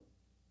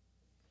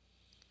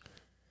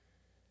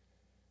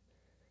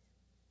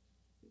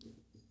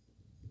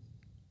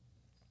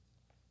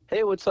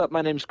Hey, what's up?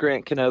 My name's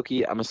Grant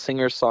Kanoki. I'm a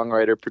singer,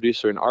 songwriter,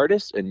 producer, and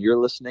artist, and you're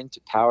listening to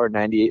Power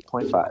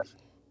 98.5.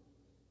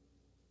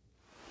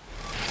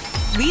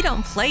 We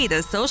don't play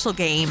the social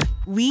game.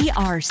 We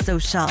are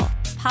social.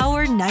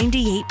 Power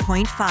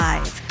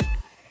 98.5.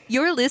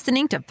 You're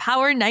listening to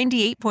Power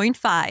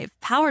 98.5,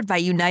 powered by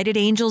United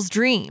Angels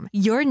Dream,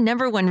 your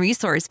number one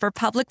resource for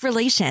public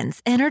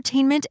relations,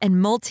 entertainment, and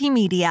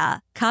multimedia.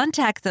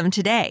 Contact them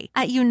today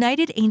at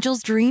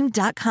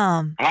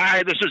unitedangelsdream.com.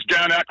 Hi, this is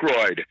Dan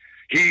Aykroyd.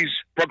 He's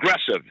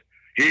progressive.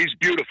 He's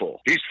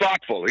beautiful. He's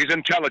thoughtful. He's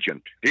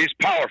intelligent. He's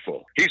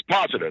powerful. He's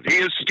positive. He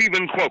is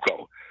Stephen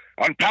Cuoco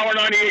on Power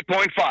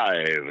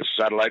 98.5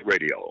 Satellite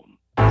Radio.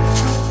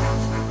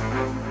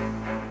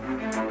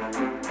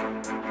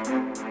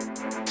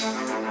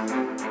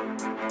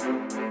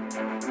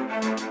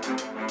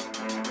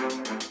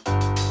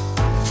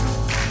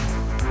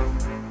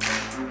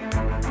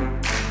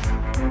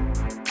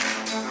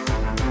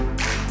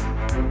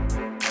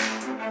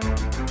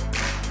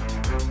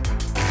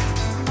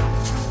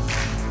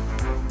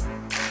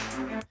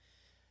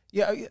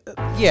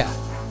 Yeah.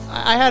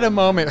 I had a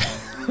moment.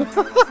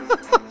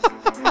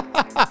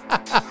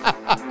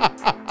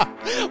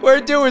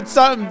 We're doing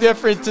something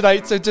different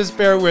tonight, so just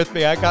bear with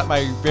me. I got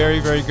my very,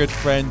 very good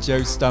friend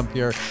Joe Stump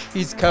here.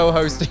 He's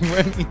co-hosting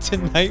with me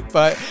tonight,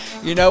 but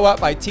you know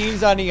what? My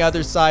team's on the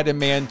other side of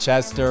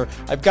Manchester.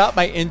 I've got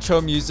my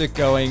intro music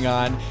going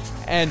on,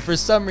 and for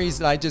some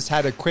reason, I just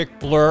had a quick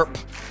blurp.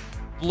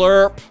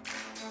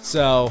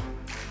 So,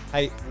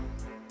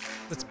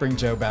 let's bring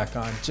Joe back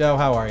on. Joe,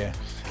 how are you?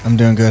 I'm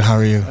doing good. How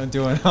are you? I'm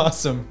doing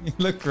awesome. You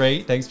look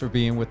great. Thanks for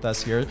being with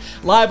us here.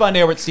 Live on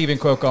air with Stephen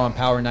Cuoco on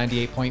Power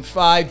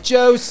 98.5.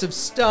 Joseph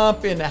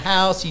Stump in the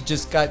house. He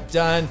just got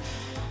done.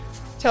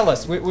 Tell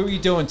us, what were you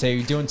doing today?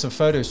 You doing some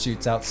photo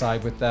shoots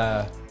outside with,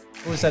 what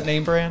was that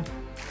name brand?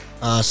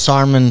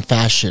 Sarman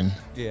Fashion.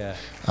 Yeah.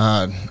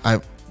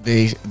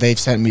 They've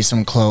sent me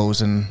some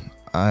clothes, and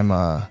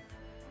I'm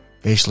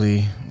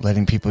basically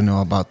letting people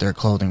know about their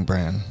clothing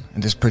brand.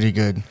 And it's pretty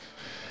good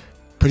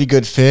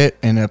fit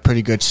and a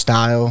pretty good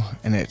style,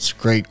 and it's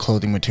great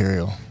clothing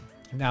material.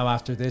 Now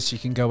after this, you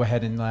can go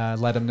ahead and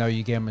let them know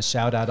you gave them a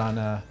shout out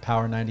on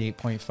Power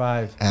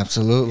 98.5.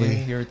 Absolutely. Yeah,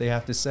 hear what they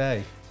have to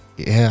say.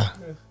 Yeah.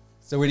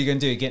 So what are you going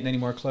to do? You getting any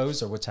more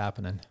clothes, or what's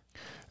happening?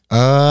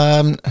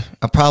 I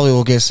probably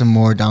will get some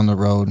more down the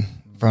road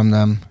from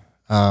them.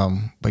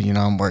 But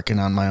I'm working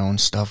on my own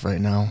stuff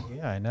right now.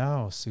 Yeah, I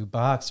know. Sue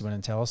Box, you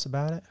want to tell us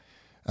about it?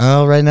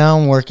 Right now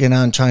I'm working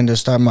on trying to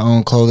start my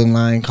own clothing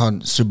line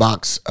called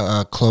Subox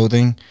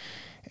Clothing.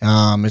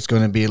 It's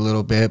going to be a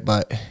little bit,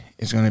 but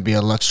it's going to be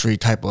a luxury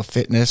type of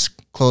fitness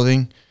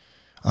clothing.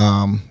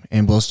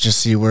 And we'll just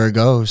see where it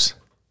goes.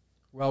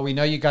 Well, we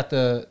know you got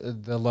the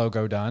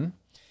logo done.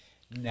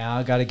 Now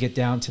I got to get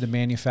down to the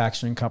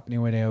manufacturing company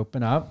when they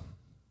open up.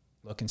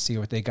 Look and see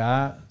what they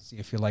got. See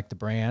if you like the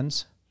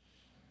brands.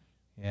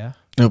 Yeah.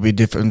 It'll be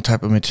different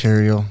type of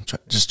material.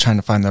 Just trying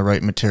to find the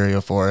right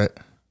material for it.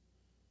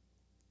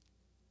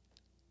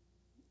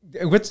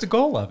 What's the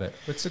goal of it?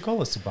 What's the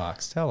goal of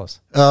Subox? Tell us.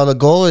 The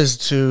goal is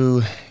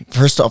to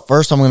first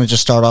I'm going to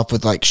just start off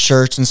with like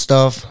shirts and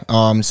stuff.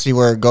 See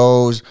where it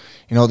goes.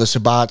 The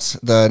Subox,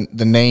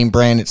 the name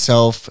brand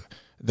itself.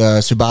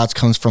 The Subox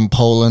comes from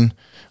Poland.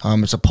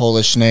 It's a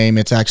Polish name.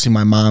 It's actually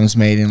my mom's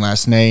maiden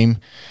last name.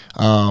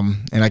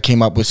 And I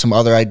came up with some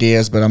other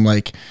ideas, but I'm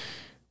like,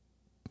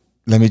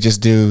 let me just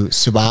do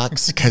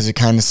Subox because it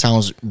kind of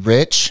sounds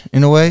rich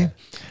in a way.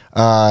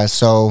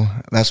 So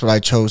that's what I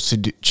chose to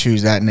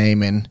choose that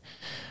name, and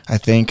I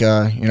think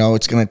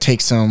it's going to take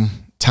some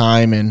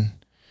time and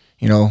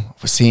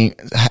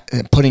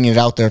putting it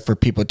out there for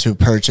people to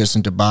purchase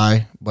and to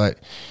buy. But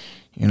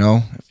I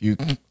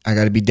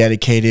got to be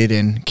dedicated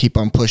and keep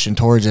on pushing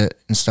towards it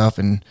and stuff.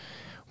 And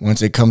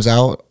once it comes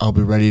out, I'll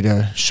be ready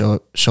to show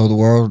the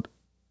world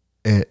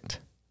it.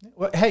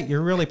 Well, hey,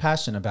 you're really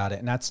passionate about it,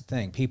 and that's the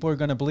thing. People are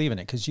going to believe in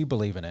it because you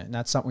believe in it, and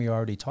that's something we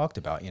already talked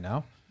about.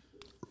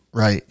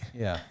 Right.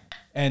 Yeah.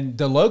 And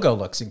the logo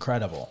looks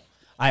incredible.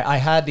 I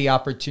had the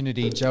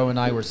opportunity, Joe and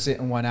I were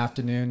sitting one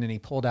afternoon, and he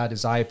pulled out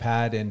his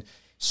iPad and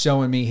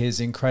showing me his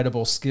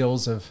incredible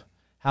skills of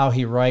how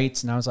he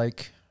writes. And I was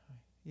like,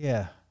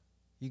 yeah,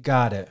 you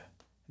got it.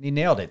 And he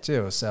nailed it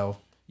too. So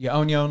you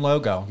own your own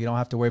logo. You don't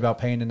have to worry about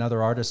paying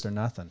another artist or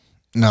nothing.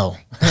 No.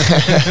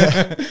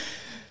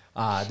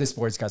 This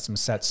boy's got some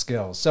set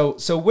skills.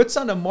 So what's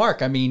on the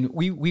mark? I mean,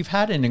 we've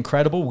had an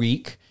incredible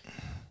week.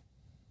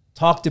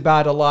 Talked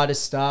about a lot of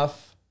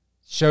stuff.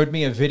 Showed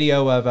me a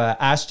video of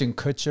Ashton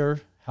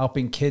Kutcher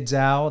helping kids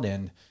out,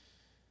 and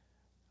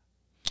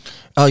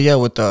oh yeah,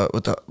 with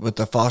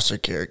the foster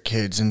care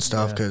kids and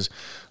stuff, because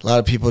a lot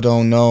of people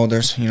don't know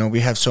there's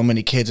we have so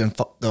many kids in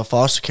the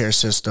foster care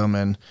system,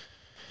 and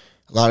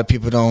a lot of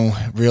people don't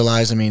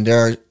realize. I mean,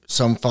 there are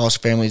some foster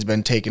families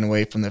been taken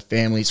away from their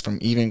families, from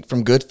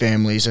good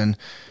families, and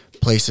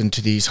placed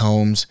into these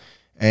homes.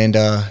 And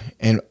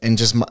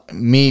just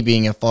me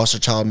being a foster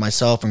child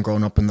myself and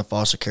growing up in the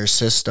foster care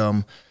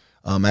system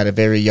at a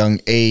very young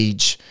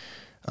age,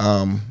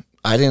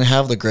 I didn't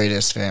have the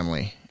greatest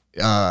family.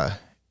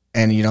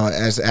 And, you know,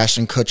 as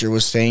Ashton Kutcher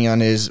was saying on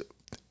his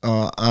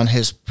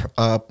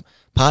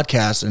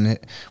podcast, and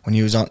when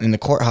he was in the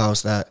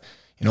courthouse, that,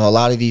 you know, a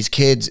lot of these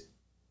kids,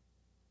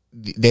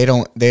 they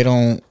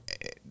don't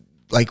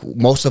like,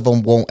 most of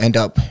them won't end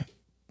up,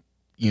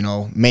 you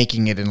know,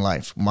 making it in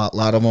life. A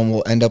lot of them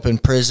will end up in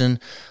prison.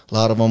 A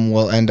lot of them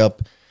will end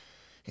up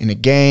in a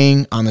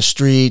gang, on the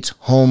streets,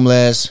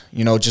 homeless,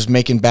 you know, just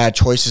making bad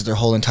choices their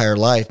whole entire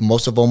life.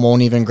 Most of them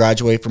won't even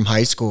graduate from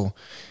high school.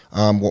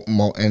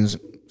 And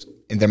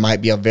there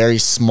might be a very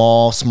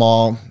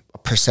small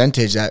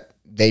percentage that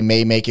they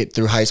may make it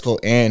through high school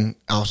and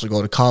also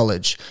go to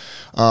college.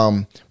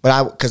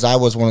 Because I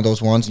was one of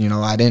those ones, you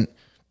know,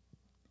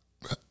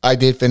 I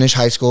did finish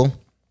high school,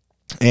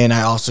 and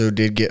I also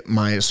did get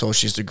my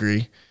associate's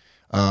degree,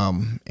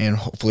 and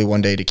hopefully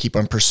one day to keep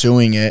on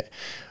pursuing it.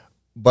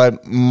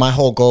 But my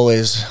whole goal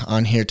is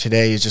on here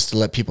today is just to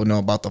let people know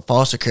about the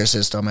foster care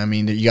system. I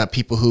mean, you got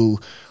people who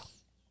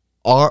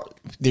are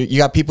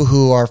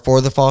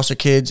for the foster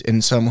kids,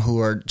 and some who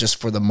are just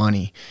for the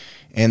money.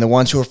 And the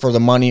ones who are for the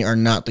money are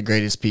not the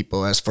greatest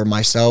people. As for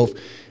myself,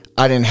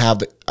 I didn't have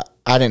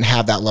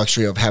that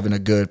luxury of having a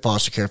good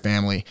foster care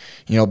family.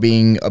 You know,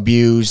 being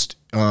abused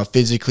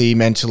physically,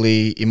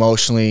 mentally,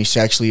 emotionally,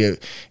 sexually,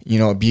 you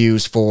know,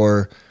 abused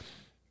for,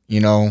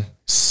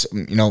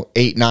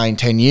 8, 9,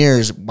 10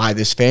 years by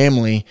this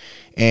family,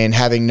 and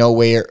having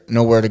nowhere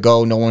to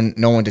go, no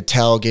one to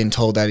tell, getting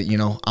told that, you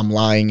know, I'm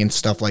lying and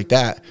stuff like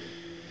that.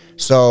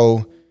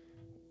 So,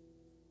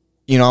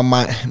 you know,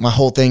 my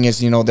whole thing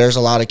is, you know, there's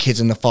a lot of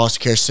kids in the foster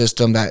care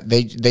system that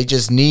they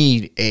just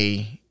need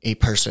a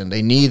person.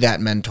 They need that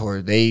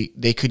mentor.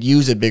 They could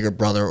use a bigger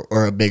brother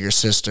or a bigger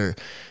sister.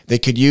 They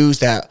could use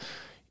that,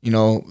 you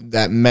know,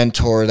 that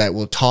mentor that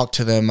will talk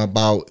to them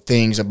about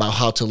things, about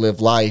how to live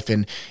life.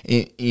 And,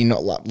 you know,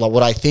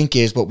 what I think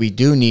is what we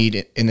do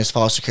need in this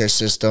foster care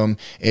system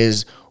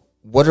is,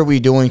 what are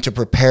we doing to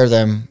prepare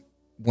them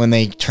when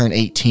they turn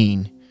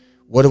 18?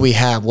 What do we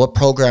have? What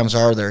programs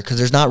are there? Because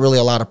there's not really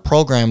a lot of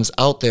programs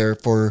out there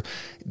for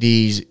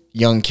these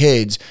young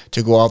kids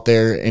to go out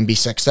there and be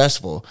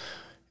successful.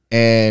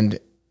 And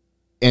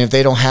if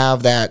they don't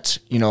have that,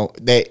 you know,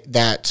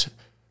 that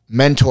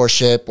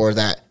mentorship or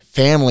that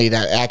family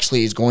that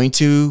actually is going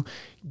to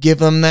give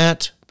them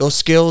those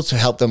skills to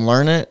help them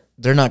learn it,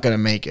 they're not going to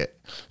make it.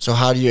 So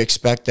how do you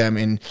expect them?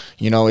 And,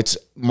 you know, it's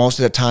most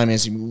of the time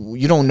is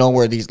you don't know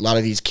where a lot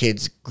of these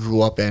kids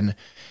grew up in,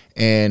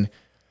 and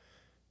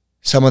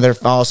some of their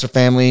foster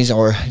families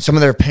or some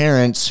of their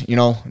parents, you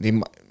know,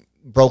 they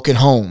broken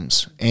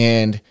homes.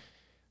 And,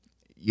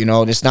 you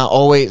know, it's not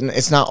always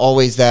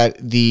that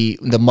the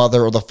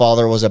mother or the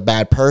father was a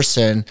bad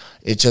person.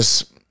 It's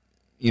just,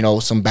 you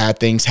know, some bad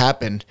things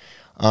happened.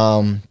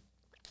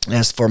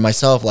 As for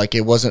myself, like,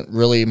 it wasn't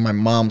really my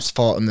mom's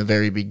fault in the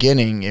very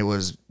beginning. It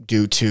was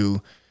due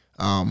to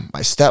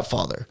my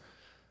stepfather.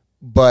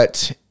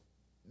 But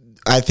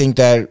I think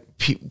that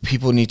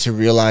people need to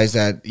realize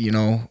that, you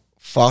know,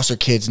 foster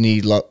kids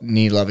need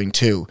loving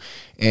too.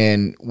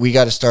 And we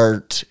got to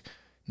start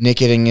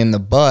nicking in the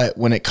butt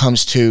when it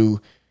comes to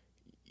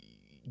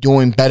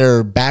doing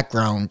better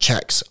background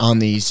checks on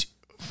these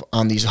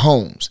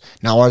homes.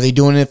 Now, are they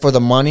doing it for the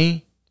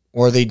money,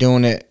 or are they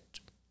doing it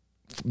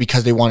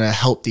because they want to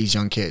help these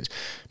young kids?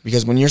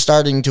 Because when you're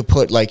starting to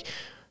put, like,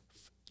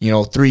 you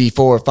know, 3,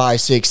 4,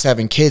 5, 6,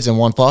 7 kids in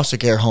one foster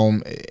care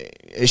home,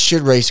 it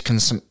should raise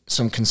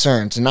some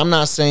concerns. And I'm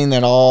not saying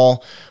that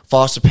all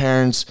foster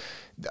parents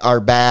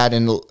are bad,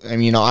 and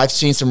you know, I've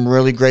seen some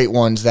really great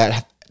ones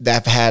that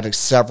have had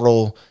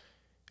several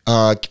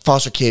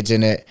foster kids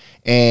in it,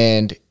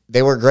 and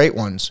they were great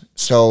ones.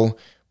 So,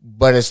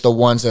 but it's the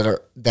ones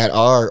that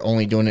are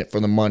only doing it for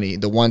the money,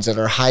 the ones that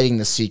are hiding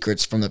the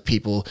secrets from the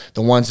people,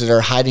 the ones that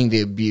are hiding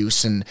the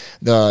abuse and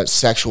the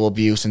sexual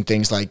abuse and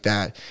things like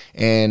that.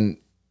 And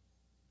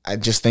I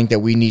just think that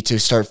we need to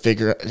start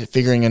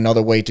figuring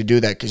another way to do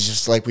that, because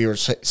just like we were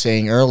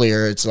saying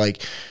earlier, it's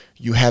like,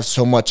 you have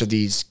so much of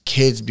these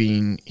kids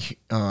being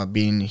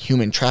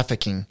human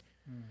trafficking.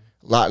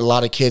 A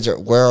lot of kids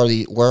where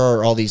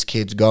are all these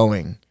kids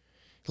going?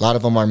 A lot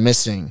of them are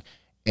missing,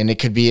 and it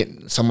could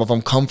be some of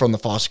them come from the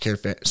foster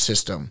care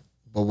system.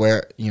 But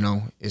where, you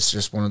know, it's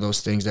just one of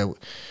those things that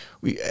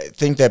we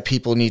think that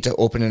people need to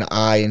open an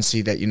eye and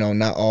see that, you know,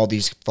 not all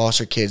these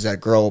foster kids that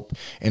grow up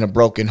in a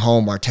broken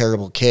home are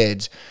terrible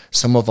kids.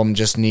 Some of them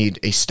just need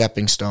a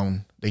stepping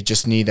stone. They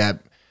just need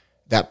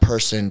that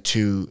person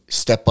to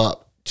step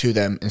up to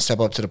them and step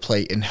up to the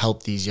plate and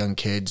help these young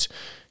kids,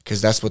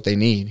 because that's what they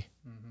need.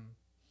 Mm-hmm.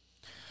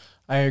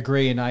 I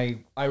agree. And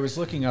I was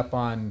looking up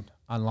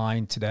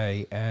online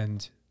today,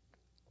 and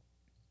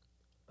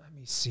let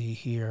me see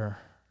here.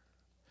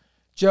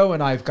 Joe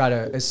and I've got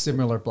a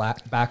similar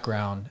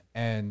background,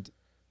 and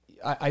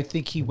I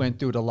think he went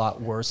through it a lot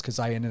worse, because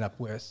I ended up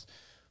with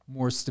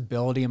more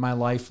stability in my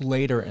life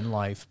later in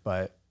life,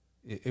 but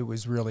it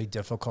was really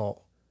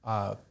difficult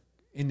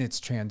in its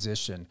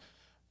transition.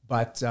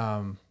 But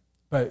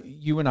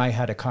you and I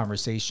had a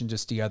conversation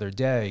just the other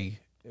day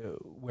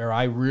where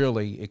I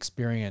really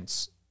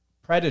experienced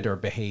predator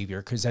behavior,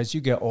 because as you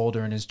get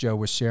older, and as Joe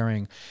was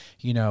sharing,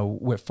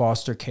 with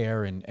foster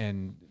care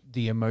and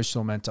the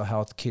emotional mental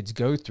health kids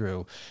go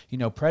through,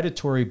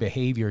 predatory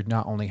behavior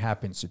not only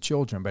happens to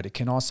children, but it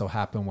can also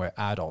happen with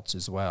adults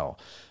as well.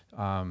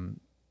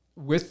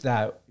 With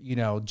that,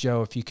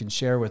 Joe, if you can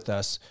share with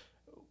us,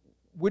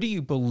 what do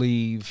you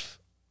believe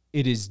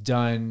it has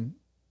done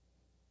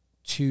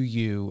to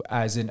you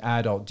as an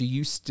adult? Do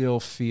you still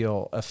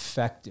feel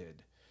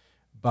affected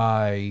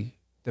by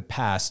the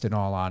past, in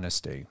all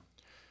honesty?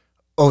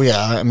 Oh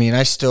yeah. I mean,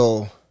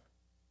 the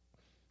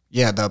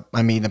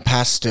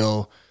past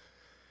still,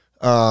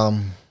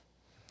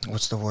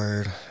 what's the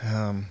word?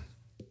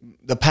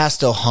 The past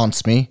still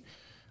haunts me.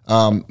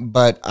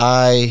 But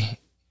I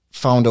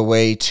found a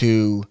way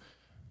to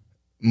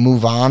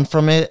move on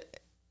from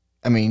it.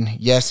 I mean,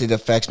 yes, it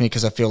affects me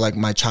because I feel like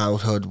my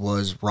childhood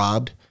was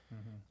robbed.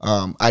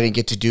 I didn't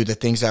get to do the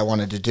things that I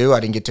wanted to do. I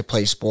didn't get to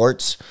play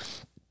sports.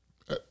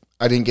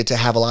 I didn't get to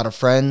have a lot of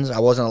friends. I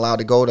wasn't allowed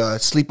to go to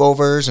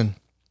sleepovers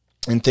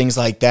and things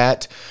like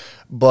that.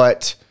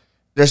 But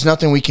there's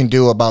nothing we can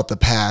do about the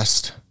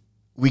past.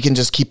 We can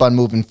just keep on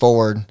moving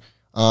forward.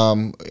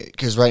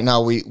 Because right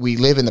now we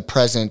live in the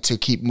present to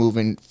keep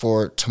moving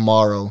for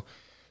tomorrow.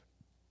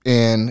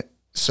 And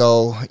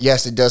so,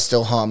 yes, it does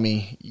still haunt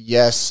me.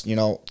 Yes,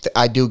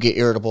 I do get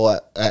irritable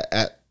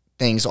at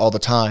things all the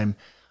time.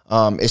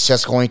 It's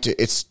just going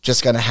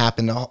to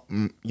happen,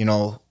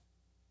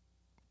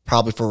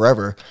 probably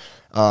forever.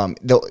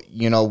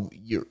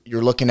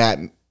 You're looking at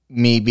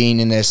me being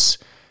in this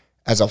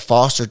as a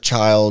foster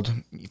child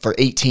for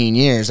 18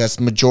 years. That's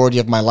the majority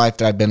of my life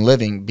that I've been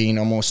living, being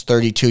almost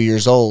 32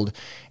 years old.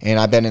 And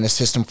I've been in the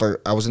system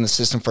I was in the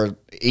system for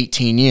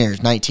 18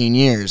 years, 19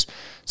 years.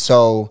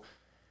 So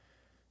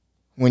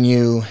when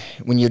you're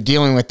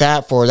dealing with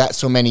that for that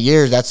so many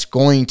years, that's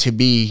going to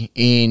be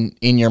in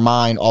your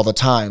mind all the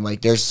time.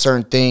 Like there's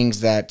certain things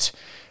that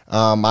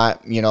I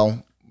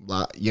know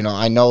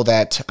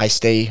that I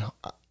stay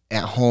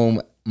at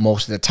home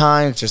most of the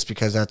time just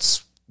because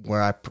that's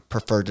where I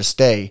prefer to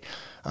stay.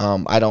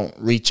 I don't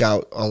reach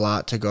out a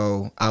lot to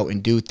go out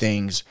and do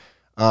things.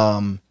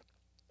 But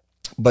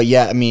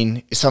yeah, I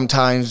mean,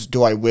 sometimes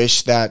do I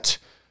wish that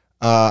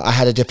I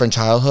had a different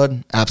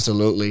childhood?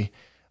 Absolutely.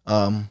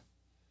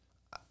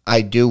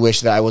 I do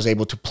wish that I was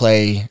able to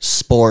play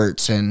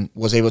sports and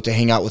was able to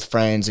hang out with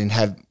friends and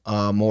have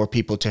more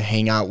people to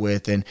hang out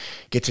with and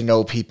get to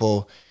know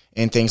people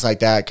and things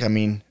like that. I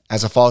mean,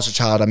 as a foster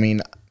child,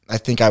 I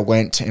think I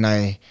went and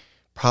I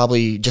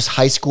probably just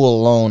high school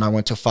alone, I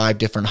went to 5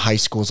 different high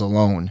schools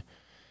alone.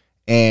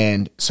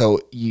 And so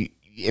you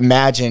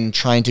imagine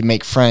trying to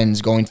make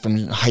friends going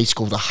from high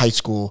school to high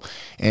school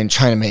and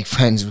trying to make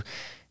friends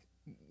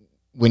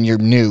when you're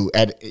new,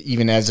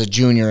 even as a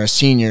junior or a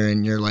senior,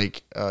 and you're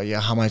like, how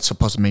am I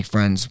supposed to make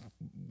friends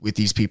with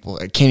these people?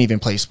 I can't even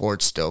play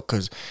sports still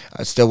because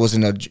I still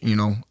wasn't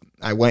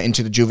I went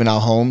into the juvenile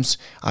homes.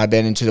 I've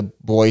been into the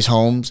boys'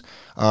 homes.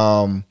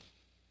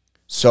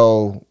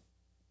 So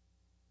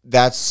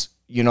that's,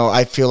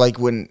 I feel like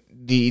when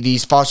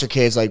these foster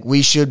kids, like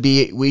we should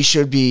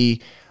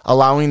be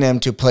allowing them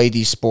to play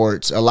these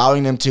sports,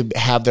 allowing them to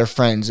have their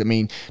friends. I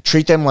mean,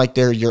 treat them like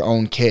they're your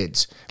own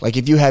kids. Like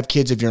if you have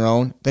kids of your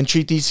own, then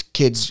treat these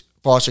kids,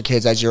 foster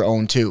kids, as your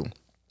own too.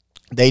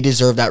 They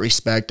deserve that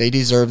respect. They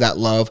deserve that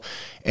love.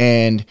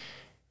 And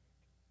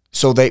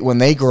so when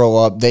they grow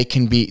up, they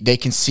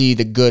can see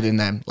the good in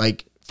them.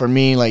 Like for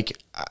me,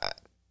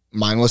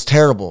 mine was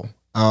terrible.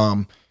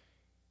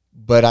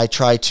 But I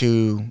try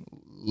to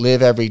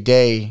live every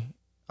day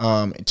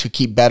to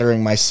keep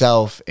bettering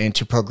myself and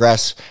to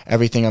progress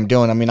everything I'm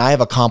doing. I mean, I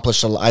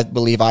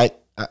believe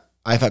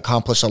I've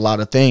accomplished a lot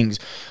of things.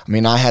 I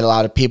mean, I had a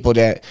lot of people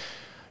that,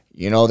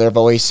 they've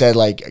always said,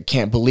 like, I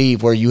can't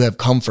believe where you have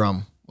come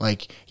from.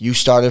 Like, you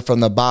started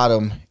from the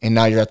bottom and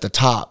now you're at the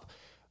top.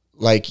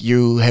 Like,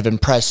 you have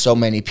impressed so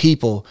many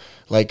people.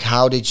 Like,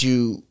 how did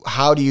you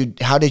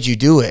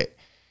do it?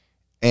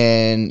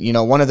 And,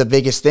 one of the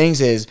biggest things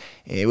is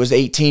it was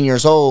 18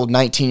 years old,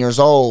 19 years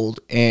old,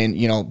 and,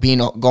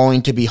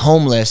 going to be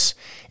homeless.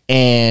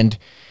 And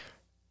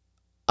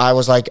I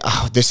was like,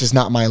 oh, this is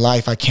not my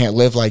life. I can't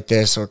live like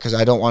this, or because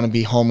I don't want to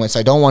be homeless.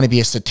 I don't want to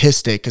be a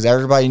statistic, because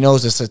everybody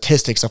knows the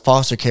statistics of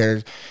foster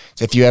care.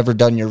 If you ever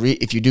done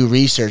if you do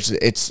research,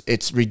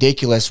 it's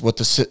ridiculous what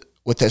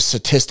the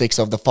statistics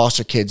of the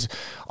foster kids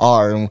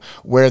are and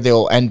where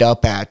they'll end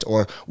up at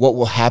or what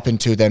will happen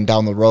to them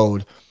down the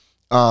road.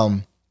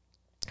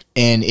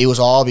 And it was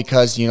all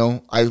because,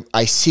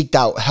 I seeked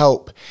out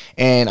help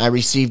and I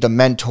received a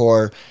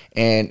mentor,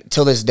 and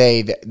till this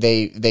day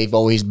they've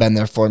always been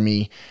there for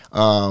me.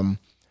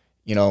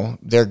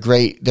 They're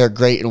great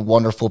and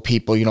wonderful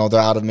people.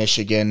 They're out of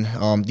Michigan,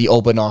 the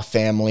Obanoff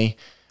family.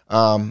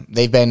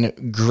 They've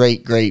been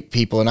great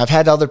people. And I've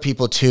had other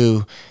people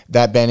too that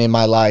have been in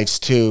my lives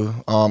too,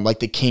 like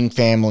the King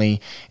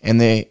family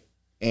and the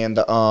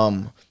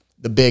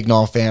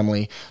Bignall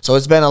family. So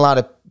it's been a lot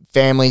of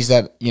families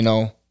that,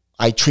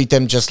 I treat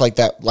them just like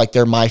that, like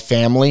they're my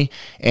family,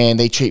 and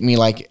they treat me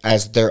like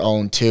as their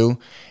own too.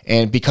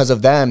 And because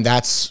of them,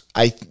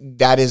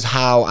 that is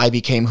how I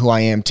became who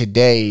I am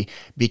today,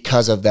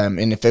 because of them.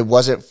 And if it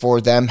wasn't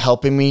for them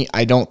helping me,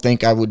 I don't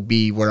think I would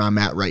be where I'm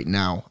at right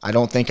now. I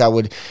don't think I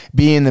would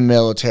be in the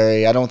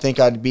military. I don't think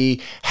I'd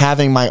be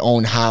having my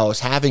own house,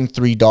 having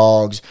 3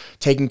 dogs,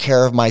 taking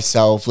care of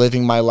myself,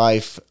 living my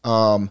life,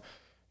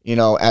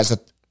 as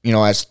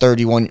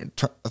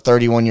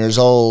 31 years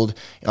old,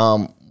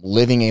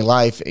 living a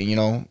life.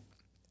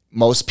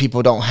 Most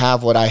people don't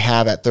have what I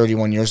have at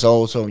 31 years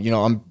old. So,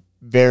 I'm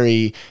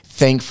very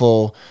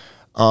thankful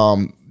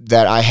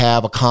that I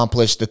have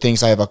accomplished the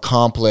things I have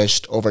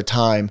accomplished over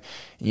time,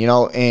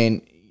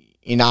 and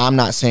I'm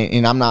not saying,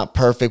 and I'm not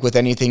perfect with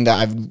anything that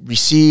I've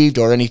received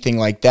or anything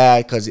like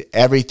that, because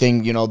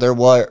everything, there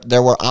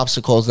were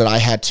obstacles that I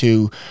had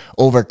to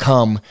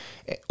overcome,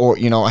 or,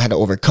 I had to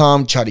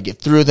overcome, try to get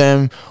through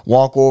them,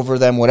 walk over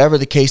them, whatever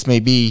the case may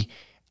be.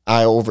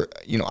 I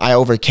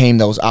overcame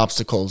those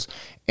obstacles,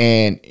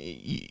 and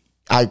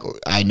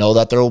I know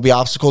that there will be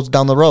obstacles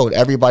down the road.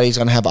 Everybody's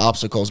going to have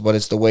obstacles, but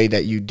it's the way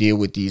that you deal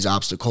with these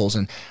obstacles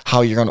and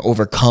how you're going to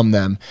overcome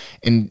them.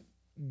 And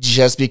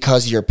just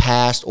because your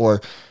past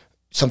or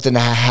something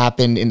that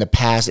happened in the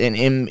past, and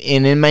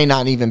it may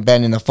not even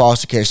been in the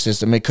foster care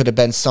system, it could have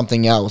been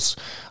something else.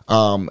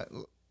 It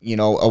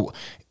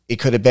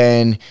could have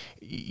been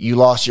you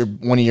lost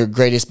one of your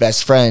greatest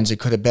best friends. It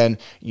could have been,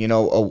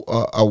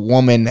 a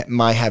woman that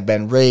might have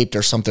been raped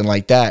or something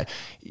like that.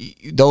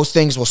 Those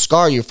things will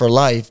scar you for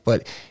life,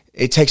 but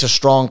it takes a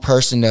strong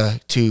person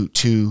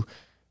to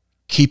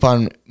keep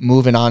on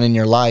moving on in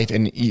your life.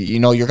 And,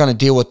 you're going to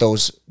deal with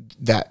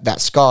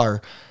that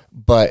scar.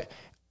 But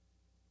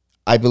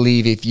I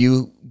believe if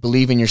you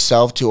believe in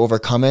yourself to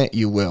overcome it,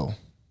 you will.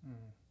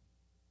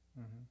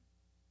 Mm-hmm.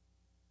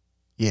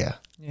 Yeah.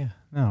 Yeah.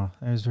 No,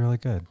 that was really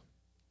good.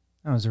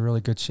 That was a really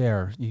good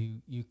share.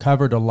 You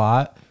covered a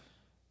lot,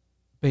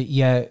 but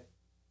yet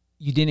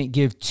you didn't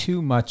give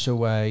too much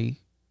away,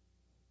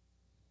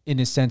 in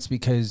a sense,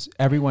 because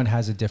everyone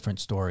has a different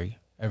story.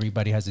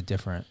 Everybody has a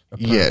different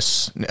approach.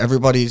 Yes.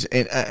 Everybody's,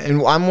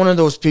 and I'm one of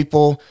those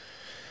people,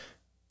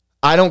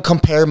 I don't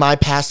compare my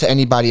past to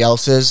anybody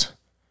else's,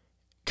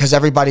 because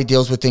everybody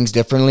deals with things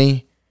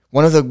differently.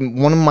 One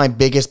of my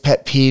biggest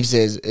pet peeves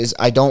is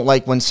I don't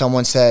like when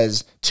someone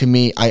says to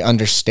me, I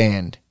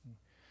understand.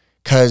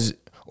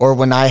 Or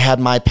when I had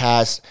my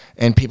past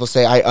and people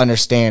say, I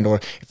understand. Or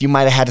if you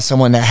might have had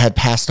someone that had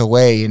passed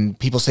away and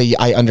people say,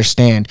 I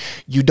understand.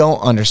 You don't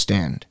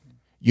understand.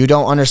 You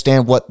don't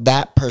understand what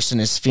that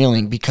person is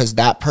feeling, because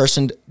that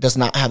person does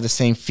not have the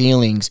same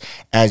feelings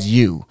as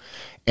you.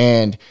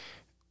 And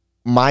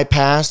my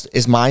past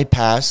is my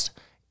past.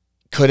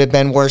 Could have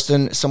been worse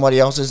than somebody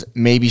else's?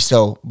 Maybe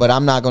so. But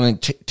I'm not going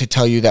to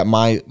tell you that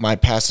my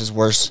past is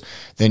worse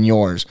than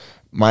yours.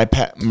 My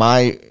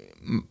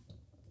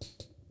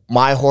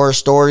horror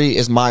story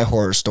is my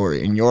horror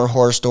story, and your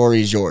horror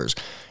story is yours.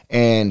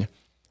 And,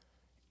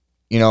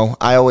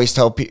 I always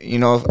tell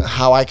people,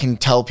 how I can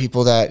tell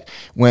people that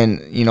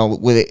when,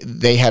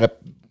 they had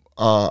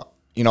a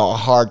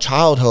hard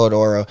childhood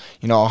or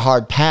a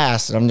hard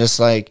past, and I'm just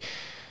like,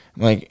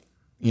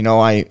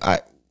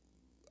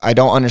 I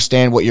don't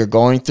understand what you're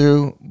going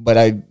through, but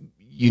I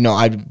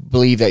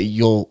believe that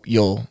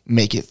you'll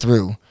make it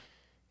through.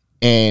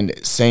 And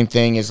same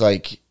thing is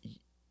like,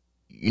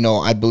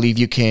 I believe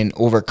you can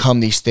overcome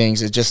these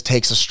things. It just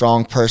takes a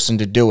strong person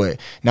to do it.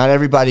 Not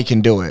everybody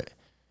can do it.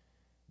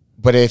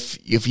 But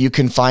if you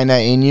can find that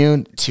in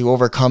you to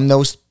overcome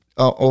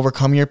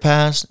overcome your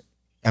past,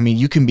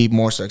 you can be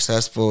more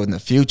successful in the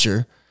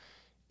future.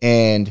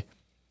 And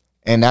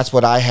that's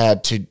what I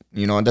had to,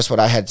 that's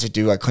what I had to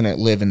do. I couldn't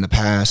live in the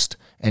past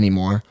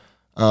anymore.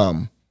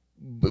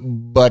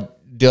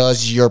 But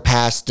does your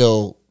past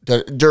still,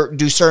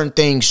 do certain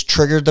things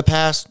trigger the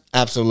past?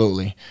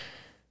 Absolutely.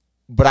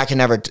 But I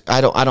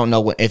don't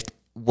know what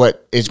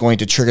is going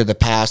to trigger the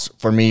past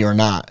for me or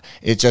not.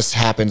 It just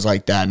happens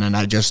like that, and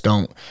I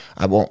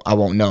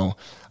won't know.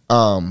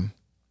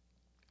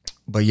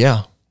 But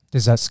yeah.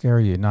 Does that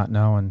scare you, not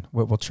knowing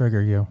what will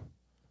trigger you?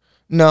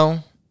 No,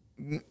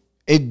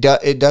 it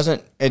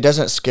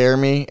doesn't scare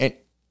me.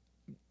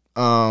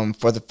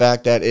 For the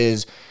fact that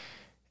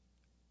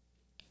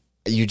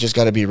you just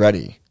got to be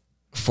ready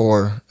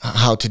for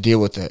how to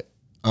deal with it.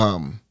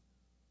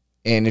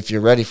 And if you're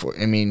ready for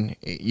it,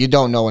 you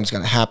don't know what's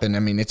going to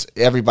happen. It's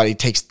everybody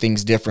takes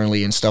things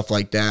differently and stuff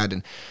like that.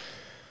 And,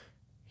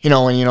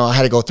 I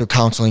had to go through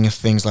counseling and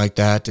things like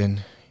that.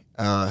 And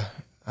I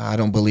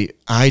don't believe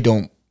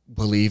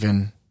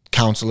in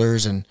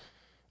counselors and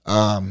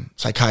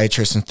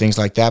psychiatrists and things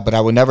like that. But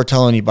I would never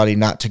tell anybody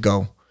not to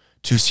go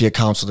to see a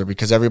counselor,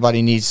 because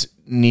everybody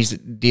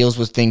deals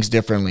with things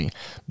differently.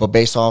 But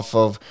based off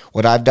of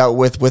what I've dealt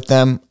with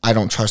them, I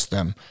don't trust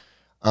them.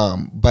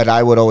 But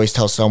I would always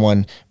tell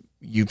someone,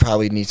 you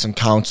probably need some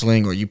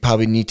counseling, or you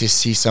probably need to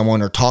see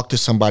someone or talk to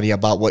somebody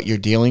about what you're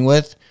dealing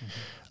with.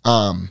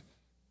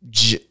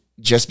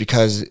 Just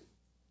because,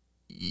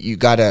 you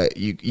gotta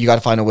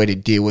find a way to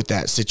deal with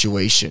that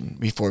situation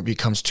before it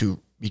comes too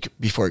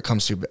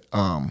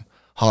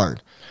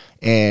hard.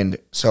 And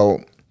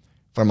so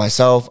for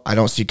myself, I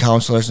don't see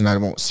counselors and I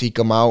won't seek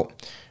them out.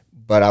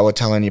 But I would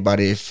tell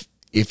anybody,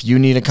 if you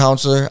need a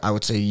counselor, I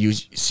would say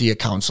see a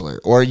counselor,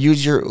 or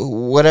use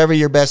who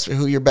your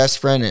best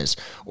friend is,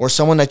 or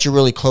someone that you're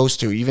really close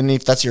to, even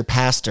if that's your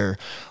pastor,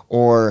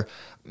 or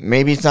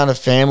maybe it's not a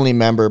family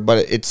member,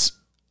 but it's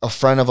a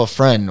friend of a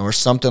friend or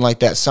something like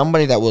that.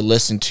 Somebody that will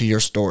listen to your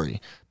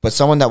story, but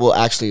someone that will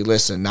actually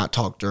listen, not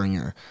talk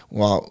during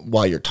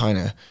while you're trying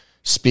to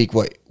speak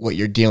what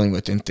you're dealing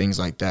with and things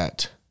like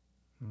that.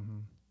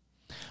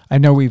 I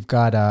know we've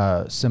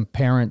got some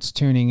parents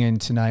tuning in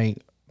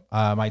tonight.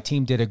 My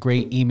team did a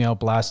great email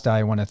blast.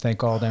 I want to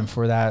thank all of them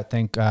for that.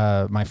 Thank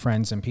my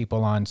friends and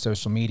people on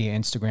social media,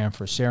 Instagram,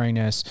 for sharing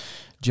this.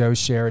 Joe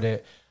shared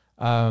it.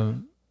 I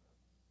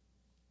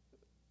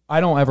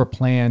don't ever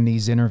plan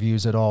these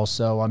interviews at all,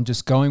 so I'm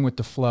just going with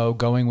the flow,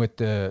 going with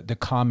the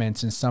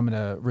comments and some of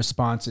the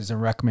responses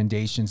and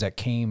recommendations that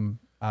came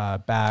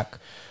back.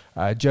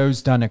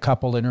 Joe's done a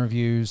couple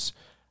interviews.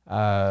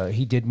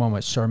 He did one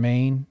with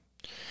Charmaine.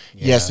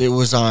 Yeah. Yes, it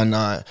was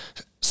on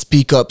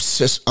Speak Up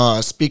Sis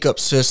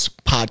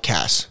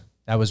podcast.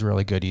 That was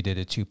really good. He did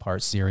a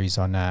 2-part series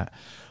on that.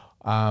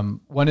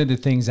 One of the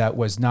things that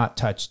was not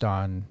touched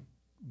on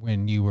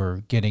when you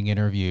were getting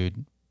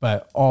interviewed,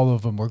 but all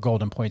of them were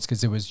golden points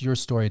because it was your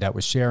story that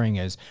was sharing,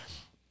 is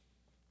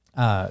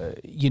a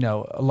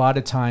lot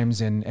of times,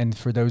 and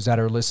for those that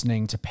are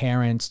listening, to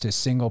parents, to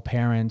single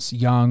parents,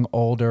 young,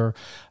 older,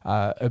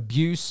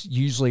 abuse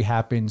usually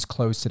happens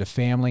close to the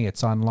family.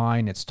 It's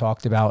online, it's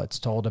talked about, it's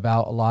told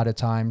about a lot of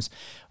times.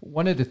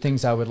 One of the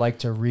things I would like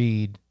to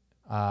read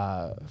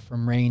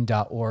from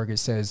RAIN.org, it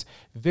says,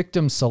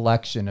 victim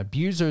selection.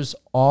 Abusers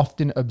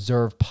often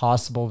observe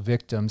possible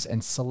victims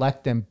and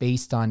select them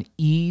based on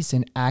ease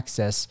and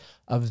access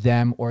of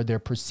them or their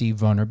perceived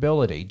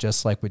vulnerability.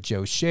 Just like what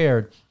Joe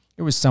shared,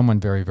 it was someone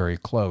very, very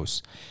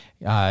close.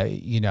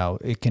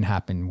 It can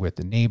happen with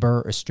a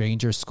neighbor, a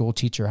stranger, school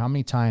teacher, how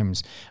many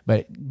times?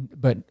 But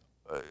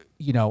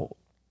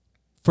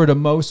for the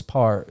most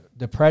part,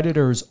 the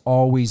predators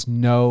always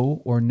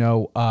know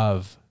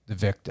of the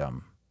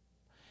victim,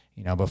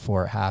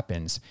 before it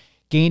happens.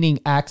 Gaining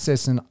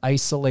access and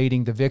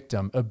isolating the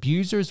victim.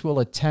 Abusers will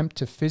attempt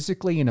to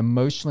physically and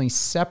emotionally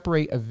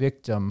separate a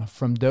victim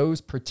from those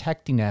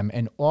protecting them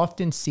and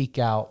often seek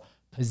out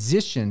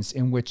positions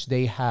in which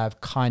they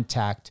have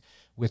contact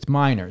with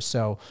minors.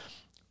 So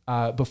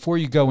before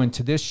you go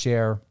into this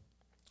share,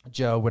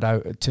 Joe,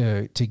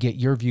 to get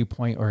your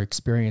viewpoint or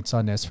experience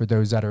on this for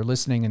those that are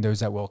listening and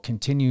those that will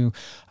continue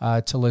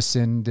to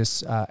listen,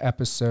 this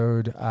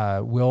episode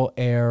will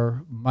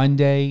air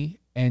Monday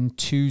and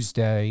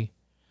Tuesday.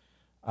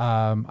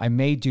 I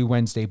may do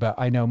Wednesday, but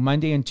I know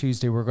Monday and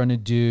Tuesday we're going to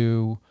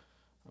do,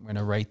 I'm going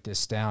to write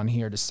this down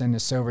here to send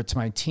this over to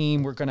my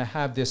team. We're going to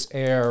have this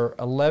air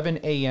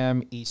 11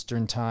 a.m.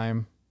 Eastern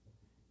time,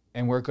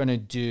 and we're going to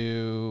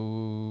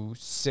do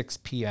 6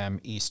 p.m.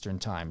 Eastern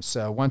time.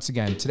 So once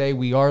again, today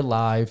we are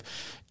live.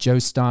 Joe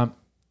Stump,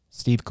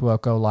 Steve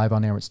Cuoco, live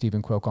on air with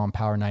Stephen Cuoco on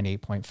Power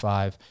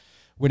 98.5.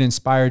 What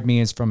inspired me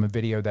is from a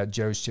video that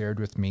Joe shared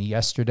with me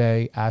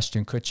yesterday.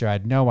 Ashton Kutcher, I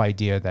had no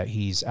idea that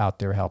he's out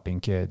there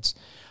helping kids.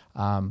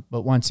 But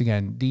once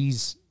again,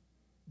 these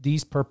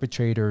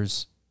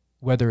perpetrators,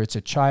 whether it's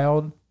a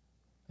child,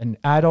 an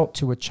adult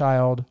to a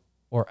child,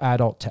 or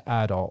adult to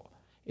adult,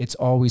 it's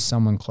always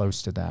someone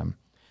close to them.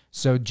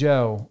 So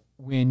Joe,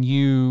 when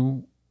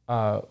you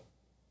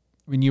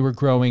were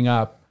growing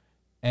up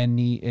and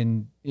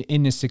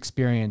in this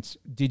experience,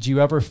 did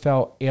you ever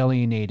felt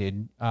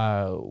alienated?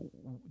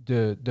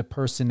 The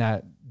person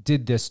that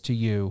did this to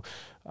you,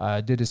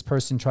 did this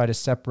person try to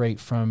separate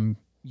from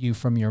you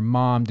from your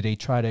mom? Did they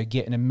try to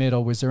get in the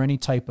middle? Was there any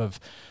type of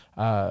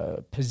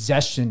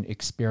possession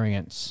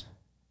experience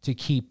to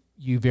keep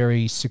you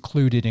very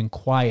secluded and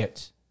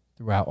quiet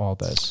throughout all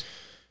this?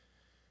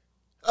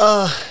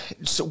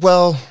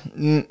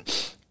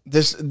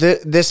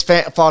 This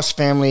Foss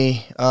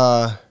family,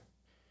 I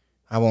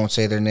won't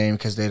say their name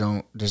because they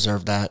don't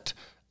deserve that.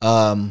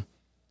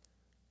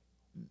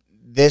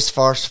 This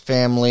Foss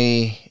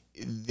family,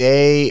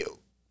 they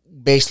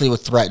basically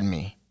would threaten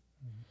me,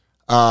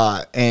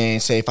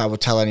 and say if I would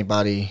tell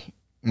anybody,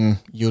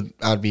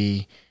 I'd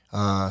be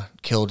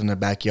killed in the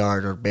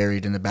backyard or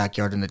buried in the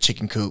backyard in the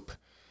chicken coop.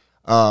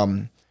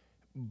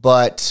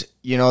 But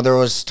there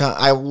was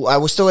I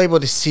was still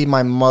able to see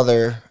my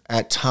mother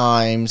at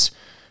times,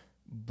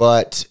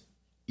 but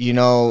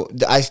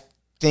I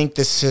think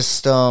the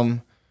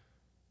system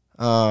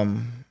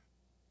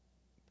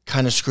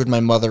kind of screwed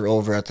my mother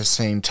over at the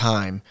same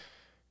time,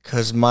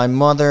 because my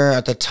mother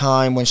at the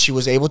time, when she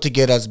was able to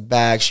get us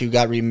back, she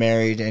got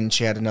remarried and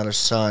she had another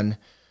son,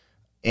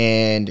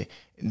 and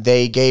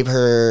they gave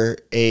her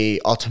a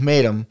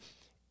ultimatum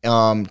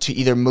to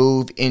either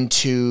move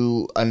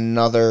into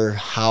another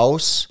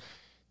house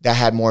that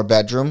had more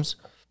bedrooms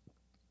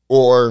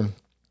or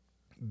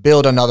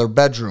build another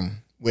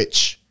bedroom,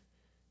 which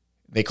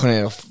they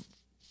couldn't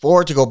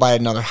afford to go buy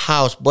another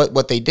house. But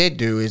what they did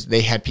do is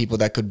they had people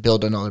that could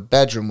build another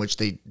bedroom, which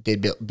they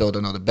did build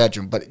another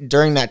bedroom. But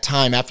during that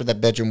time, after that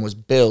bedroom was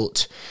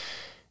built,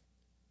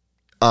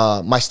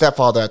 my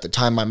stepfather at the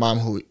time, my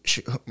mom,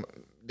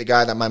 the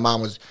guy that my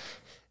mom was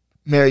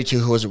married to,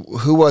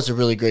 who was a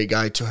really great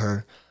guy to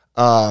her,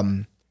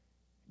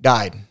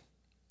 died.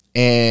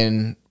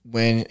 And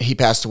when he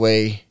passed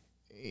away,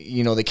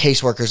 you know, the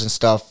caseworkers and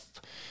stuff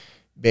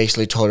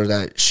basically told her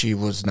that she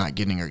was not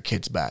getting her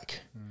kids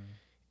back.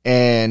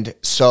 And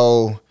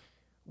so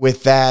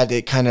with that,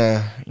 it kind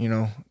of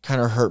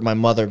hurt my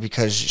mother,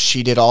 because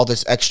she did all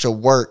this extra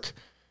work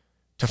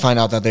to find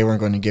out that they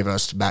weren't going to give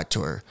us back to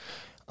her.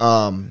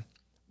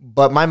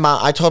 But my mom,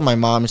 I told my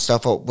mom and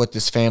stuff what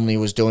this family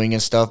was doing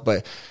and stuff,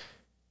 but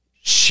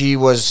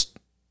there's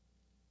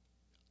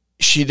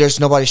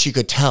nobody she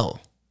could tell,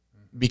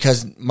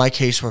 because my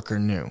caseworker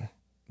knew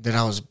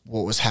that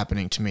what was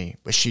happening to me,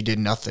 but she did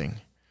nothing.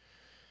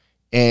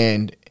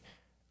 And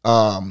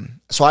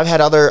so I've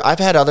had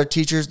other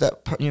teachers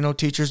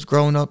teachers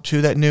growing up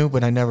too that knew,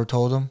 but I never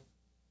told them.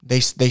 They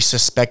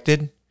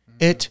suspected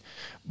it,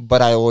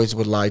 but I always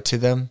would lie to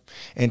them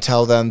and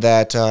tell them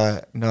that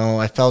no,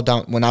 I fell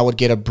down when I would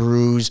get a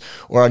bruise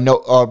or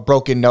a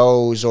broken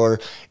nose or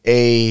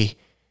a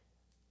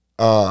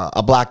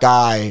black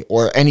eye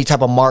or any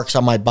type of marks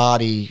on my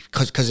body,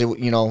 because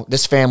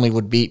this family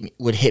would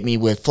hit me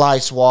with fly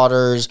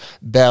swatters,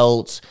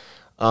 belts,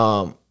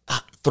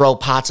 throw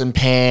pots and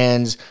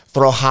pans,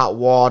 throw hot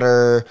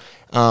water,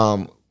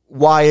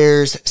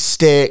 wires,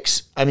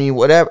 sticks,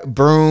 whatever,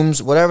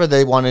 brooms, whatever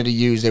they wanted to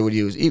use, they would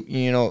use.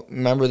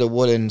 Remember the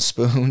wooden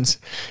spoons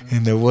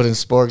and the wooden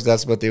sporks?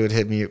 That's what they would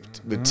hit me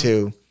with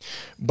too.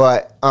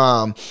 But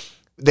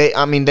they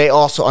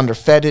also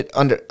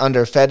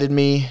underfed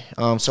me.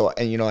 So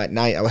at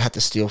night I would have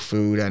to steal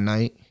food at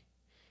night.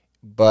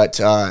 But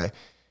so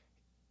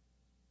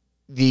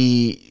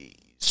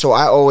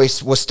I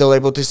always was still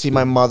able to see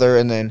my mother,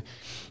 and then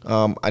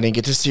I didn't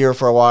get to see her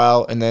for a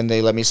while, and then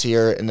they let me see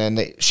her, and then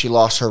she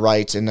lost her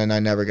rights, and then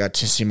I never got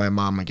to see my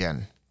mom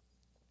again.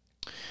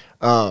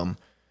 And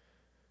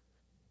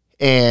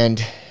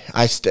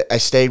I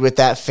stayed with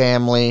that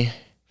family,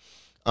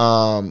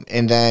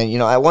 and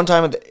then at one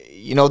time,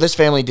 this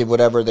family did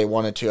whatever they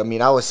wanted to.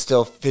 I was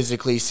still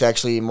physically,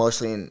 sexually,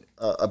 emotionally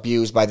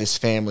abused by this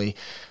family.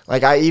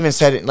 Like I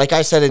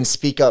said in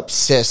Speak Up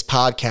Sis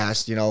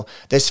podcast,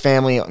 this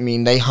family,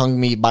 they hung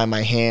me by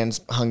my hands,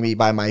 hung me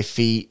by my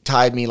feet,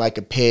 tied me like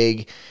a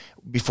pig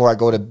before I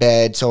go to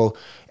bed. So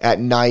at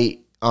night,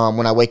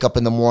 when I wake up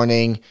in the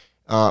morning,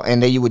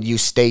 and they would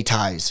use stay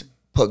ties,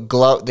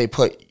 they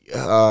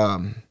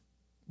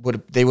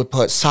would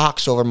put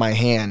socks over my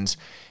hands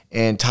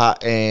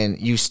and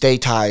use stay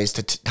ties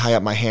to tie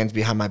up my hands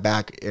behind my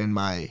back and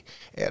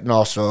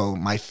also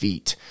my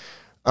feet.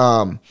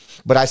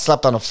 But I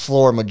slept on the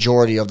floor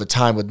majority of the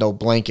time with no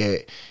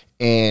blanket,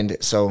 and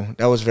so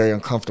that was very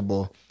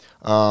uncomfortable.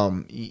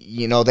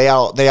 They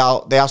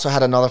also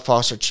had another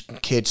foster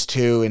kids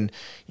too, and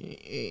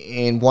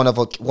one of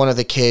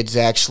the kids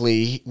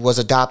actually was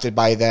adopted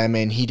by them,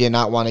 and he did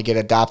not want to get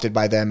adopted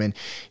by them, and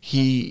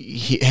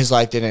his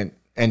life didn't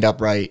end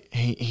up right.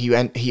 He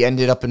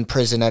ended up in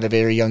prison at a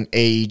very young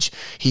age.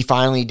 He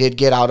finally did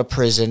get out of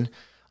prison,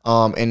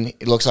 and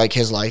it looks like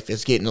his life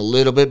is getting a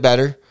little bit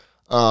better.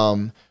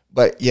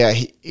 But yeah,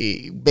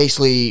 he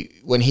basically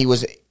when he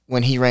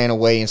ran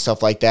away and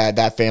stuff like that,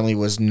 that family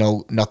was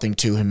nothing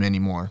to him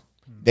anymore.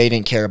 They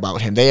didn't care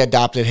about him. They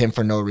adopted him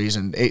for no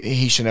reason.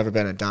 He should never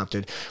been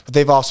adopted. But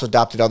they've also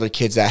adopted other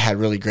kids that had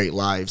really great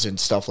lives and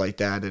stuff like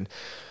that. And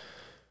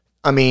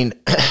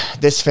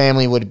this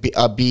family would be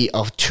a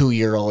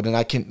 2-year-old, and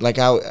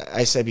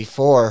I said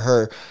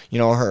before,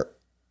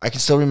 I can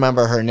still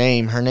remember her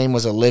name. Her name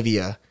was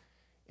Olivia,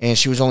 and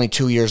she was only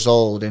 2 years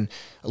old. And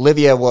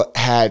Olivia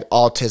had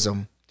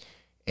autism,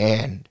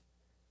 and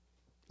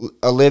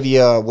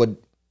Olivia would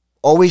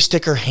always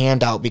stick her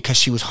hand out because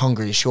she was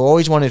hungry. She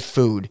always wanted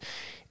food,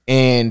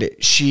 and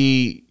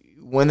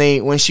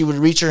when she would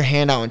reach her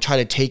hand out and try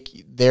to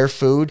take their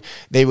food,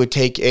 they would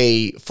take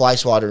a fly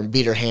swatter and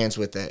beat her hands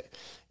with it.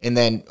 And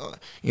then,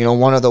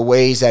 one of the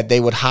ways that they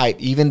would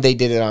hide, even they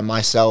did it on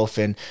myself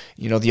and,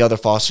 the other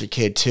foster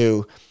kid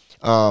too,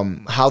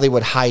 how they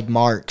would hide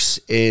marks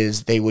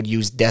is they would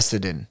use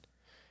Destadin.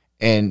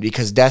 And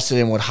because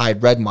Destadin would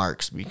hide red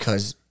marks,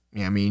 because,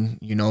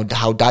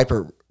 how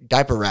diaper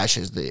rash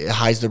is,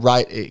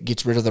 it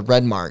gets rid of the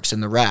red marks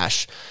and the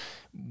rash.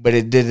 But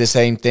it did the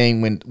same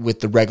thing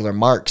with the regular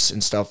marks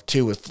and stuff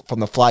too, from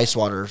the fly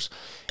swatters.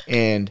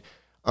 And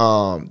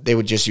they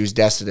would just use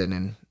Destadin,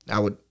 and I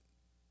would,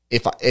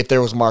 if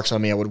there was marks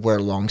on me, I would wear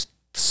a long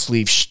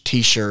sleeve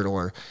t-shirt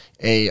or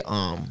a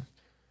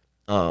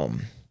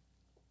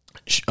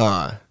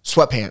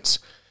sweatpants.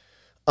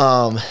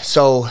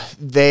 So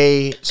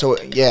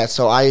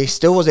I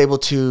still was able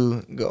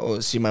to go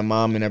see my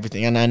mom and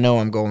everything. And I know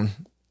I'm going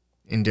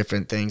in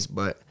different things,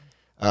 but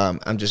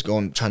I'm just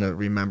trying to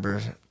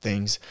remember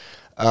things.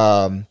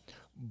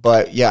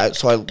 But yeah,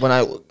 so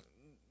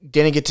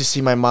didn't get to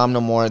see my mom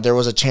no more. There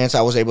was a chance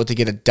I was able to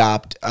get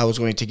I was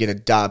going to get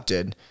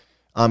adopted.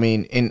 I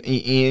mean, and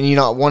you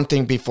know, one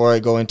thing before I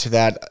go into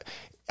that,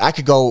 I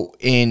could go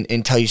in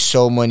and tell you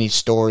so many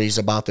stories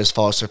about this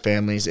foster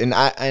families, and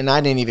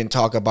I didn't even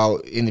talk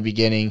about in the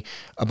beginning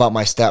about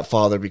my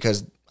stepfather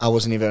because I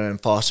wasn't even in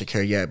foster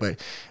care yet. But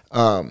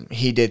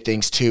he did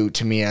things too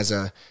to me as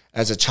a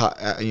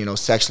child, you know,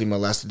 sexually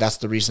molested. That's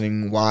the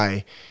reasoning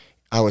why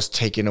I was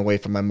taken away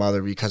from my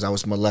mother, because I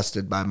was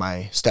molested by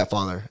my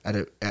stepfather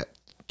at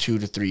 2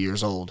 to 3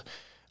 years old.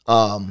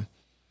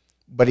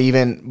 But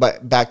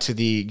back to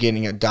the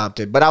getting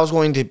adopted. But I was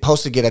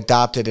supposed to get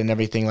adopted and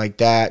everything like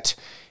that.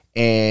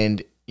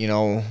 And, you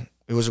know,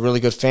 it was a really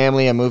good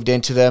family. I moved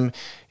into them.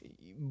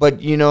 But,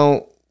 you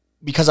know,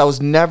 because I was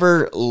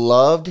never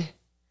loved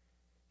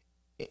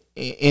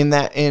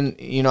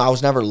I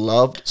was never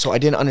loved. So I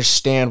didn't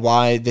understand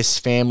why this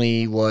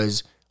family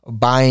was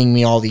buying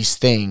me all these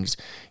things,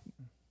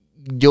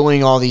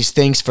 doing all these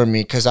things for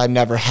me, because I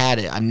never had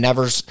it. that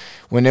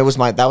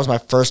was my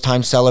first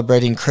time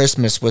celebrating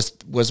Christmas was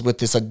with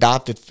this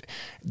adopted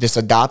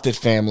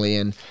family.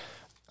 And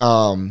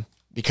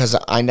because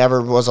I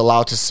never was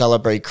allowed to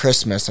celebrate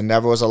Christmas, I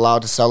never was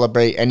allowed to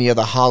celebrate any of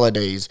the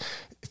holidays,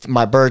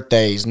 my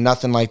birthdays,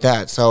 nothing like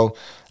that. So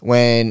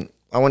when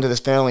I went to this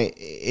family,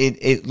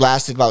 it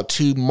lasted about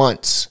 2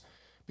 months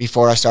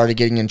before I started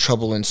getting in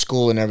trouble in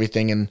school and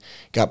everything, and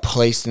got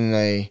placed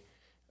into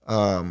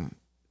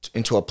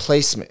a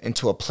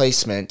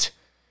placement,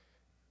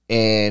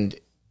 and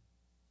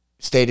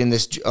stayed in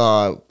this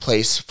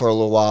place for a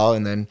little while,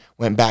 and then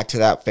went back to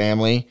that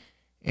family,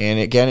 and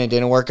again it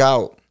didn't work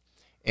out.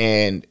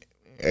 And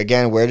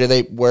again, where did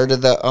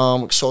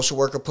the social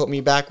worker put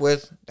me back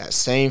with? That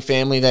same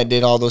family that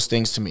did all those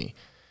things to me.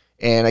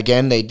 And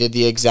again, they did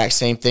the exact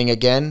same thing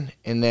again.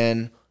 And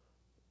then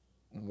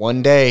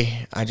one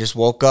day I just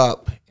woke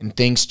up and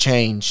things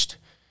changed.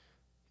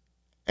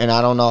 And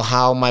I don't know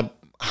how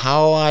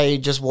I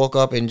just woke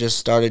up and just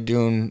started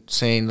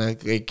saying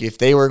like if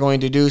they were going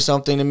to do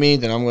something to me,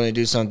 then I'm going to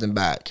do something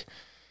back.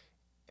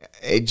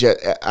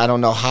 I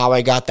don't know how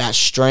I got that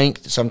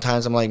strength.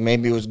 Sometimes I'm like,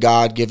 maybe it was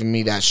God giving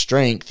me that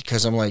strength,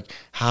 because I'm like,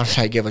 how did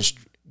I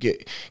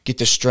get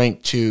the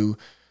strength to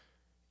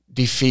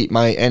defeat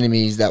my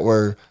enemies that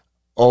were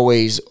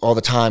always all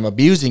the time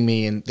abusing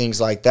me and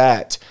things like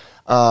that.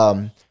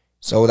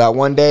 So that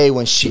one day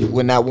when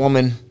that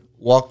woman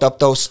walked up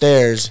those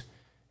stairs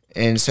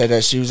and said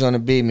that she was going to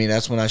beat me,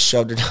 that's when I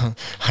shoved her down.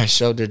 I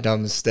shoved her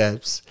down the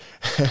steps.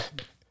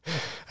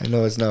 I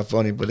know it's not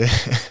funny, but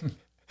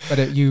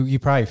you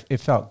probably,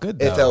 it felt good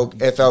though.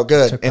 It felt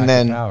good. And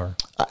then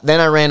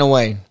I ran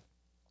away.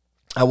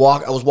 I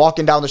was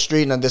walking down the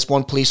street, and this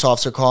one police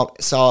officer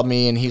saw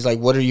me, and he's like,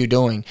 "What are you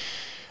doing?"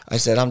 I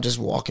said, "I'm just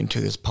walking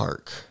to this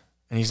park."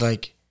 And he's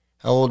like,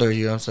 "How old are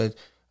you?" I said,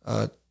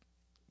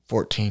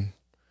 14.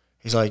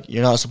 He's like,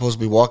 "You're not supposed to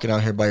be walking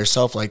out here by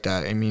yourself like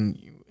that." I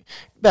mean,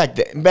 back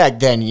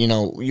then, you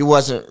know, you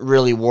wasn't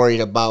really worried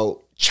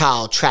about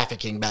child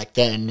trafficking back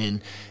then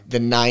in the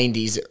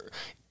 90s,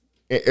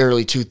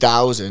 early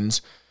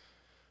 2000s.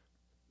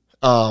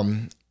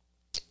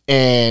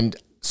 And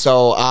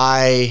so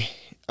I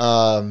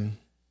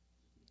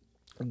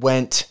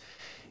went,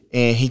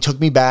 and he took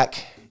me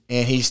back.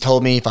 And he's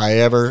told me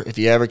if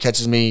he ever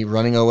catches me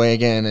running away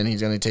again, then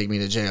he's going to take me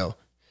to jail.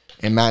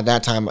 And at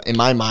that time, in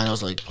my mind, I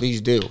was like,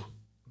 please do.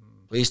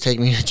 Please take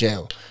me to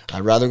jail.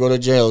 I'd rather go to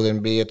jail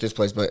than be at this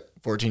place. But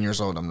 14 years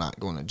old, I'm not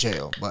going to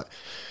jail. But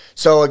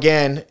so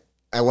again,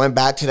 I went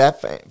back to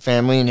that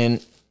family, and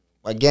then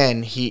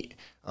again,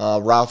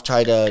 Ralph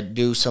tried to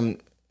do some.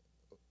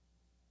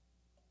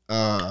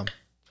 The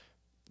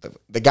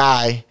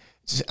guy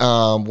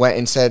went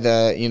and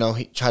said,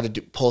 he tried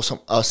to pull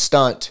a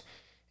stunt.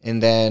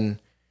 And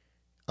then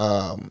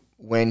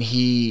when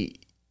he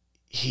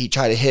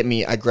tried to hit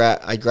me, I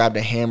grabbed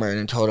a hammer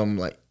and told him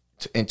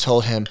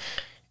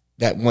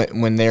that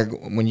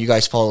when you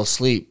guys fall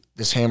asleep,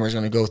 this hammer is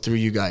going to go through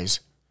you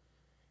guys.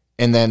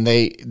 And then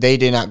they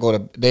didn't go to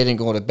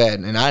bed,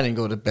 and I didn't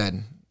go to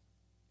bed,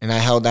 and I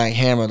held that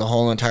hammer the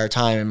whole entire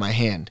time in my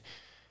hand.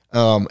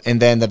 And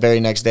then the very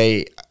next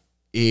day,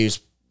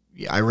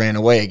 I ran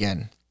away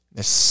again.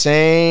 The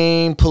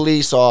same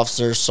police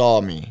officer saw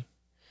me.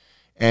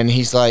 And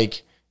he's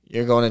like,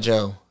 "You're going to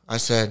jail." I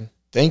said,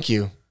 "Thank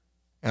you."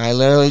 And I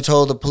literally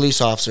told the police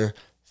officer,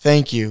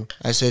 "Thank you."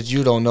 I said,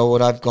 "You don't know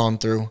what I've gone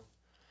through."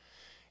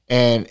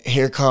 And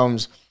here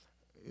comes,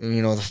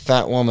 the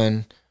fat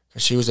woman,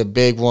 'cause she was a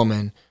big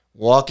woman,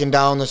 walking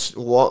down the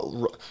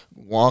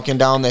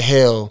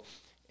hill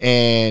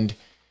and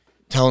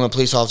telling the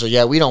police officer,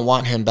 "Yeah, we don't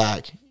want him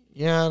back."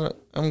 "Yeah,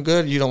 I'm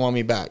good. You don't want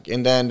me back."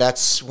 And then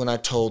that's when I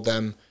told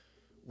them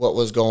what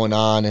was going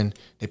on, and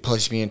they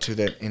pushed me into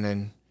that, and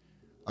then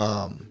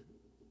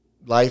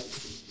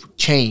life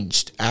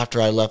changed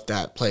after I left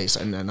that place.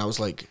 And then I was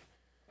like,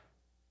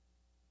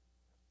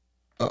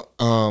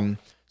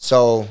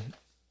 so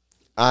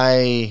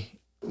I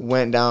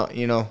went down,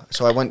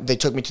 they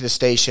took me to the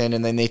station,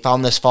 and then they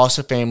found this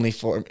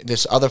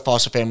other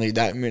foster family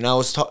that, I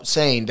was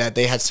saying that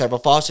they had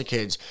several foster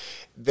kids.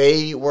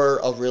 they were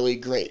a really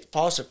great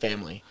foster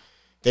family.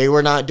 They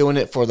were not doing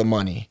it for the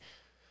money.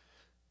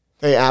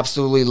 They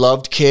absolutely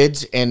loved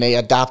kids, and they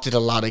adopted a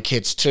lot of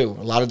kids too.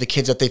 A lot of the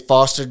kids that they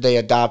fostered, they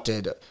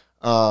adopted.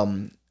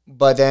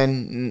 But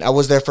then I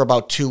was there for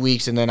about 2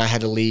 weeks, and then I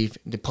had to leave.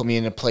 They put me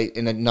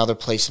in another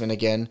placement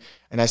again,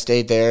 and I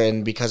stayed there.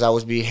 And because I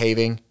was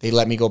behaving, they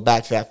let me go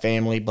back to that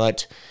family.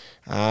 But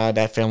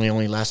that family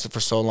only lasted for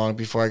so long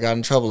before I got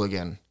in trouble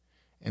again.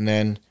 And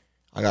then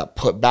I got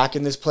put back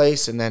in this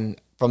place, and then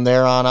from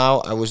there on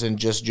out, I was in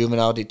just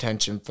juvenile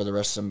detention for the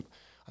rest of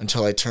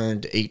until I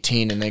turned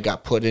 18, and they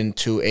got put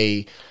into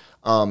a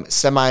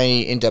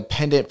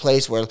semi-independent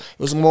place where it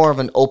was more of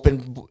an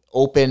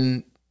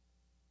open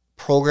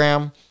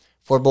program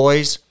for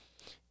boys,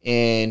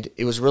 and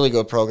it was a really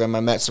good program.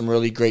 I met some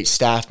really great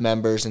staff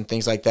members and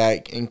things like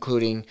that,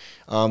 including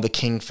the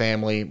King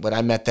family, but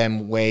I met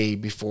them way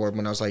before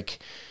when I was like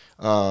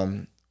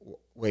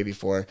way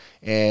before.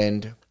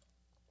 And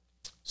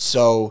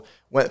so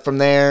went from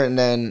there, and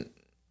then,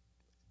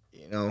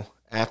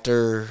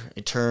 after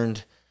it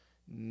turned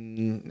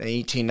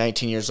 18,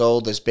 19 years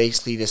old,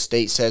 basically the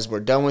state says we're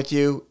done with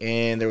you,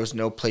 and there was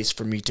no place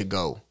for me to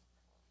go.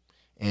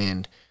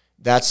 And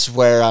that's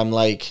where I'm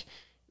like,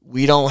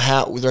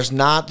 there's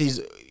not these,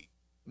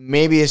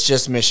 maybe it's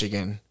just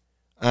Michigan.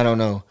 I don't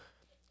know,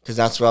 because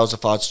that's where I was a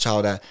foster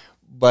child at.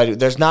 But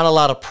there's not a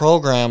lot of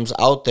programs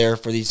out there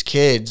for these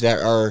kids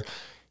that are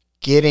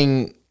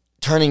turning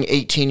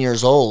 18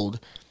 years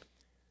old.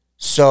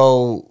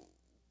 So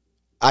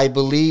I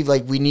believe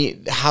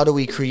how do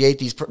we create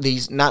these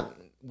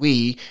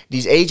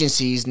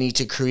agencies need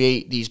to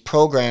create these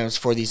programs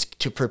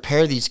to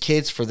prepare these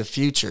kids for the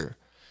future.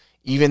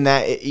 Even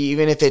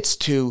if it's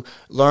to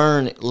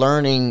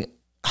learning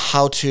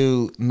how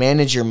to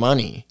manage your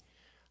money,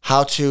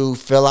 how to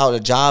fill out a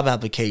job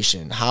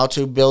application, how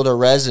to build a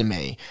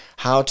resume,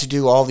 how to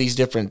do all these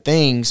different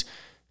things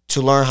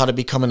to learn how to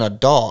become an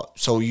adult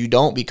so you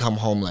don't become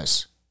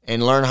homeless,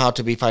 and learn how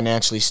to be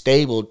financially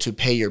stable to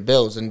pay your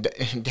bills. And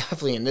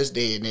definitely in this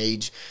day and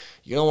age,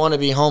 you don't want to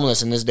be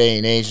homeless in this day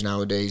and age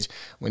nowadays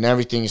when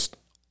everything's,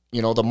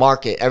 the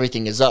market,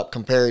 everything is up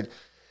compared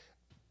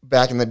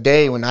back in the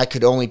day when I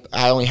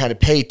only had to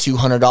pay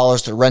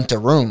 $200 to rent a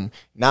room.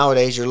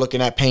 Nowadays, you're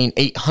looking at paying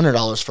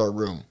 $800 for a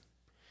room.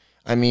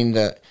 I mean,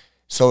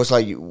 so it's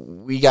like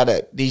we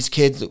gotta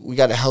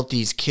help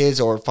these kids,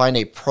 or find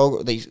a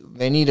program.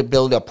 They need to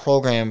build a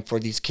program for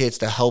these kids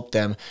to help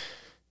them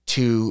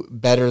to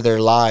better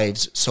their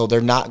lives, so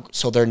they're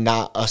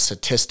not a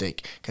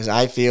statistic. Because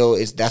I feel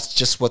that's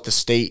just what the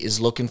state is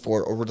looking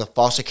for over the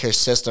foster care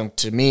system.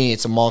 To me,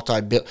 it's a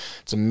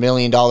 $1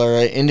 million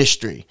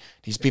industry.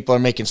 These people are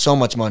making so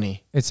much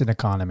money. It's an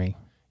economy.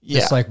 Yeah.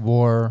 Just like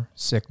war,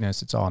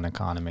 sickness, it's all an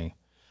economy.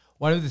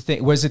 One of the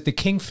things, was it the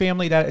King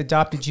family that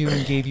adopted you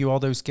and gave you all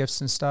those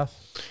gifts and stuff?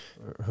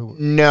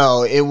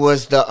 No, it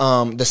was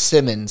the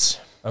Simmons.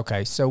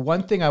 Okay, so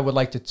one thing I would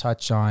like to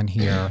touch on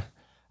here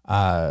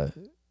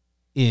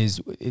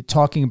is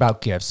talking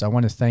about gifts. I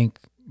want to thank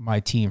my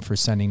team for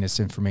sending this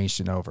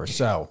information over.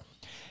 So,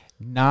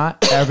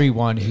 not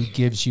everyone who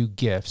gives you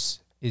gifts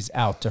is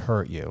out to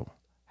hurt you.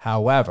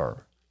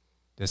 However,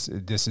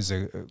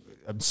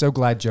 I'm so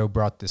glad Joe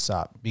brought this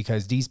up,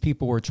 because these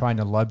people were trying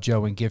to love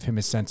Joe and give him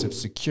a sense of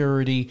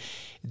security.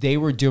 They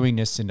were doing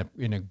this in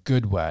a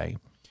good way.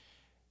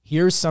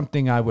 Here's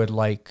something I would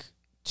like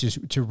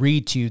to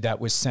read to you that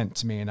was sent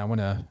to me, and I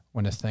want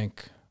to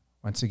thank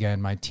once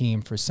again my team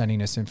for sending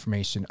this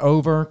information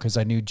over, because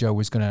I knew Joe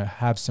was going to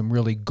have some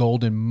really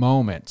golden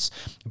moments.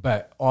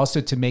 But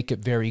also to make it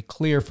very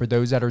clear for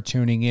those that are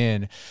tuning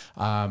in,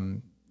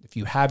 if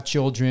you have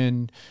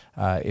children,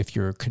 if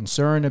you're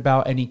concerned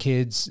about any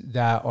kids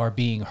that are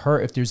being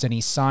hurt, if there's any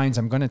signs,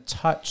 I'm going to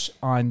touch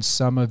on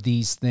some of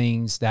these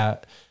things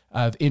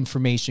of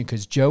information,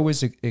 because Joe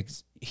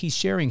he's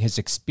sharing his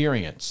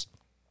experience.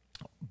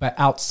 But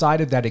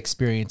outside of that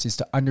experience is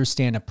to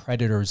understand a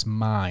predator's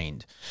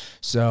mind.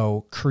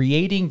 So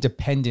creating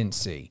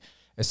dependency.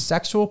 A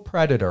sexual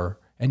predator,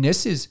 and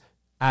this is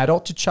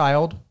adult to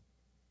child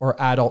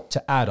or adult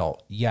to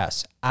adult.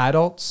 Yes,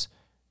 adults,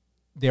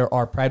 there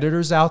are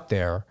predators out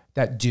there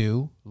that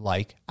do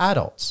like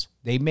adults.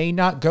 They may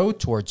not go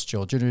towards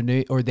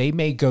children, or they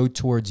may go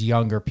towards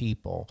younger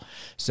people.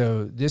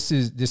 So this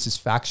is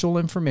factual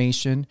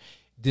information.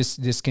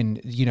 This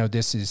can,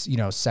 this is,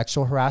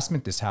 sexual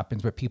harassment. This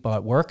happens with people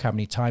at work. How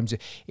many times?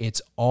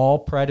 It's all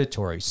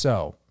predatory.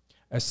 So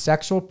a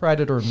sexual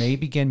predator may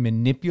begin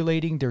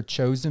manipulating their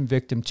chosen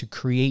victim to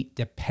create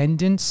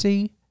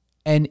dependency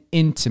and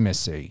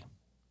intimacy.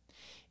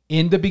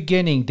 In the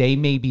beginning, they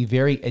may be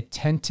very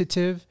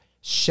attentive,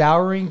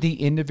 showering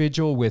the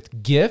individual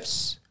with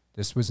gifts.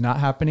 This was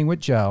not happening with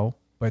Joe,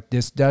 but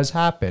this does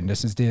happen.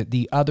 This is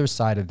the other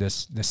side of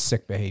this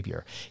sick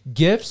behavior.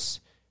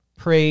 Gifts,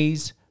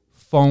 praise,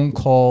 phone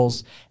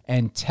calls,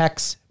 and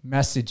text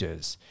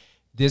messages.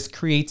 This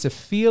creates a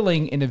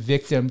feeling in a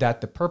victim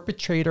that the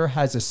perpetrator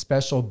has a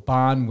special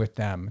bond with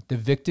them. The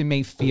victim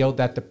may feel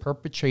that the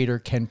perpetrator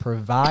can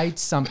provide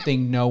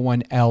something no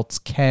one else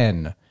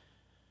can.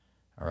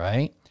 All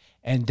right?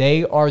 And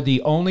they are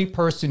the only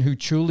person who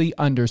truly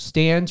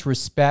understands,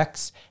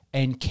 respects,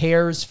 and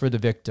cares for the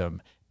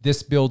victim.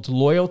 This builds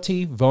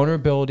loyalty,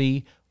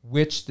 vulnerability,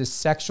 which the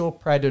sexual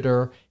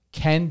predator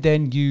can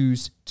then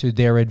use to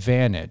their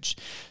advantage.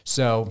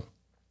 So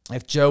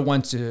if Joe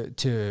wants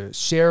to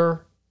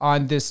share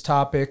on this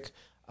topic,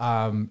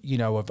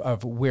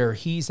 of where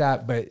he's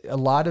at, but a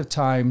lot of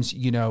times,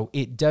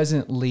 it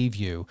doesn't leave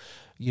you,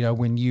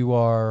 when you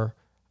are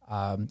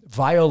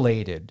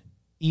violated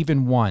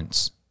even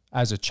once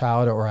as a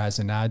child or as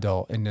an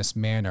adult in this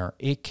manner,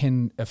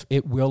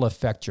 it will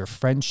affect your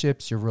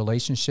friendships, your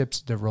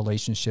relationships, the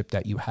relationship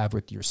that you have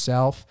with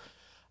yourself.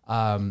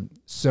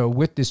 So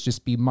with this,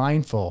 just be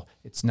mindful.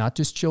 It's not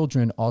just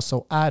children,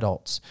 also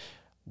adults.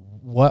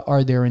 What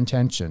are their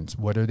intentions?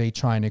 What are they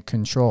trying to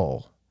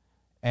control?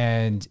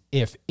 And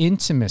if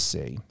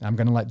intimacy, I'm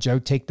going to let Joe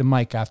take the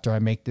mic after I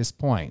make this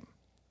point.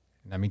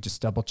 Let me just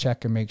double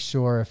check and make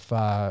sure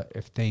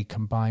if they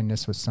combine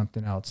this with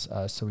something else.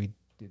 So we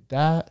did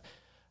that.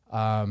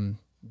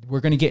 We're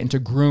going to get into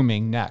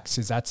grooming next,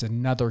 because that's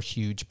another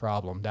huge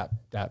problem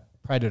that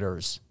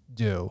predators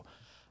do.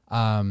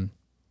 My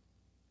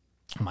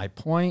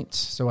point,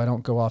 so I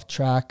don't go off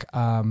track,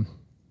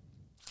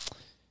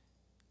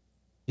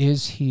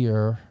 is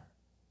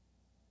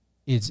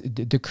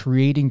the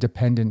creating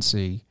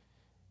dependency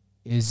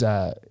is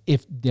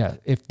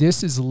if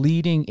this is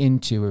leading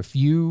into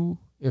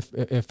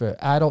if an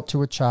adult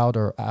to a child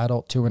or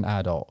adult to an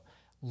adult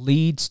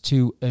leads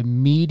to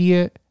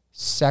immediate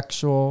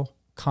sexual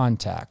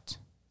contact.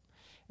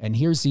 And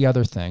here's the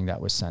other thing that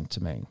was sent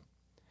to me,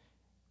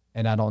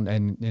 and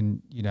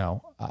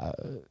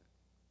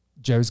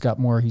Joe's got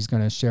more he's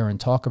going to share and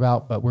talk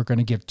about, but we're going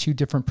to give two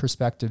different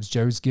perspectives.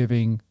 Joe's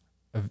giving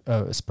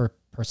a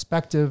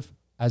perspective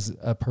as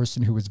a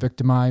person who was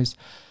victimized.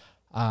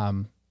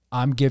 I'm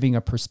giving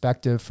a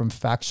perspective from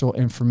factual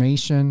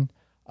information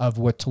of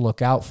what to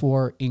look out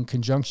for in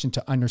conjunction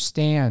to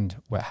understand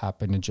what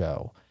happened to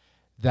Joe.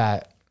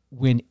 That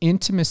when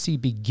intimacy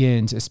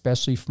begins,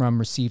 especially from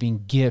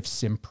receiving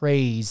gifts and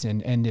praise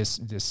and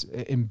this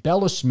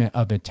embellishment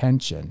of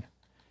attention,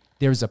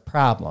 there's a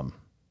problem.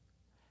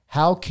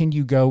 How can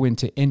you go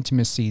into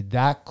intimacy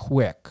that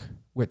quick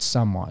with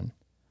someone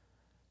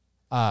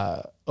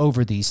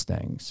over these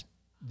things?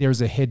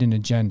 There's a hidden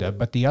agenda.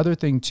 But the other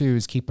thing too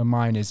is keep in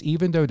mind is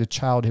even though the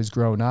child has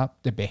grown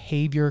up, the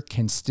behavior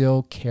can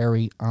still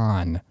carry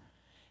on.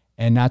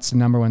 And that's the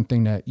number one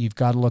thing that you've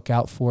got to look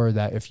out for,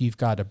 that if you've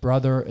got a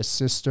brother, a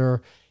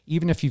sister,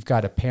 even if you've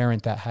got a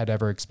parent that had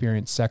ever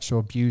experienced sexual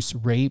abuse,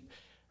 rape,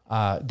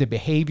 the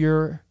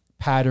behavior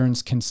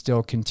patterns can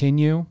still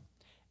continue.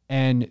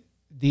 And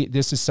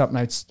this is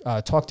something I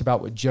talked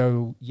about with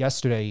Joe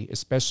yesterday,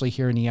 especially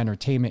here in the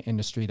entertainment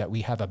industry, that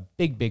we have a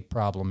big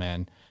problem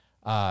in.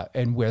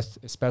 And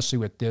especially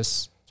with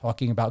this,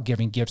 talking about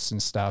giving gifts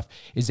and stuff,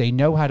 is they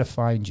know how to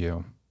find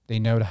you. They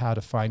know how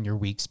to find your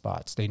weak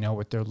spots. They know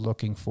what they're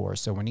looking for.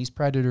 So when these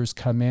predators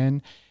come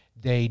in,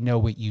 they know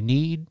what you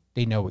need.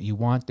 They know what you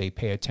want. They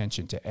pay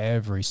attention to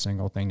every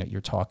single thing that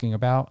you're talking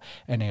about.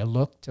 And they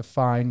look to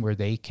find where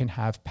they can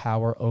have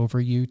power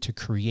over you to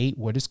create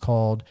what is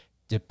called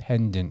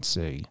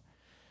dependency.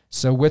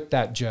 So with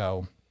that,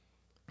 Joe,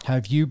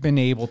 have you been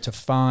able to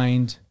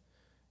find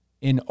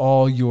in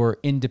all your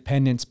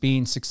independence,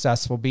 being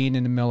successful, being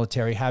in the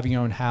military, having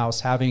your own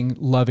house, having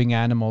loving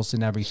animals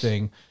and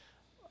everything,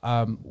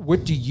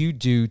 what do you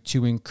do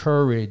to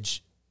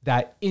encourage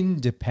that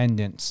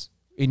independence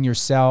in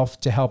yourself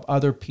to help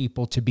other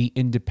people to be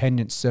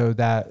independent so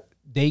that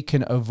they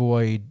can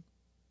avoid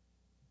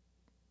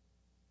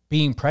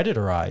being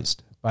predatorized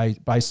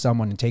by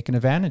someone and taken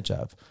advantage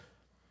of?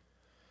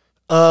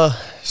 There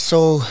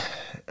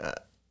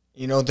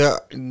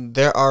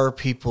are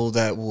people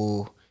that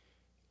will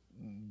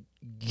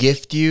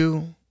gift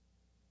you,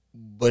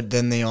 but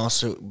then they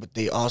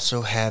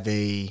also have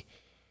a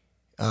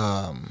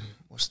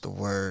what's the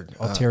word?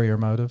 Ulterior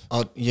motive.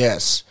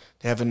 Yes,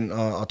 they have an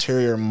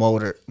ulterior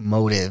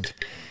motive,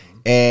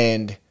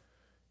 and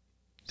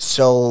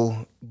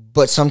so,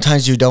 but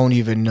sometimes you don't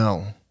even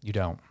know. You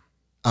don't.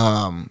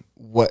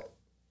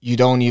 You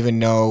don't even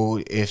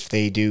know if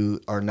they do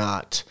or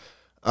not.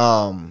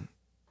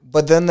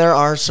 But then there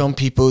are some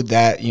people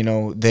that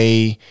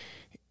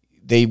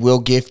they will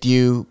gift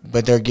you,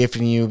 but they're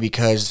gifting you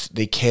because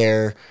they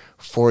care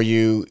for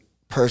you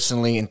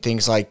personally and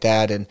things like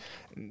that. And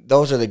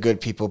those are the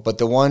good people. But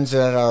the ones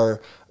that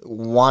are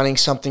wanting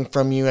something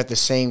from you at the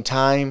same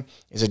time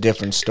is a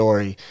different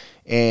story.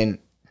 And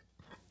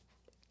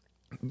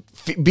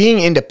being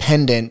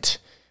independent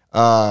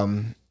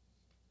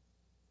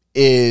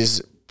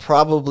is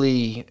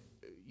probably,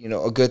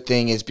 a good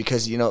thing, is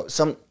because,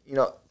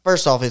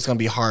 first off, it's going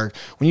to be hard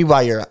when you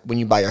buy your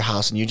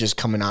house and you're just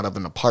coming out of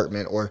an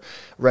apartment or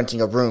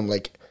renting a room.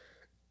 Like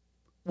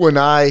when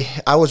I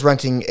was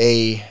renting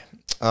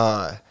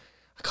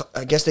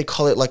I guess they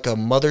call it like a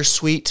mother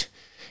suite.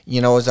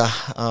 It was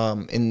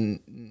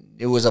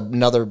it was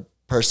another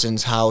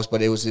person's house,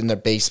 but it was in their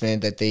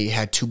basement that they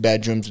had 2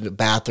 bedrooms and a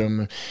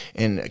bathroom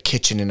and a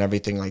kitchen and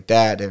everything like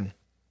that. And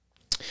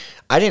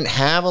I didn't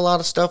have a lot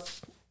of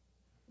stuff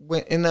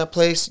in that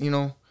place,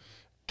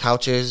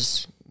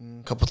 couches,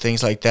 a couple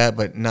things like that,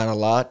 but not a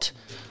lot.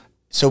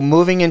 So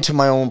moving into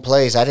my own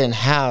place, I didn't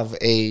have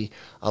a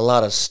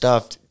lot of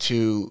stuff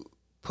to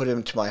put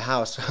into my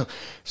house.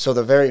 So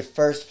the very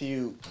first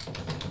few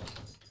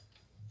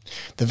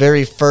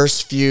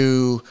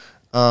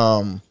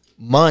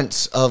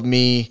months of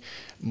me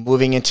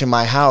moving into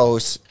my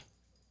house,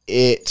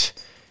 it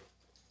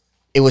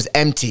was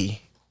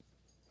empty.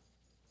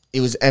 It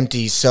was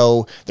empty,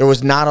 so there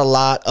was not a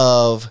lot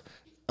of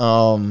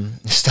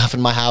stuff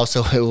in my house.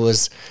 So it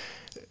was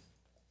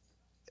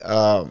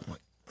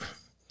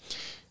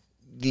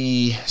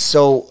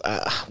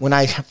when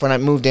I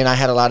moved in, I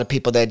had a lot of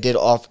people that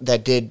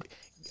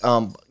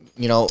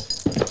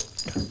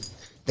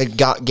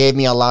gave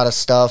me a lot of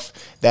stuff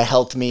that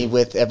helped me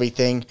with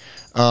everything,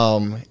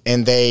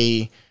 and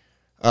they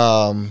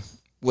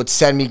would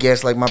send me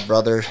gifts, like my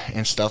brother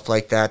and stuff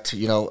like that.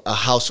 A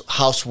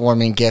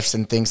housewarming gifts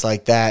and things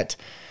like that.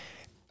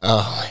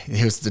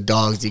 It was the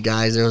dogs, you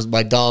guys.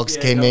 My dogs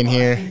came in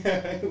here.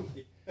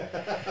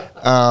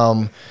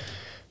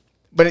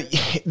 But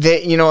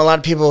a lot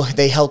of people,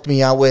 they helped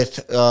me out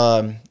with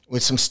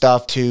some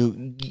stuff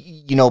to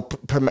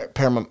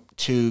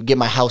to get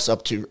my house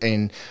up to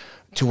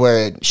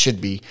where it should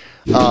be.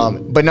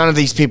 But none of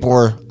these people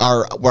were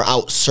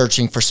out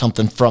searching for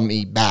something from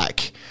me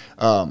back.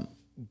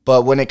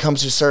 But when it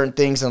comes to certain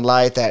things in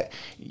life that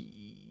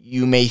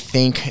you may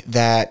think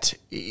that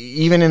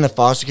even in the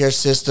foster care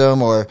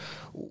system or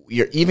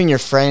even your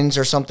friends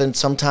or something,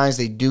 sometimes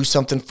they do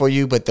something for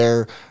you, but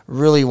they're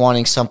really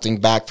wanting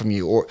something back from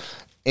you.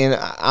 And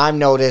I've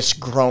noticed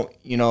growing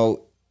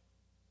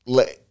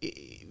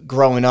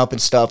up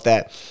and stuff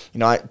that,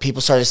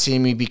 people started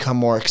seeing me become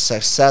more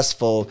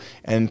successful,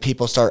 and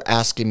people start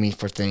asking me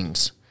for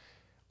things,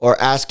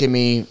 or asking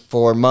me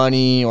for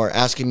money, or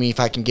asking me if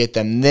I can get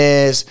them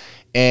this.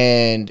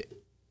 And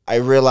I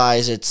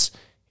realize it's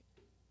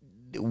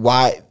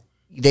why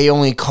they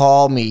only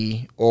call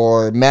me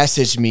or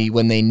message me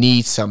when they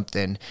need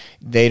something.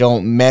 They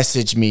don't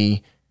message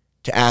me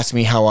to ask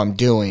me how I'm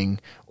doing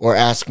or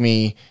ask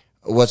me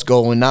what's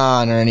going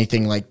on or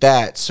anything like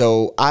that.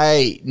 So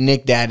I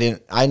nicked that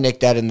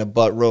in the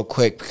butt real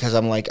quick, because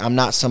I'm like, I'm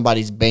not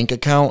somebody's bank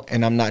account,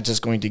 and I'm not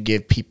just going to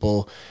give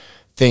people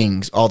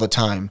things all the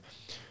time.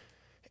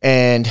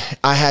 And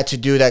I had to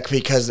do that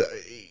because,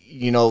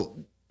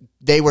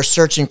 they were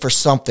searching for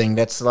something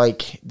that's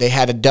like they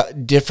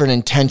had different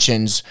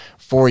intentions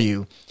for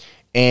you.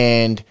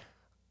 And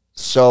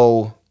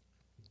so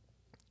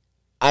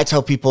I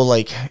tell people,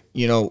 like,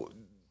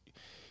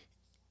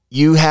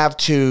 you have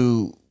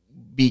to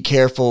be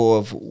careful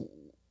of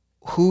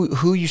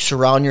who you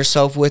surround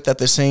yourself with at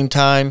the same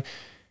time,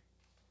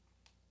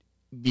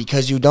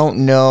 because you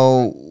don't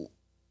know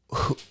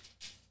who.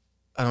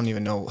 I don't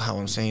even know how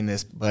I'm saying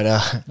this, but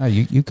no,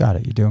 you got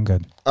it. You're doing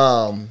good.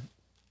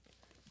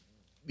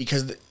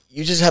 Because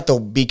you just have to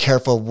be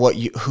careful of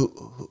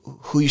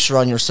who you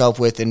surround yourself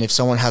with, and if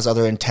someone has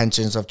other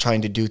intentions of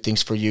trying to do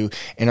things for you,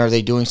 and are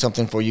they doing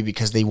something for you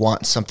because they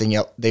want something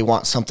else, they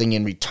want something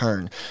in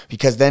return.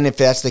 Because then, if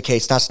that's the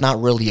case, that's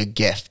not really a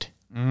gift.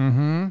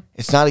 Mm-hmm.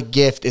 It's not a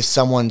gift if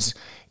someone's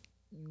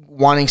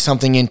wanting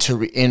something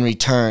in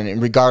return,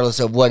 and regardless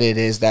of what it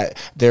is that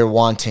they're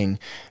wanting,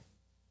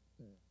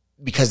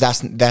 because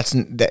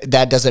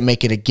that doesn't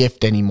make it a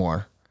gift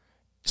anymore.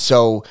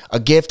 So a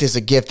gift is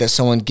a gift that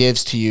someone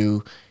gives to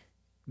you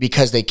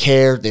because they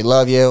care, they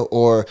love you,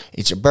 or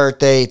it's your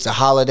birthday, it's a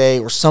holiday,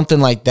 or something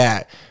like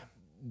that.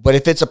 But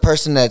if it's a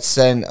person that's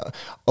saying,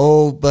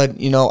 "Oh, but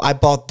I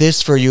bought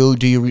this for you.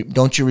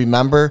 Don't you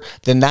remember?"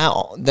 Then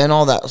all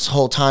that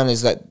whole time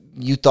is that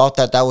you thought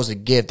that was a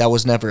gift. That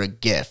was never a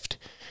gift.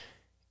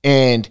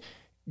 And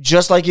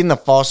just like in the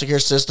foster care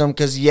system,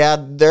 because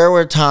there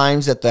were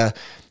times that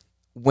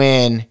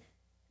when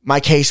my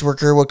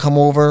caseworker would come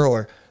over,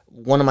 or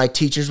one of my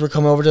teachers would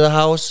come over to the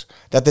house,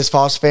 that this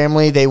foster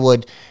family, they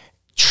would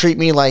treat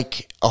me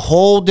like a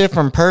whole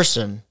different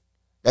person,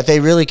 that they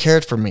really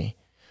cared for me.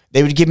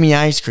 They would give me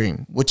ice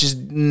cream, which is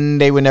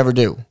they would never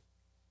do.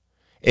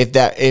 If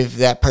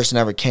that person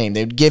ever came,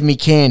 they would give me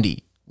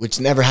candy, which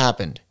never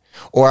happened.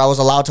 Or I was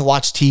allowed to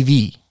watch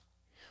TV,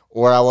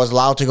 or I was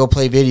allowed to go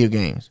play video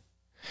games.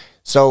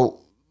 So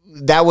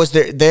that was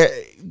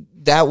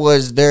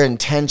their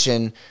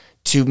intention,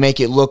 to make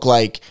it look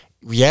like,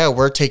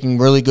 we're taking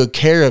really good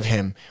care of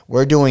him.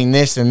 We're doing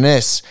this and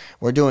this.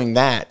 We're doing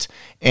that.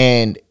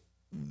 And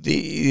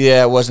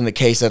it wasn't the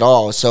case at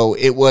all. So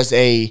it was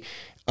they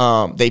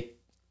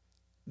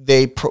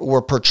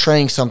were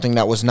portraying something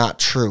that was not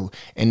true.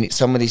 And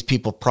some of these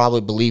people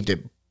probably believed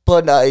it.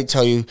 But I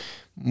tell you,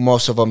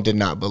 most of them did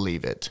not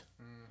believe it.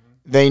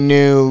 Mm-hmm. They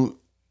knew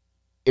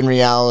in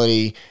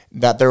reality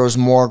that there was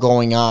more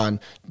going on,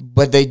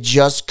 but they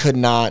just could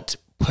not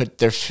put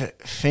their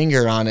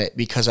finger on it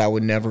because I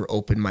would never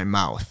open my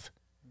mouth.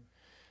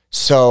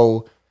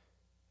 So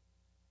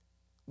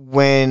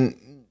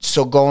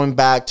going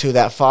back to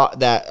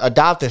that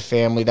adoptive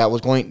family that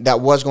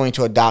was going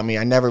to adopt me,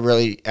 I never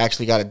really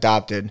actually got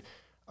adopted.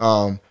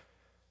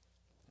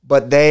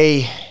 but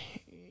they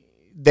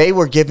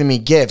were giving me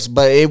gifts,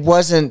 but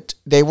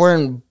they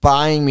weren't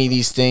buying me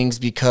these things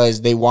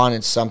because they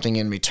wanted something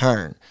in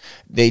return.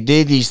 They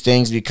did these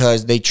things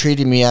because they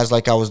treated me as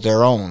like I was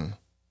their own.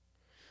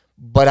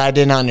 But I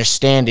didn't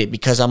understand it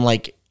because I'm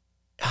like,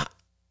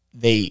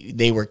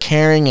 they were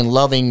caring and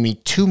loving me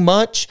too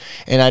much,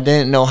 and I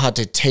didn't know how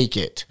to take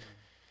it.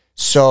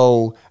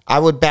 So I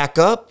would back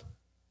up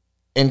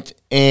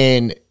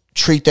and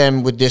treat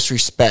them with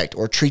disrespect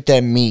or treat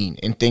them mean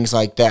and things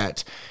like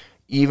that.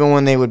 Even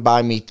when they would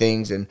buy me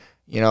things and,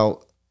 we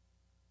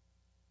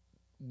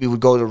would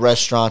go to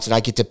restaurants and I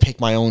get to pick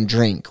my own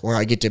drink or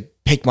I get to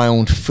pick my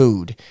own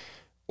food.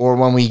 Or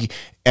when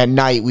at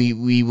night,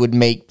 we would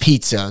make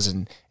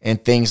pizzas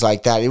and things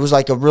like that. It was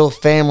like a real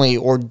family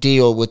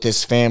ordeal with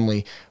this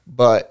family,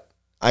 but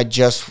I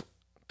just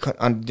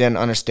didn't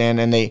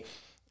understand. And a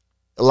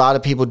lot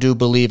of people do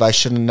believe I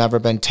should have never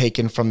been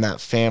taken from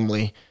that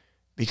family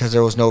because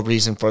there was no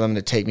reason for them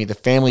to take me. The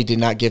family did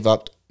not give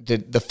up.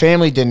 The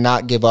family did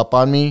not give up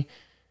on me.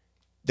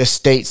 The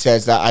state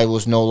says that I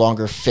was no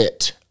longer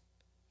fit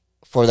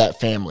for that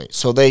family,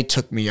 so they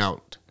took me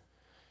out.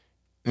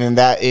 And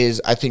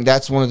I think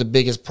that's one of the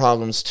biggest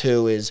problems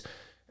too. Is,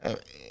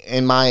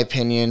 in my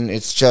opinion,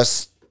 it's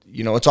just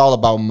it's all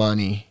about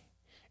money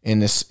in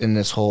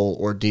this whole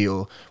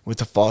ordeal with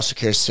the foster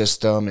care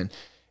system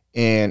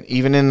and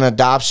even in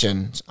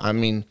adoptions. I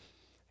mean,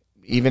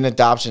 even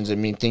adoptions. I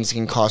mean, things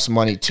can cost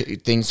money.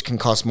 Things can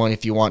cost money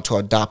if you want to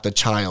adopt a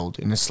child,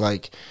 and it's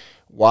like,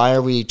 why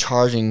are we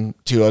charging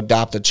to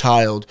adopt a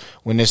child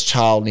when this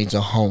child needs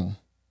a home?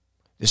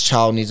 This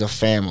child needs a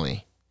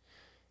family.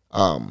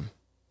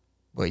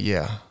 But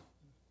yeah.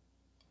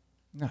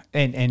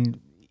 And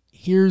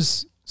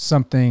here's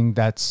something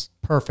that's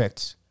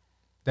perfect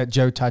that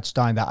Joe touched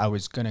on that I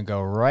was going to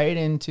go right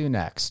into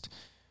next.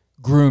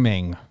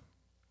 Grooming.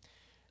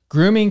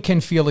 Grooming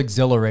can feel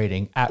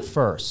exhilarating at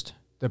first.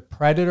 The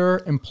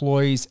predator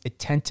employs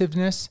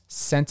attentiveness,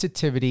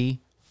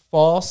 sensitivity,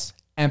 false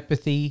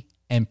empathy,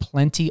 and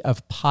plenty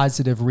of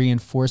positive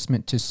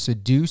reinforcement to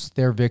seduce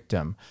their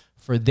victim.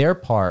 For their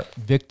part,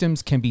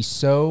 victims can be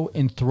so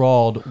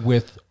enthralled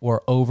with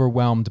or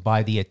overwhelmed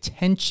by the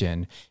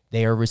attention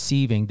they are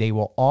receiving, they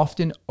will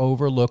often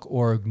overlook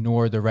or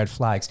ignore the red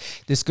flags.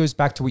 This goes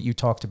back to what you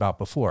talked about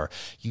before.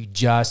 You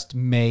just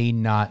may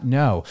not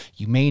know.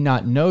 You may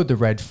not know the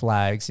red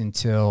flags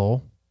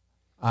until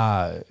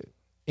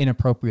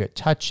inappropriate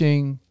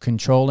touching,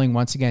 controlling.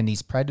 Once again,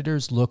 these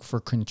predators look for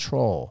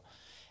control.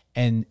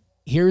 And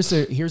here's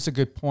a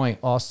good point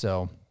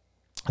also,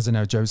 as I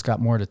know Joe's got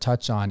more to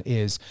touch on,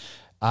 is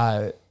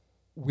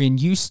when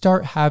you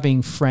start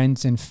having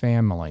friends and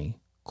family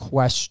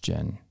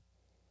question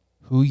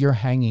who you're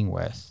hanging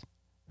with,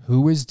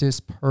 who is this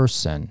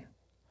person,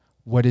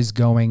 what is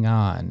going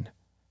on,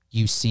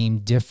 you seem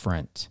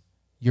different,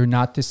 you're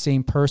not the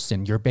same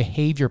person, your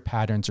behavior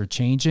patterns are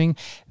changing,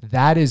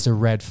 that is a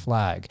red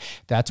flag.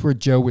 That's where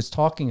Joe was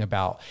talking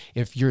about.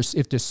 If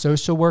the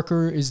social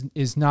worker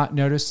is not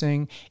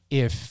noticing,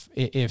 if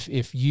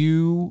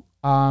you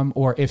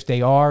or if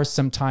they are,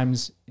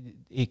 sometimes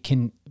it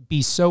can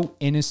be so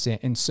innocent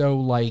and so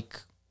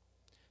like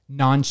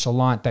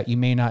nonchalant that you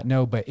may not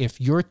know. But if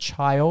your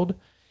child,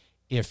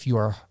 if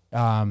your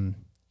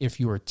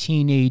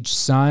teenage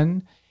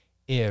son,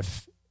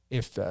 if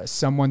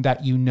someone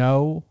that you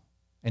know,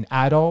 an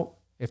adult,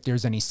 if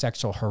there's any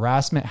sexual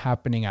harassment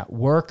happening at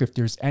work, if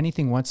there's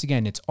anything, once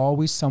again, it's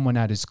always someone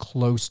that is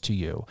close to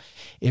you.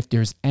 If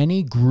there's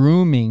any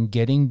grooming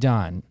getting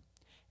done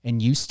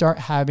and you start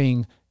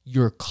having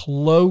your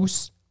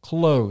close,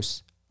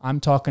 I'm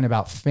talking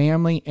about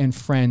family and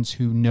friends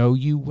who know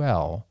you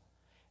well,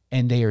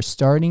 and they are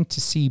starting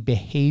to see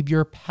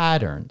behavior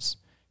patterns,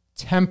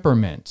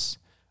 temperaments,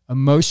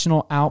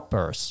 emotional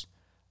outbursts,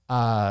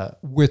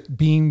 with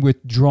being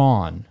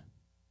withdrawn,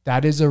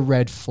 that is a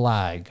red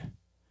flag.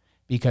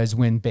 Because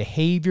when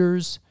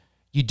behaviors,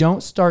 you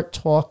don't start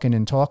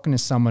talking to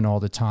someone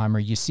all the time, or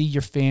you see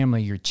your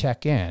family, you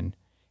check in,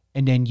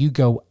 and then you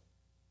go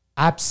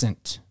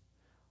absent,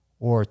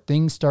 or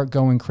things start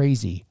going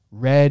crazy.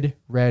 Red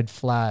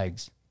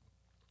flags.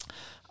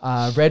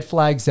 Red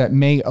flags that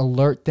may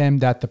alert them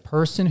that the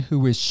person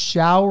who is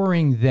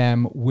showering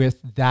them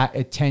with that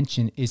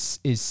attention is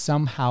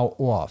somehow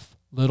off,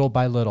 little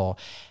by little.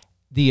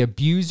 The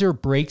abuser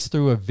breaks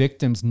through a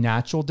victim's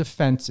natural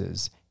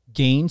defenses,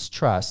 gains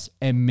trust,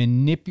 and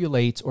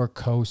manipulates or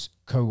coerces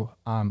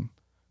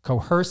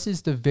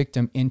the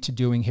victim into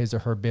doing his or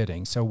her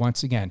bidding. So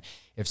once again,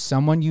 if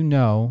someone you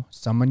know,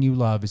 someone you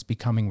love is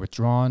becoming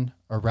withdrawn,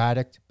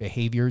 erratic,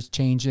 behaviors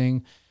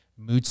changing,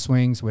 mood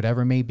swings,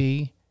 whatever it may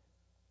be,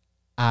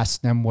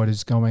 ask them what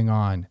is going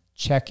on.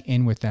 Check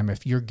in with them.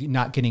 If you're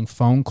not getting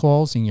phone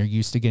calls and you're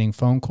used to getting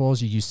phone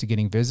calls, you're used to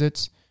getting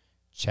visits,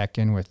 check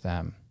in with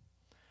them.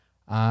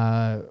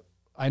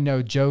 I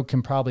know Joe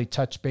can probably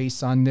touch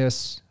base on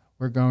this.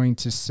 We're going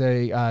to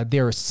say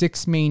there are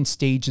 6 main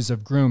stages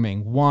of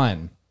grooming.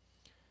 1,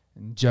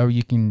 Joe,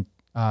 you can,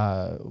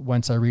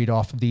 once I read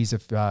off of these,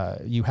 if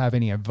you have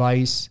any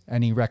advice,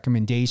 any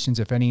recommendations,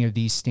 if any of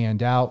these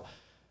stand out.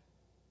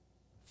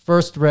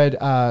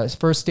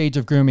 First stage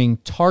of grooming,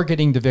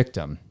 targeting the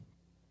victim.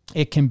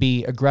 It can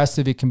be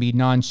aggressive, it can be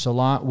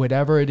nonchalant,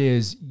 whatever it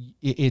is.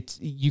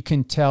 You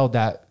can tell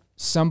that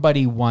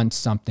somebody wants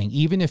something,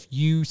 even if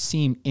you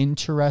seem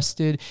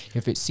interested.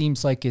 If it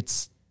seems like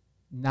it's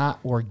not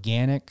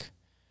organic,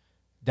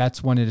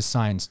 that's one of the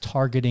signs.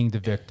 Targeting the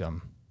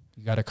victim.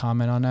 You got a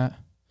comment on that?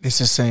 It's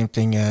the same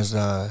thing as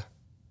child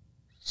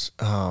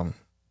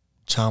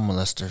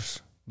molesters.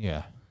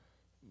 Yeah.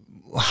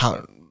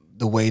 How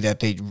the way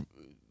that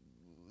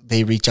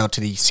they reach out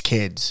to these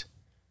kids,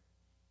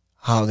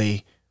 how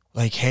they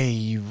like, hey,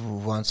 you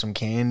want some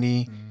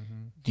candy?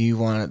 Mm-hmm. Do you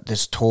want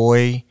this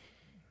toy?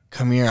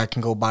 Come here, I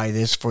can go buy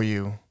this for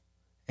you.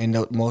 And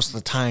most of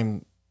the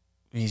time,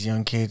 these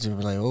young kids are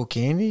like, oh,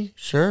 candy?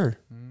 Sure.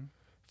 Mm-hmm.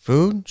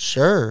 Food?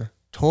 Sure.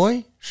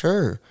 Toy?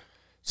 Sure.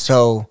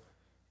 So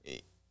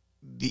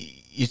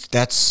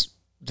that's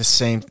the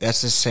same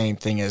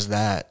thing as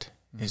that.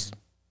 Mm-hmm.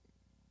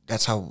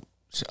 That's how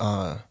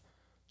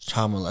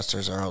child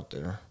molesters are out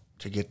there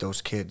to get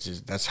those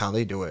kids. That's how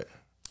they do it.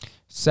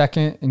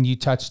 Second, and you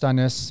touched on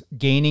this,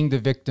 gaining the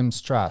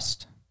victim's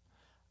trust.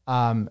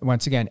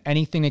 Once again,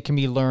 anything that can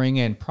be luring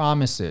in,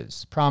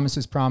 promises,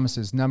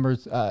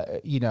 numbers.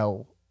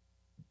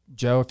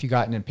 Joe, if you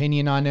got an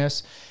opinion on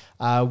this,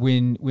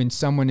 when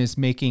someone is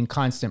making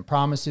constant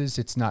promises,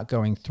 it's not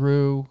going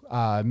through.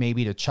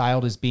 Maybe the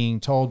child is being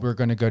told, we're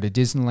going to go to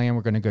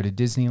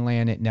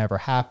Disneyland. It never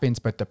happens,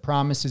 but the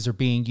promises are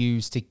being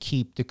used to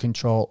keep the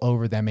control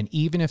over them. And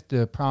even if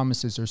the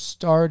promises are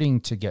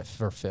starting to get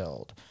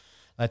fulfilled,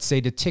 let's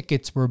say the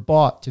tickets were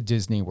bought to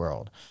Disney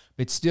World,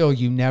 but still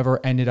you never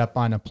ended up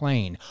on a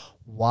plane.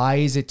 Why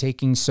is it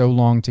taking so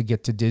long to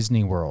get to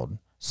Disney World?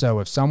 So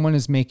if someone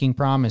is making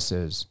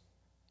promises,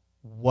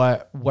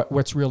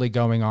 what's really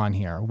going on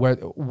here?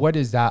 What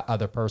is that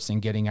other person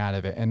getting out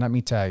of it? And let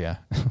me tell you,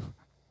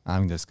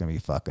 I'm just going to be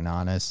fucking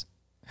honest.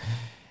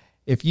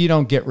 If you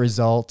don't get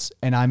results,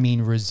 and I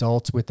mean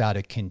results without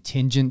a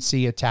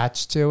contingency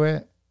attached to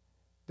it,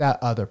 that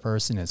other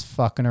person is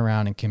fucking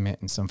around and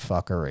committing some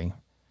fuckery.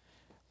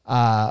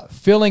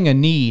 Filling a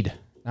need.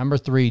 Number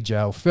 3,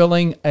 Joe.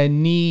 Filling a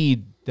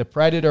need. The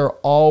predator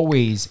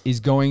always is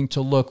going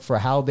to look for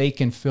how they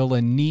can fill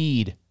a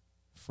need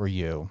for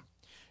you.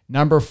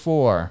 Number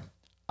 4,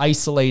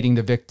 isolating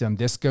the victim.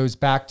 This goes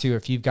back to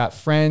if you've got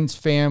friends,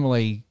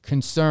 family,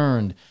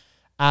 concerned,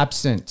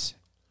 absent,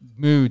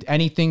 mood,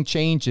 anything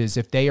changes.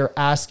 If they are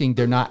asking,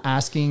 they're not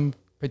asking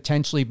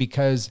potentially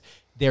because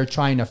they're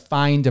trying to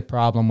find a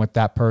problem with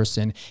that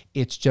person.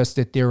 It's just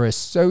that they're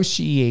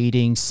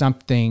associating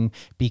something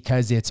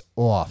because it's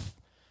off.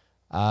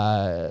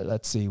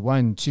 Let's see.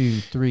 1,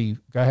 2, 3.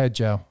 Go ahead,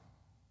 Joe.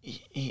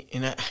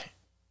 And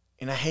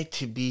I hate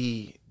to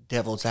be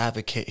devil's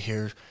advocate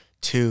here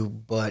too,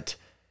 but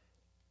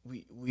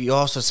we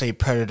also say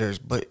predators,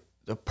 but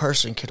the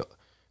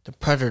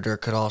predator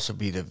could also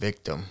be the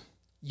victim.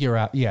 You're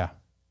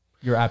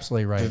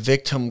absolutely right. The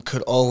victim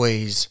could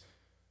always,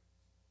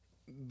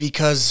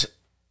 because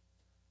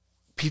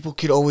people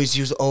could always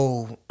use,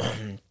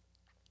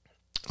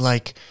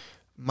 like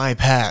my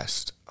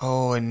past,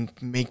 and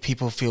make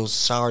people feel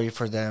sorry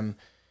for them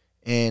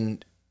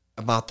and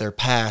about their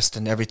past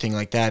and everything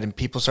like that. And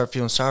people start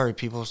feeling sorry.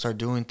 People start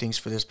doing things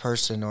for this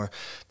person or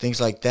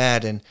things like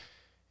that.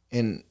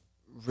 And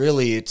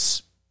really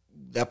it's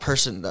that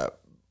person, the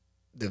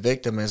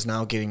victim is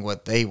now getting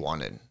what they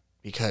wanted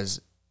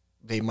because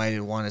they might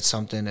have wanted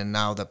something, and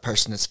now the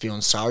person is feeling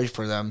sorry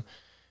for them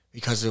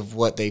because of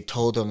what they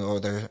told them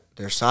or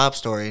their sob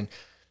story.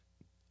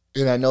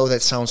 And I know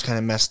that sounds kind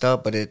of messed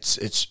up, but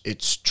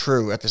it's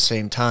true at the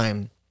same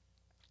time.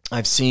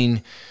 I've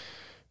seen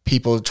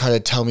people try to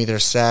tell me their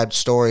sad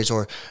stories,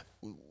 or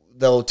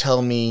they'll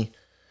tell me,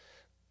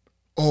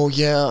 "Oh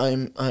yeah,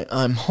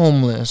 I'm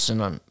homeless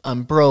and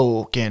I'm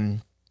broke,"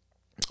 and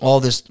all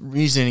this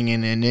reasoning,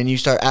 and then you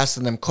start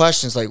asking them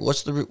questions like,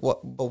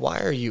 but why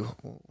are you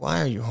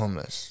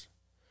homeless?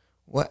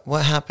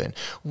 What happened?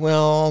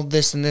 Well,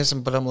 this and this,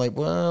 but I'm like,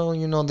 well,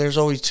 there's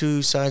always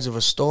two sides of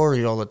a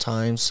story all the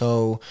time.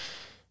 So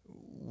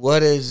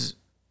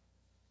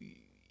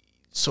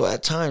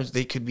at times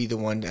they could be the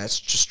one that's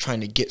just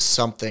trying to get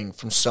something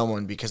from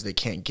someone because they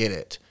can't get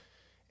it,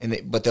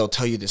 but they'll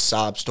tell you the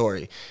sob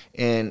story.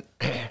 And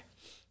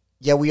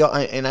yeah,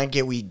 I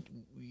get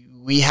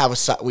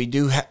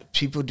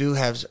people do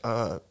have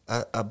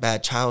a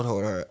bad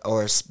childhood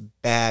or a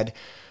bad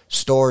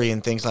story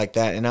and things like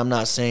that. And I'm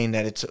not saying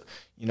that it's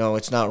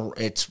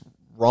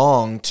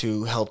wrong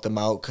to help them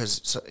out,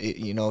 because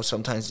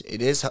sometimes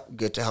it is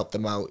good to help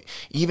them out,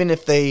 even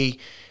if they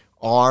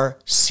are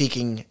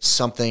seeking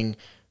something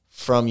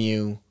from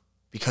you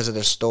because of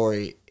their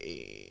story.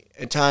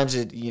 At times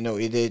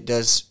it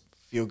does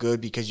feel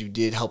good because you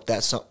did help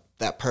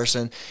that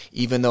person,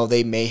 even though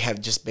they may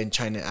have just been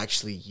trying to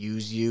actually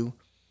use you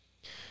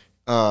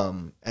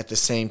at the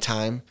same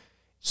time.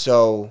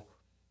 So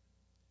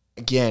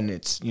again,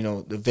 it's,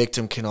 the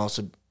victim can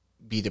also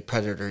be the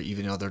predator,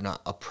 even though they're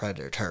not a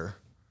predator.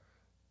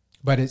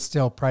 But it's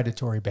still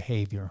predatory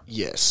behavior.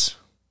 Yes.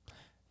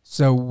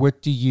 So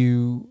what do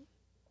you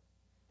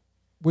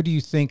what do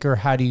you think, or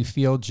how do you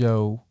feel,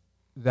 Joe,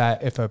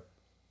 that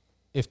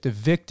if the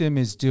victim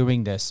is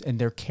doing this and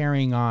they're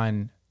carrying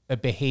on a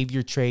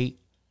behavior trait,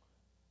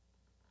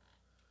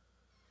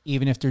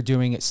 even if they're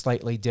doing it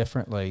slightly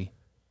differently,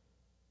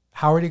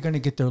 how are they going to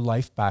get their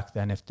life back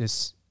then if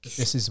this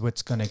is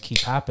what's going to keep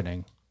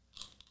happening?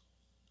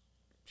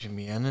 To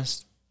be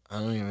honest, I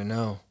don't even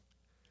know.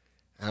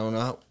 I don't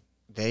know.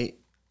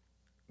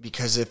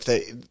 Because if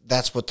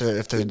that's what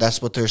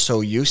they're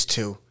so used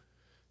to,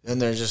 then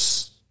they're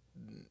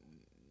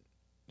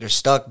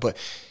stuck. But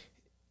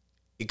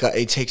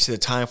it takes the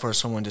time for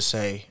someone to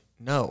say,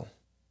 no,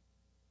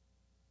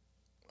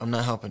 I'm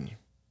not helping you.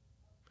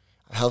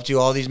 I helped you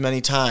all these many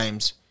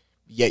times,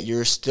 yet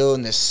you're still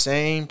in the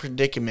same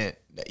predicament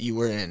that you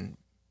were in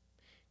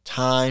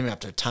time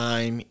after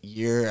time,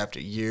 year after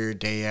year,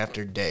 day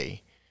after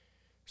day.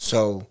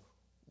 So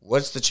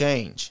what's the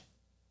change?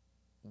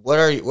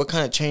 What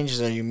kind of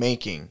changes are you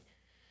making?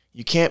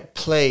 You can't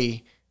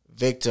play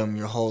victim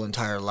your whole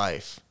entire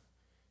life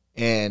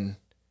and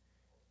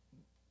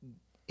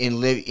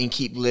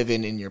keep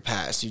living in your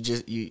past.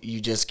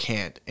 You just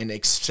can't and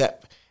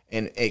expect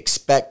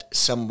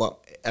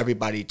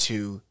everybody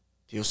to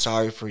feel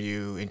sorry for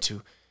you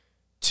and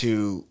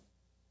to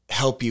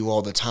help you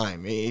all the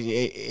time.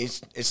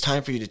 It's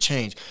time for you to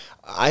change.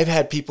 I've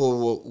had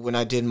people, when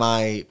I did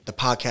the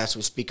podcast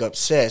with Speak Up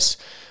Sis,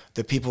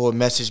 the people would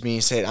message me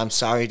and say, I'm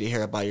sorry to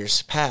hear about your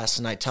past.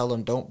 And I tell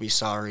them, don't be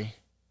sorry.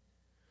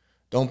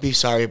 Don't be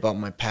sorry about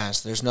my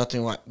past. There's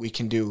nothing we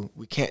can do.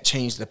 We can't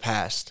change the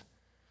past.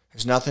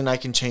 There's nothing I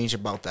can change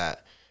about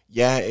that.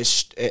 Yeah,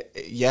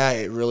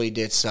 it really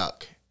did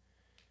suck.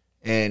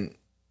 And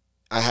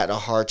I had a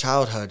hard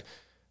childhood,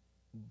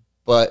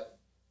 but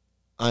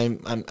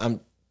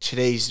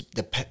today is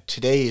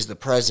the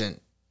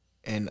present,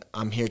 and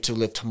I'm here to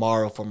live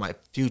tomorrow for my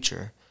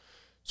future.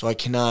 So I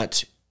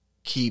cannot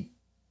keep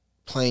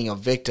playing a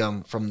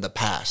victim from the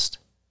past.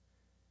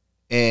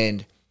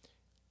 And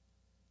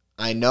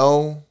I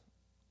know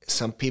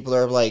some people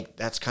are like,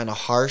 that's kind of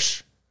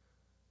harsh,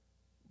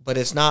 but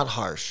it's not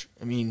harsh.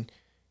 I mean,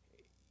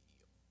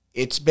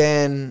 I've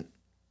been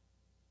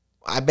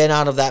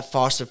out of that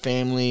foster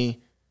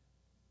family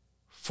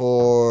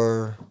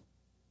for,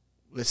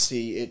 let's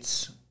see,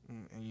 it's,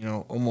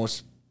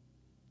 almost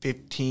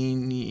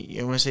 15,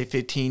 I want to say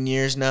 15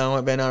 years now.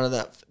 I've been out of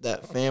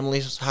that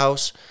family's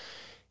house,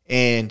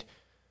 and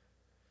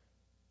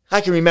I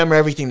can remember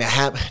everything that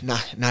happened.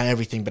 Not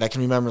everything, but I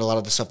can remember a lot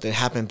of the stuff that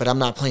happened, but I'm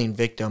not playing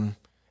victim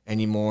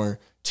anymore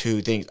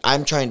to things.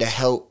 I'm trying to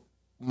help.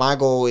 My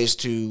goal is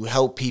to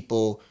help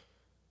people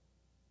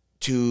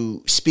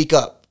to speak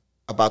up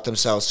about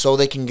themselves so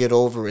they can get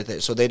over with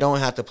it, so they don't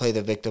have to play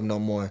the victim no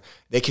more.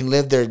 They can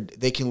live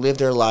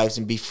their lives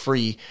and be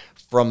free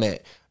from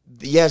it.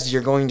 Yes,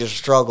 you're going to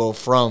struggle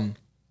from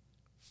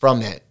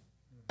it.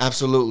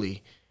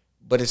 Absolutely.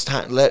 But it's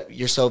time, let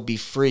yourself be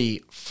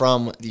free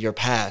from your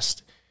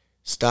past.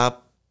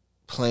 Stop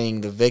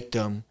playing the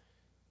victim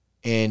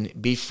and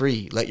be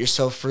free. Let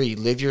yourself free.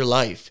 Live your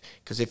life.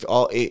 Because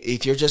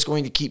if you're just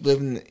going to keep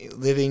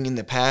living in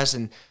the past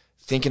and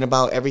thinking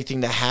about everything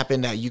that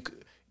happened, that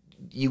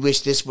you wish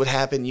this would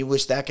happen, you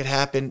wish that could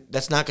happen,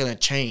 that's not going to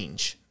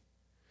change.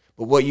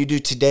 But what you do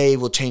today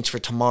will change for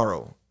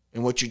tomorrow.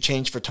 And what you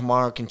change for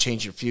tomorrow can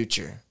change your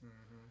future.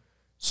 Mm-hmm.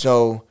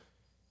 So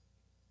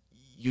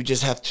you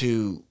just have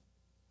to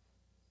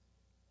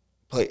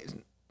play,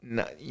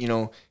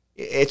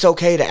 it's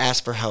okay to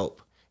ask for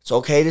help. It's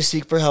okay to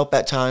seek for help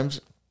at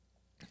times.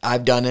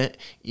 I've done it.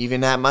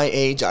 Even at my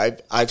age,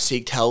 I've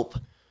sought help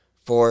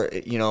for,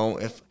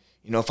 if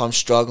I'm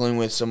struggling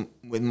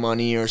with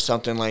money or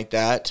something like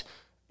that,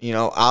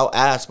 I'll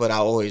ask, but I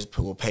always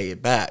will pay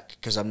it back,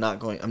 because I'm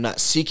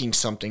not seeking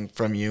something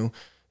from you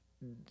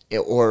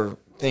or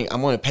think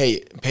I'm going to pay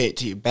it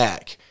to you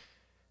back.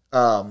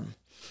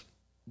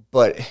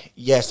 But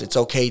yes, it's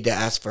okay to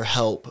ask for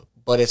help,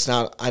 but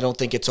I don't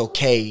think it's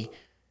okay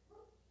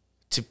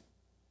to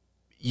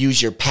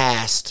use your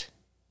past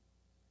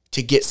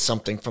to get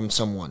something from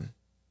someone.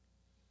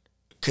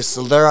 Because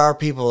there are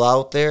people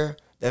out there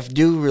that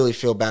do really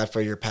feel bad for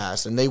your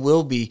past, and they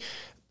will be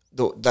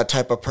that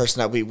type of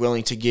person that will be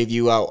willing to give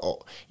you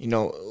out,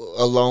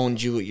 a loan,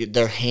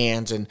 their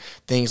hands and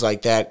things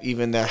like that,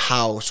 even their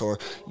house, or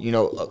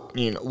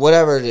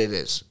whatever it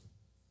is.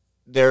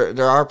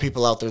 There are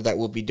people out there that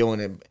will be doing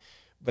it,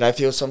 but I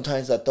feel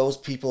sometimes that those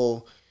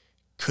people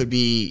could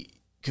be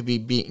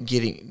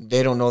getting.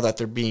 They don't know that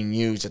they're being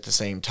used at the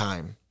same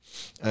time,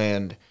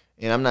 and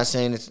I'm not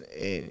saying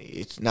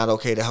it's not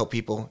okay to help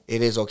people.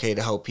 It is okay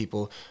to help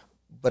people,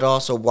 but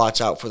also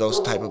watch out for those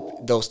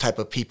type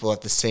of people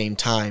at the same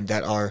time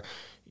that are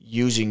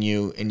using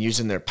you and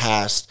using their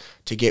past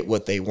to get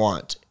what they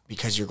want,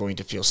 because you're going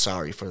to feel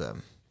sorry for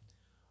them.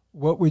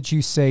 What would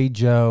you say,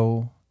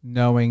 Joe,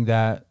 knowing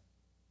that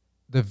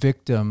the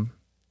victim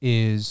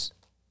is,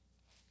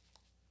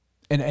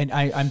 and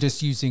I'm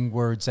just using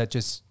words that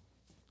just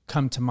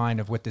come to mind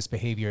of what this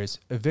behavior is.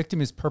 A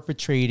victim is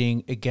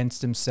perpetrating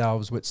against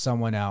themselves with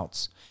someone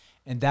else,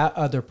 and that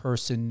other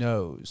person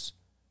knows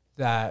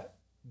that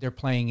they're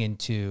playing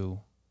into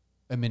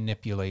a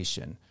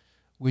manipulation.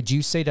 Would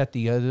you say that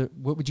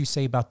what would you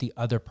say about the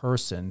other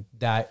person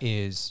that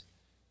is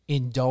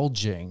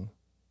indulging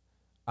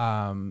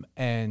and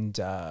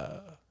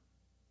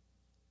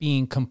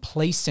being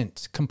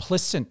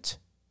complicit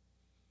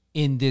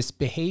in this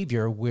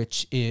behavior,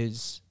 which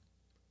is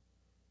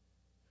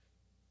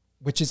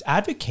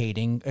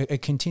advocating a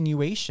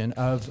continuation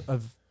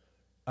of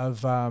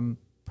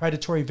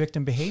predatory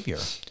victim behavior?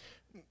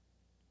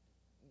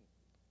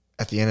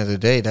 At the end of the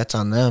day, that's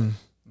on them.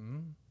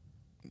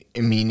 I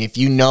mean, if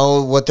you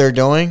know what they're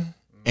doing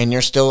and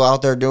you're still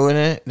out there doing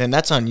it, then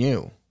that's on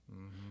you.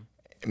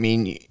 I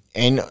mean,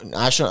 and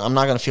I'm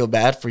not going to feel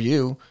bad for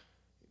you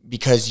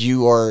because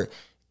you are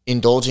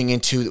indulging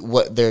into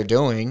what they're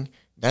doing.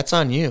 That's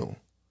on you.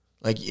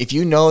 Like, if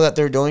you know that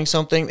they're doing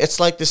something, it's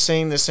like the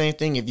same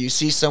thing. If you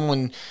see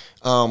someone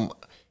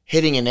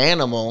hitting an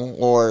animal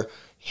or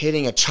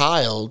hitting a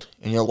child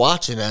and you're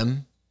watching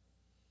them,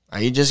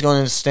 are you just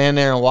going to stand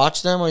there and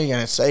watch them, or are you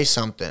going to say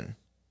something?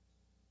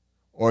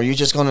 Or are you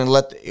just going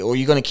to or are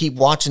you going to keep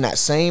watching that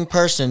same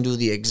person do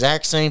the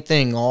exact same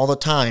thing all the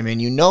time,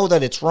 and you know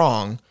that it's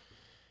wrong,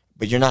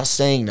 but you're not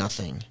saying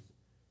nothing?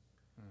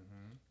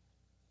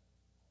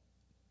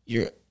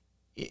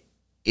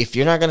 If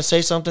you're not going to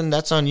say something,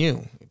 that's on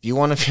you. If you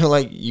want to feel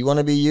like you want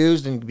to be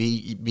used, then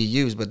be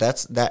used, but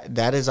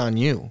that is on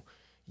you.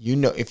 You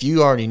know, if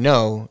you already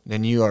know,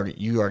 then you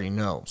already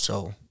know.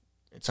 So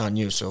it's on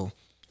you. So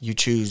you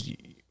choose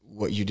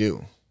what you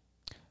do.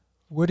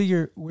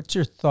 What's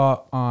your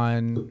thought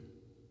on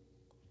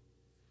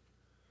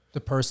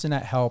the person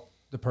that helped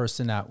the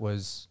person that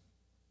was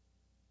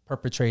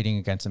perpetrating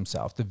against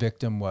himself? The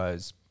victim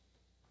was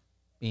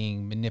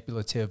being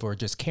manipulative or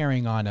just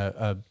carrying on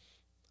a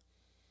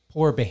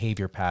poor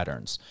behavior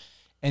patterns.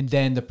 And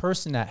then the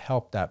person that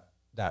helped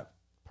that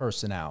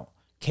person out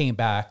came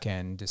back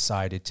and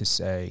decided to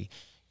say,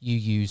 you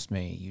used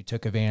me, you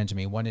took advantage of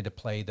me, wanted to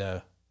play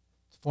the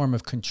form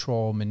of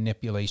control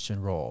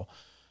manipulation role.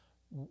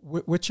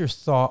 What's your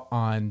thought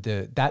on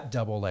that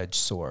double-edged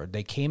sword?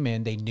 They came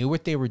in, they knew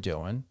what they were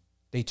doing,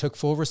 they took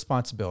full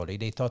responsibility,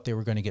 they thought they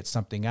were going to get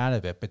something out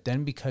of it, but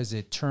then because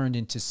it turned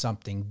into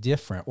something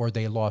different or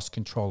they lost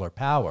control or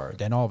power,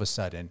 then all of a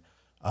sudden,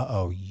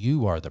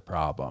 you are the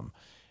problem.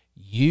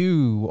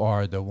 You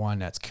are the one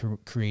that's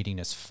creating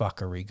this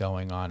fuckery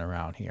going on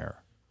around here.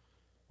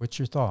 What's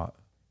your thought?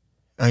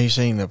 Are you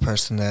saying the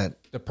person that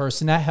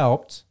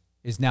helped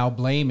is now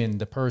blaming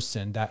the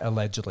person that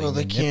allegedly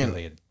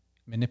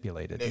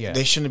manipulated? Yeah.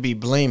 They shouldn't be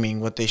blaming.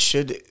 What they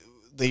should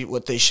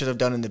have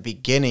done in the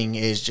beginning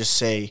is just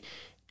say,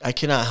 I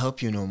cannot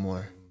help you no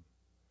more.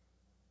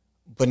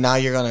 But now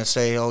you're going to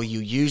say, oh, you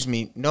used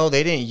me. No,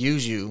 they didn't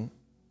use you.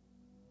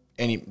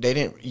 And they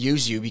didn't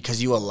use you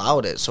because you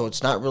allowed it. So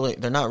it's not really,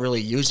 they're not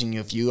really using you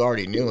if you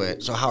already knew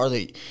it. So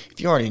if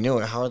you already knew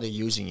it, how are they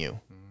using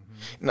you?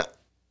 Now,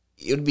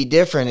 it would be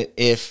different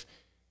if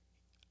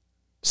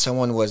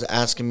someone was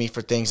asking me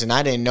for things and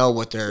I didn't know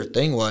what their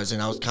thing was,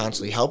 and I was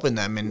constantly helping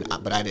them,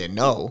 but I didn't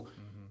know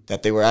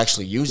that they were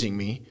actually using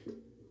me.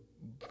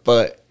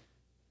 But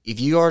if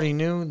you already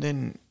knew,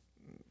 then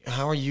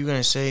how are you going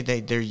to say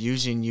that they're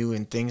using you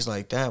and things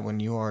like that when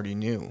you already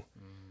knew?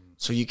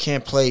 So you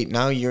can't play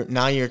now. You're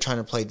trying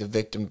to play the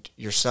victim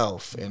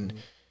yourself, and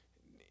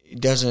it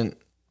doesn't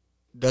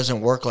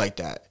work like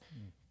that.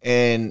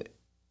 And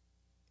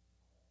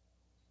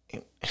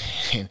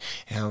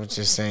I was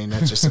just saying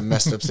that's just a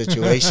messed up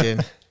situation.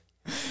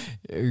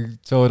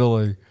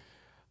 Totally.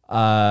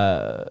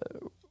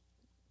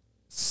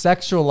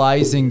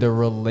 Sexualizing the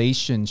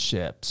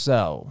relationship.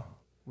 So,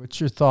 what's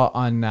your thought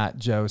on that,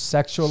 Joe?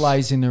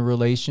 Sexualizing the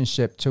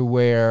relationship to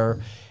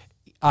where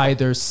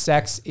either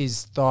sex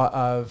is thought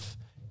of,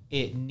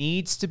 it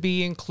needs to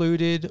be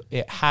included,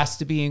 it has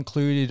to be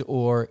included,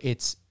 or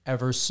it's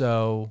ever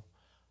so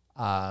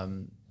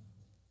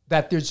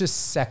that there's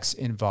just sex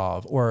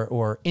involved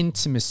or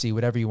intimacy,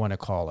 whatever you want to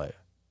call it.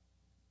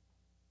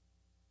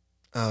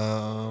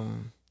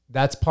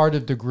 That's part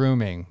of the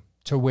grooming,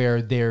 to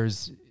where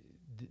there's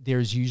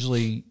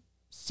usually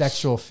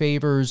sexual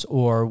favors,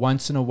 or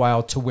once in a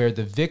while to where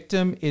the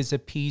victim is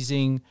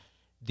appeasing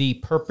the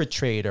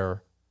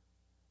perpetrator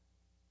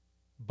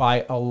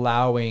by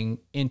allowing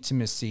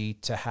intimacy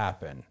to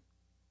happen.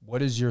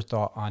 What is your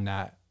thought on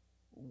that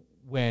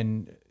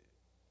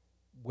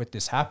with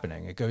this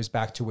happening? It goes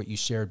back to what you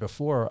shared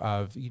before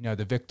of,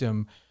 the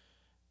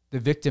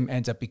victim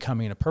ends up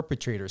becoming a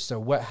perpetrator. So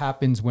what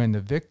happens when the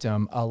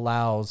victim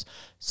allows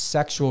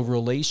sexual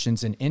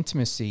relations and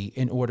intimacy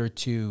in order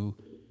to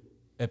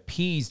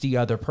appease the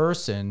other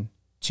person,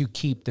 to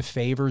keep the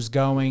favors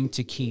going,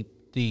 to keep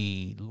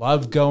the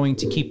love going,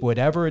 to keep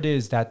whatever it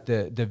is that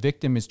the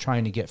victim is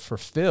trying to get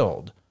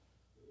fulfilled?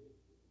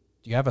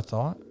 Do you have a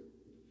thought?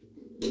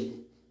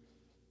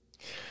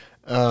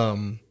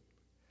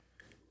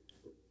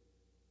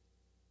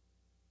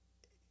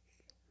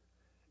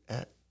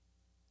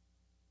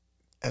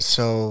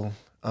 So,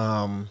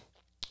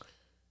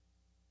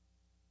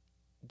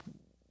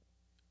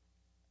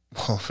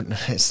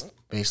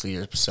 basically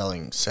you're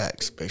selling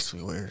sex.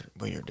 Basically,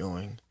 what you're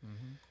doing.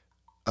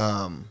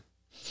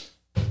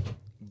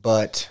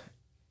 But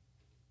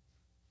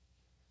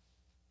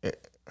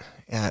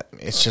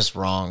it's just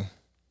wrong.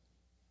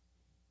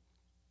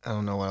 I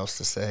don't know what else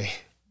to say.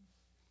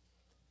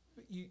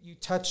 You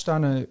touched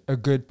on a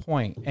good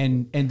point,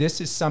 and this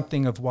is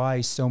something of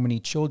why so many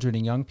children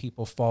and young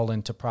people fall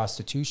into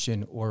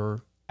prostitution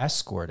or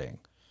escorting.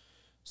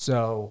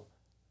 So,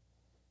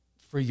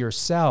 for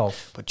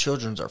yourself, but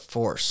children are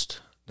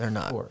forced. They're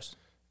not forced.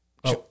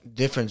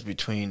 Difference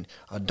between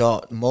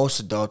most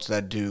adults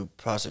that do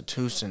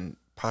prostitution.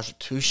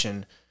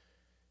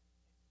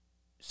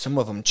 Some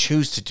of them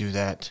choose to do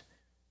that,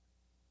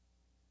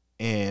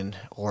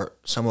 or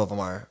some of them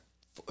are.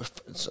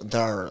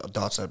 There are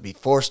adults that be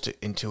forced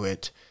into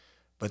it,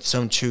 but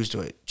some choose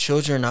to it.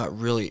 Children don't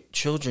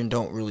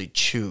really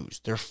choose.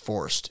 They're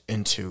forced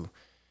into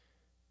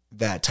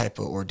that type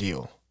of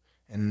ordeal.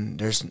 And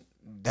there's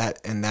that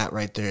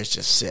right there is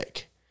just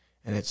sick.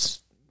 And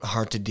it's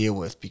hard to deal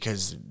with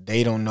because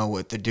they don't know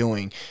what they're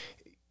doing.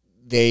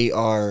 They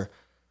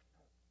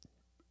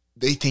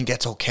think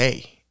that's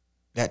okay.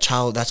 That's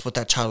what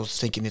that child was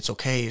thinking it's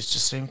okay. It's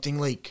just the same thing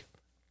like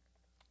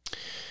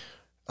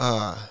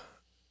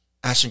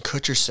Ashton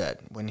Kutcher said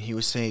when he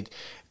was saying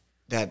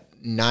that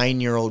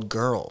 9-year-old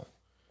girl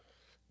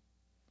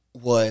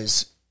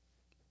was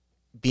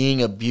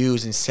being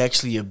abused and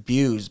sexually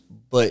abused,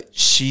 but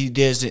she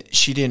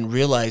didn't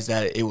realize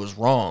that it was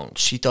wrong.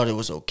 She thought it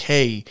was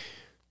okay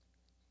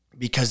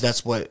because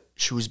that's what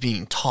she was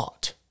being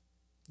taught.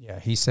 Yeah,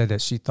 he said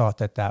that she thought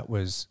that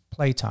was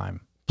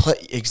playtime.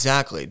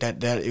 Exactly.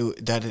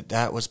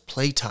 That was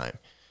playtime.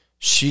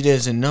 She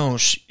doesn't know.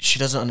 She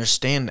doesn't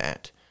understand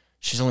that.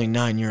 She's only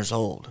 9 years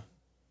old.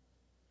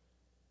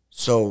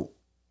 So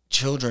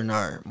children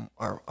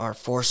are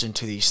forced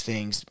into these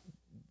things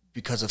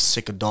because of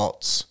sick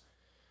adults.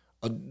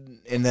 And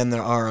then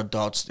there are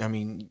adults,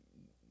 men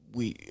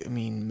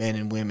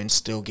and women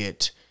still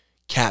get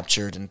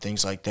captured and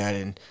things like that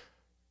and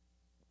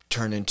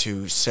turn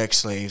into sex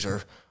slaves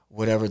or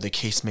whatever the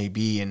case may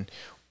be,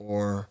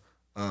 or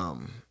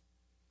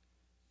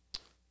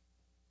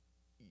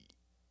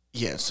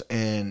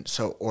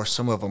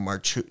some of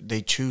them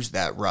they choose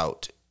that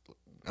route.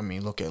 I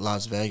mean, look at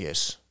Las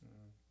Vegas.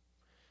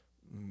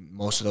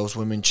 Most of those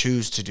women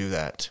choose to do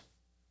that.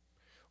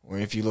 Or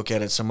if you look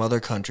at some other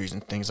countries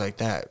and things like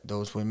that,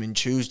 those women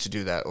choose to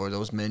do that, or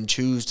those men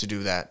choose to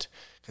do that.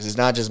 Because it's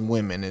not just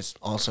women; it's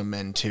also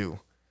men too.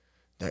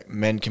 That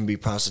men can be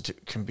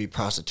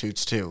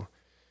prostitutes too,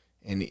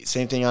 and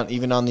same thing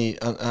even on the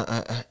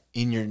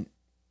in your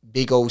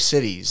big old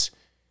cities.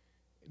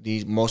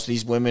 Most of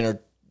these women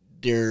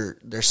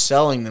they're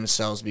selling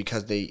themselves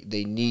because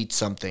they need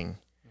something,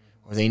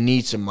 or they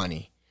need some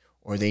money,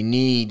 or they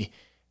need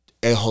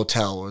a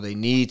hotel, or they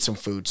need some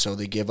food, so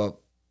they give up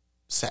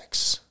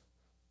sex.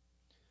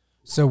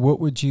 So what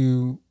would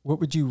you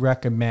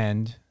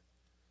recommend?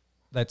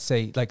 Let's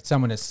say like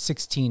someone is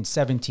 16,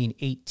 17,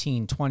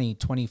 18, 20,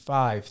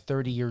 25,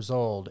 30 years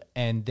old,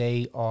 and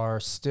they are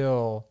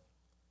still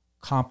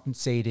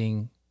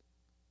compensating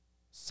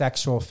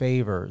sexual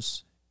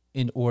favors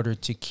in order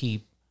to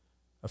keep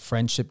a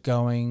friendship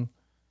going,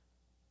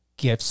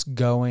 gifts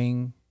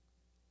going,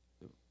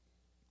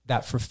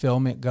 that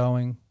fulfillment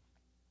going.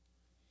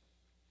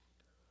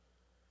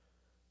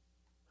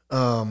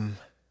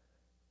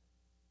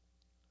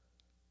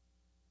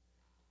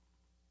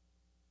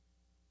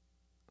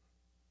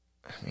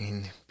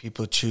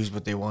 People choose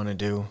what they want to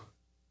do.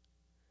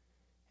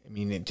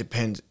 It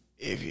depends.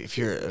 If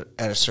you're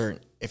at a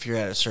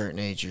certain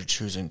age, you're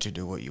choosing to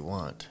do what you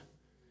want.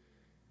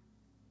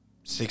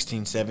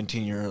 16,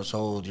 17 years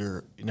old,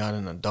 you're not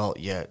an adult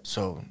yet,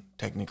 so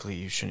technically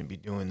you shouldn't be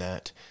doing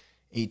that.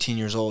 18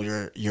 years old,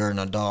 you're an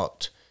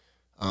adult,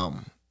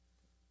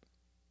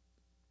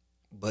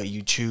 but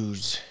you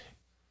choose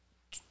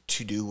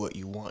to do what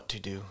you want to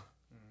do,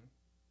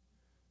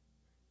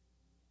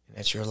 and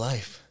that's your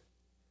life.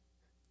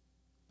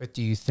 But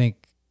do you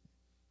think,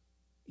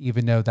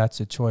 even though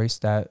that's a choice,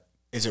 that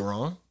is it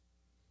wrong?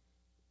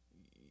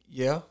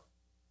 Yeah,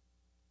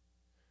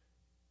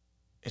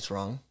 it's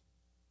wrong.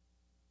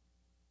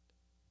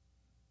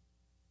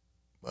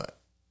 But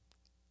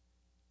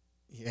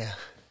yeah.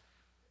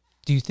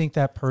 Do you think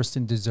that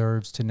person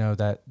deserves to know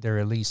that there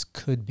at least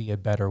could be a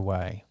better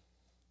way,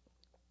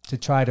 to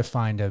try to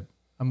find a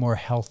more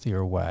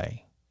healthier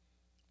way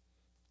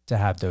to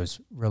have those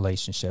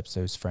relationships,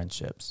 those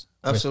friendships?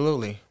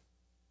 Absolutely.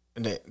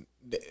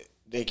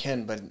 They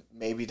can, but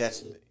maybe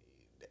that's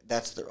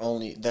the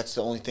only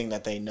thing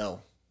that they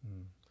know.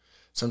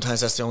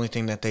 Sometimes that's the only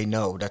thing that they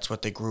know. That's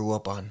what they grew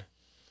up on.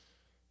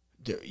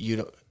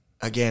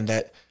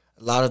 That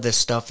a lot of this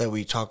stuff that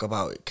we talk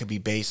about could be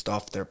based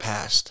off their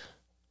past.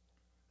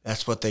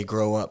 That's what they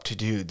grow up to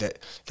do.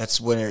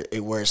 That's where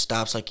it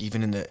stops. Like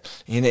even and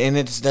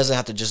it doesn't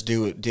have to just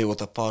deal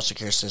with a foster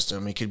care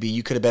system. It could be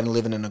you could have been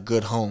living in a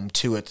good home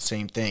too at the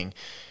same thing,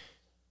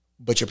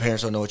 but your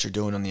parents don't know what you're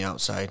doing on the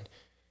outside.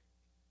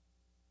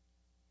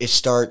 It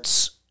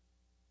starts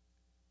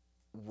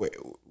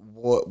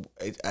what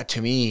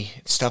to me,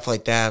 stuff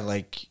like that,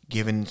 like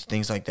giving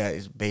things like that,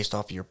 is based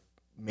off your,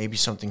 maybe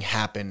something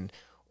happened,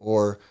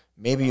 or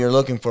maybe you're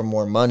looking for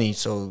more money,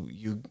 so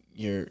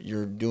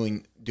you're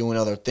doing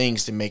other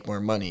things to make more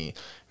money.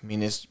 I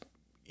mean, it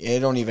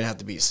don't even have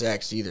to be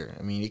sex either.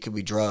 I mean, it could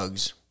be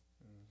drugs.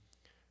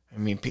 I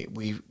mean,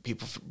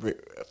 people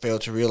fail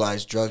to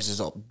realize drugs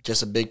is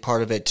just a big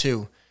part of it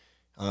too.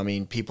 I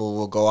mean, people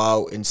will go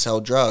out and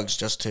sell drugs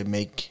just to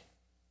make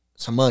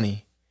some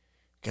money,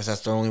 because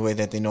that's the only way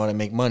that they know how to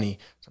make money.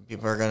 Some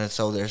people are gonna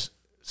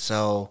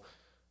sell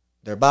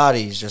their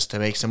bodies just to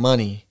make some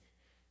money.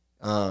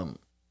 But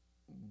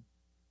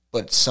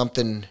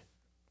sometimes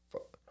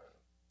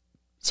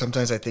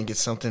I think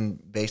it's something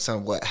based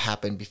on what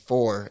happened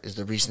before is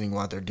the reasoning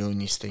why they're doing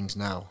these things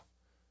now.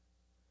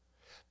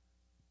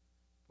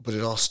 But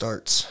it all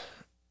starts.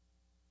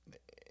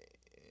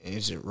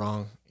 Is it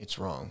wrong? It's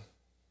wrong.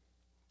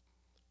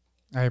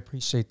 I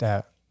appreciate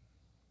that,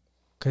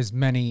 because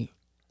many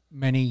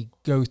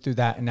go through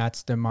that, and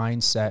that's their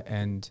mindset,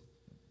 and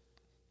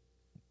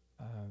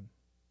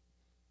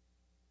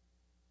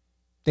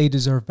they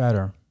deserve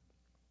better.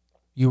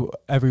 You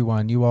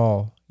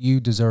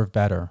deserve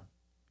better.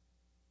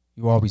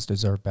 You always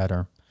deserve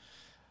better.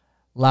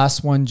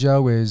 Last one,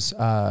 Joe, is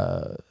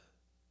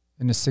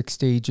in the 6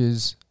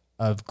 stages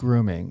of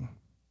grooming,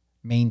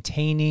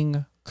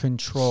 maintaining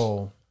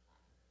control.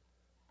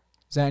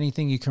 Is that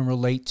anything you can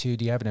relate to?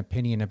 Do you have an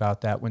opinion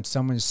about that? When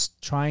someone's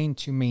trying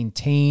to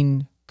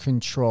maintain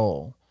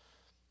control,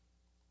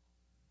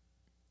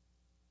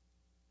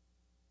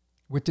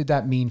 what did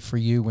that mean for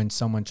you when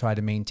someone tried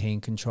to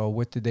maintain control?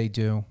 What did they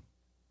do?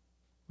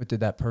 What did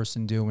that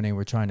person do when they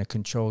were trying to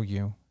control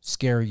you,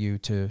 scare you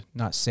to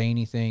not say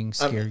anything,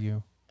 scare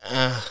you?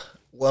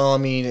 Well, I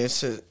mean,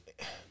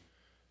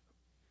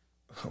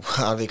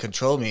 how they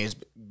controlled me is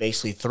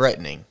basically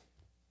threatening.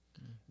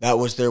 That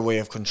was their way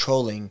of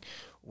controlling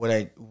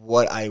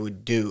what I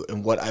would do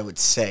and what I would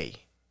say.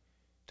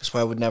 That's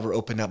why I would never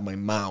open up my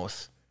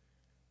mouth,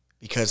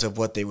 because of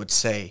what they would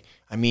say.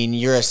 I mean,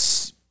 you're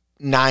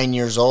 9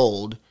 years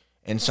old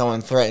and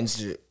someone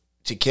threatens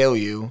to kill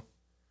you,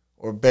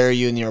 or bury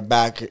you in your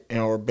back,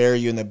 or bury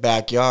you in the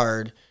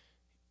backyard,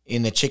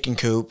 in the chicken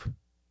coop,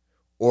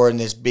 or in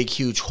this big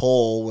huge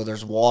hole where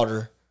there's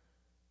water.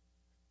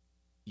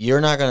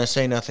 You're not going to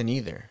say nothing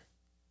either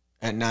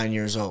at 9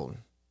 years old,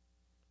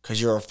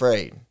 because you're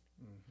afraid.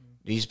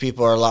 These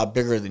people are a lot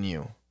bigger than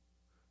you,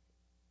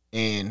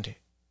 and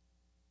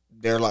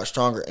they're a lot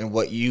stronger. And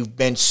what you've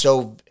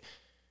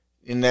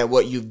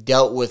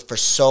dealt with for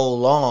so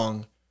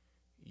long,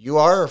 you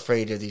are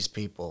afraid of these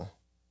people.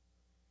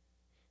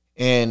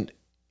 And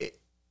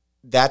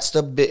that's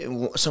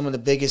some of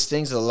the biggest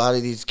things that a lot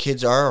of these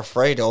kids are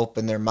afraid to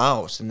open their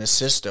mouths in the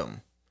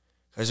system,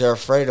 because they're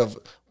afraid of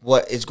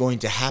what is going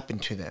to happen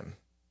to them.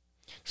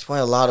 That's why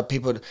a lot of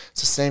people, it's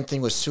the same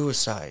thing with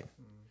suicide.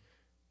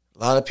 A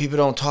lot of people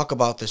don't talk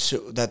about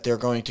that they're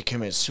going to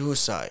commit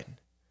suicide.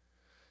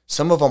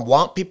 Some of them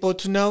want people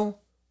to know,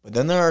 but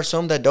then there are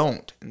some that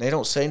don't, and they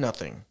don't say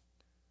nothing.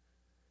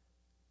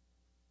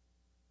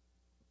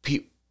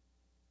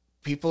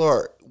 People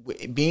are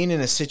being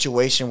in a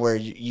situation where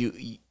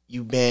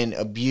you've been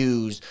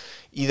abused.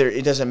 Either,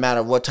 it doesn't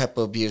matter what type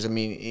of abuse. I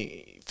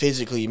mean,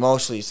 physically,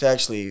 emotionally,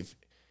 sexually,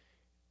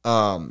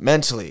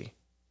 mentally.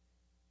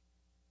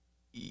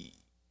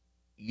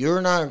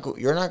 You're not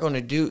going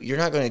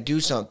to do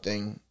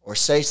something or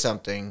say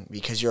something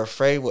because you're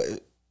afraid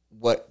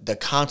what the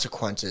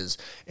consequences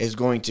is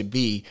going to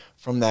be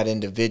from that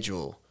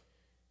individual.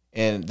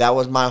 And that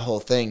was my whole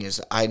thing,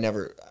 is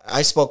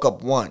I spoke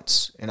up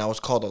once and I was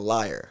called a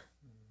liar.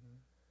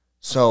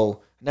 So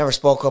I never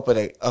spoke up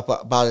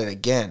about it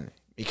again,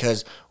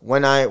 because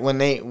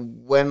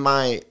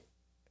the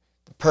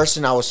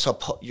person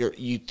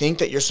you think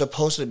that you're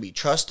supposed to be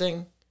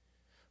trusting,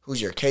 who's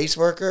your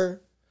caseworker,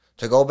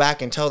 to go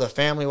back and tell the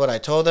family what I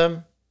told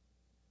them,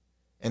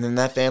 and then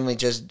that family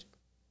just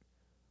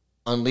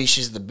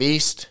unleashes the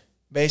beast,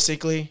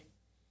 basically,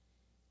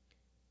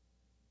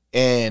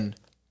 and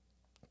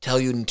tell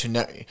you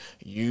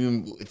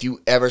if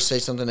you ever say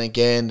something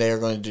again, they are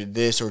going to do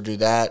this or do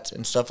that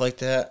and stuff like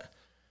that.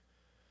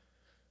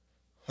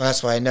 Well,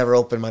 that's why I never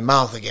opened my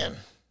mouth again.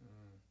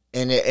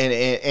 And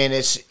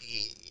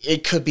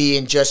it could be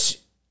in just,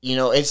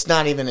 it's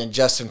not even in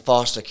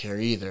foster care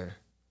either.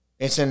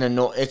 It's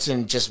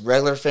in just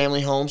regular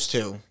family homes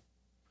too.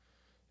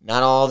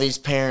 Not all these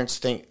parents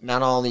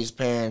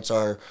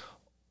are,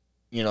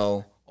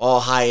 all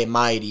high and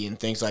mighty and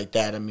things like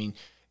that. I mean,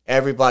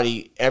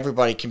 everybody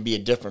can be a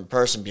different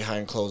person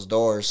behind closed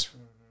doors.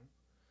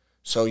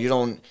 So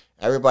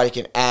everybody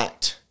can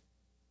act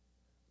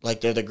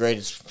like they're the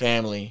greatest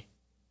family,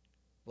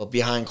 but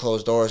behind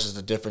closed doors is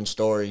a different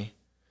story.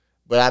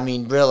 But I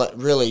mean,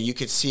 really, you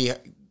could see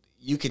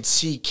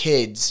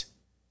kids'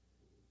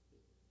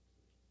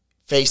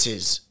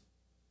 faces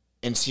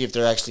and see if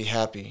they're actually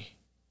happy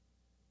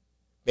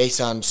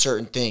based on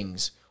certain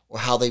things, or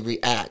how they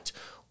react,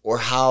 or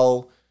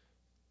how,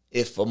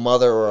 if a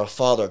mother or a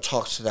father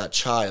talks to that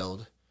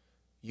child,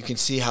 you can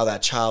see how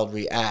that child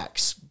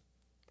reacts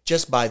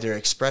just by their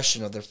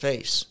expression of their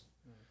face.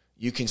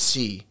 You can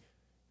see.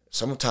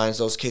 Sometimes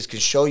those kids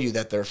can show you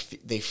that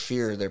they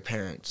fear their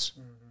parents.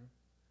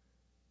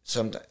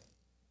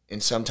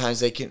 Sometimes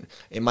they can.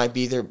 It might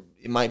be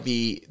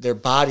their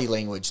body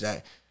language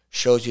that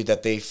shows you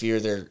that they fear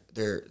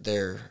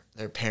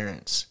their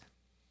parents.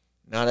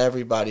 Not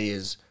everybody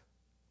is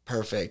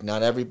perfect.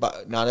 Not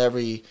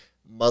every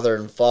mother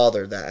and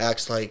father that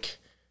acts like,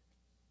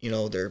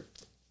 their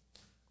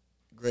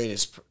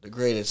the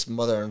greatest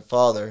mother and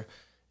father,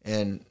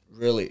 and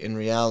really in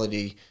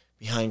reality,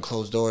 behind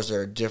closed doors,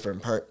 they're a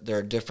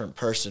different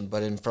person.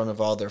 But in front of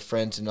all their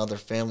friends and other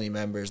family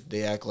members,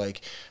 they act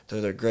like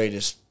they're the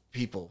greatest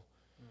people.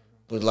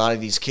 But a lot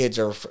of these kids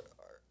are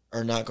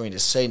not going to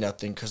say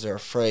nothing because they're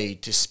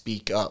afraid to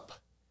speak up.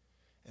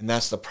 And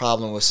that's the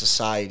problem with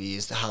society,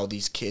 is how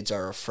these kids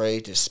are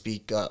afraid to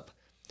speak up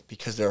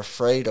because they're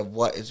afraid of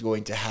what is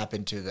going to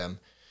happen to them.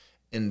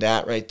 And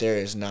that right there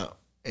is not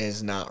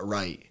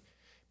right,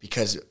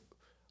 because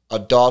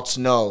adults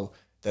know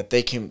that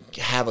they can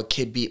have a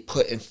kid be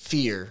put in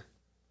fear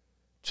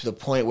to the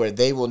point where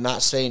they will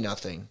not say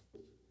nothing.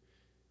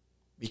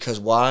 Because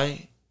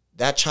why?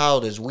 That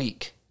child is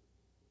weak.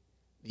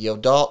 The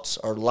adults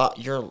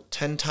you're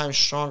 10 times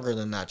stronger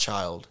than that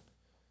child.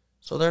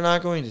 So they're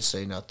not going to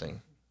say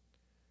nothing.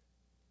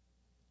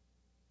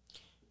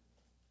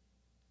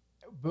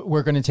 But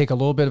we're going to take a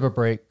little bit of a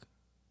break.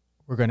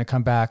 We're going to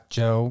come back.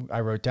 Joe,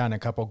 I wrote down a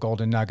couple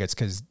golden nuggets,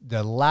 because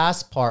the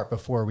last part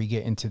before we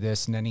get into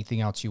this and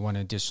anything else you want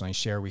to additionally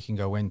share, we can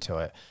go into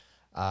it.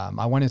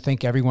 I want to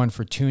thank everyone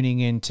for tuning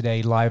in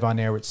today, live on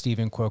air with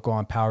Stephen Cuoco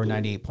on Power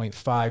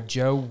 98.5.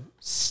 Joe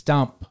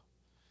Stump,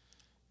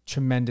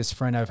 tremendous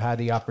friend. I've had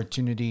the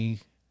opportunity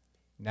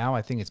now.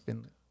 I think it's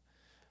been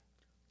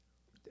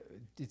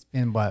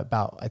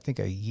about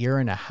a year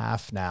and a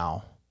half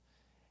now.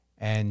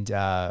 And,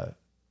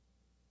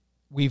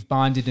 we've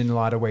bonded in a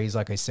lot of ways.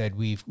 Like I said,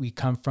 we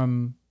come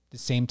from the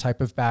same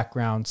type of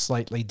background,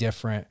 slightly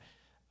different.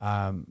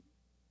 But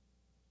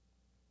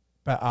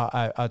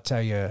I'll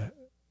tell you,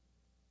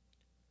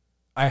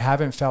 I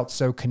haven't felt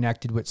so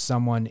connected with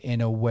someone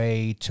in a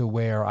way to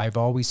where I've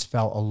always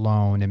felt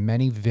alone. And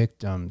many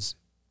victims,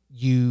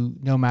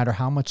 no matter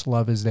how much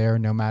love is there,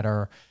 no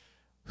matter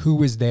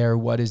who is there,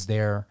 what is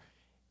there,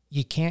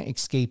 you can't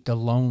escape the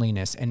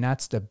loneliness. And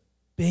that's the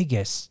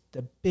biggest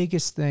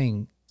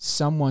thing.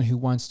 Someone who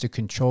wants to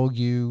control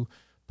you,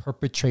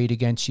 perpetrate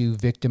against you,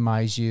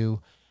 victimize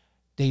you,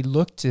 they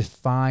look to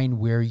find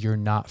where you're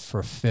not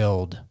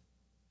fulfilled.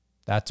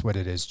 That's what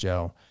it is,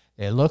 Joe.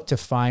 They look to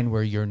find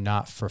where you're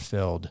not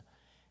fulfilled.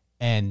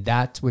 And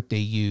that's what they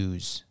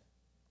use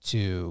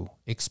to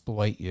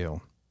exploit you.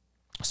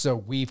 So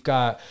we've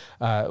got,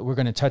 we're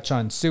going to touch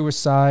on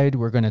suicide.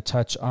 We're going to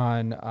touch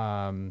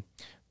on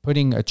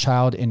putting a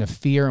child in a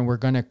fear, and we're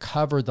going to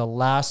cover the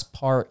last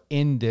part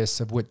in this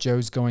of what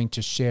Joe's going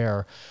to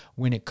share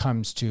when it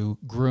comes to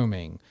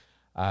grooming.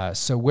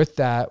 So with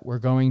that, we're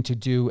going to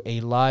do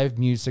a live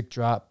music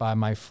drop by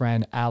my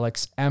friend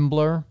Alex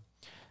Embler.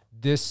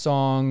 This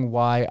song,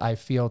 why I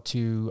feel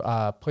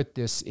to put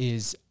this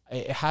is,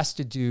 it has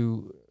to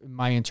do,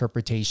 my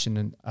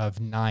interpretation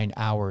of 9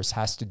 hours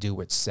has to do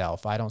with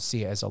self. I don't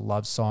see it as a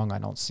love song. I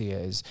don't see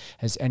it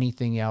as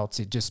anything else.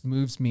 It just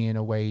moves me in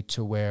a way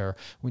to where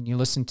when you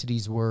listen to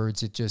these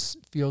words, it just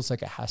feels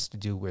like it has to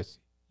do with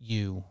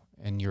you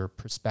and your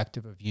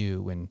perspective of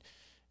you and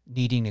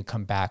needing to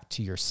come back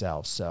to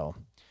yourself. So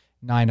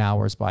 9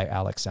 hours by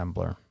Alex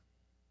Embler.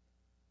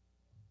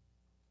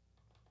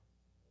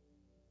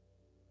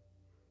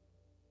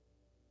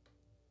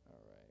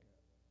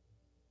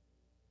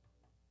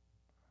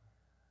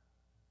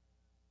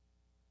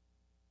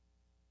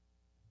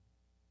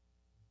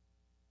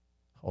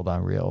 Hold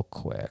on real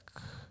quick.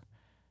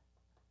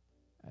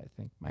 I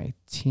think my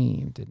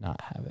team did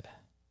not have it.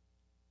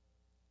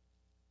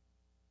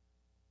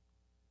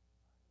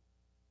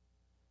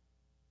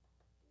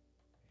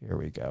 Here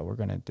we go. We're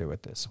going to do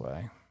it this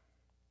way.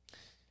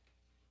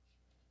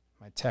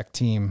 My tech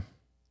team.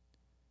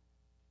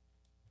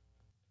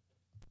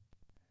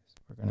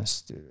 We're going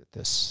to do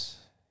this.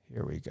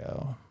 Here we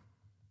go.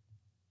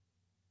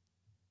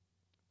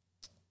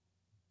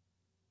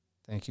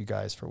 Thank you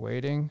guys for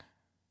waiting.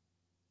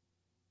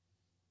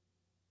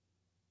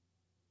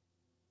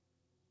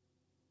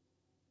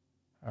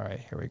 All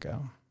right, here we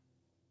go.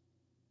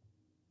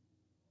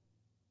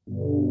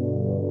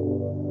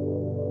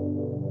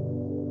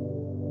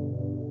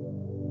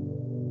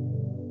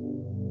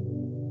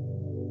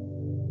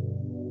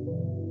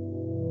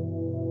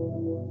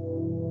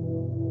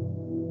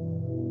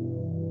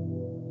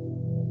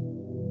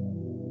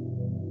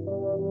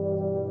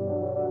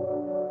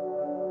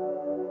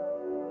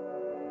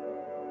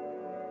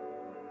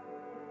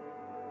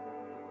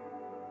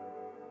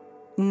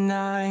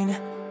 Nine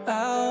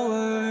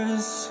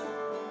hours,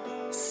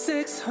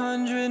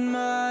 600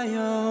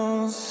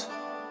 miles,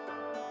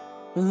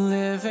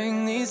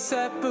 living these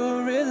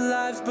separate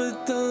lives,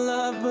 but the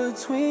love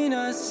between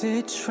us,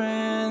 it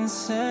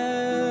transcends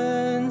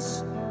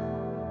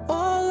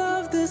all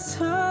of this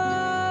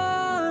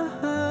time,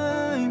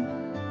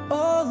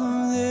 all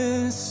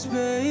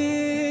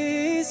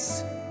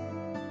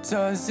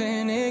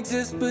doesn't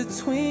exist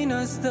between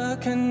us. The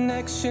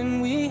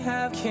connection we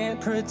have can't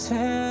pretend.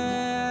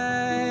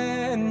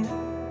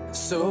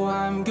 So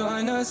I'm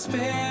gonna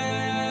spend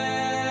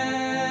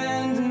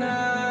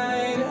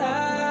 9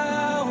 hours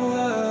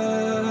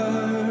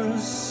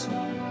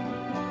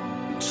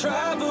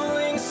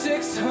traveling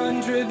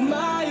 600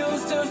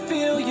 miles to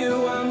feel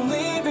you. I'm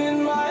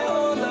leaving my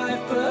whole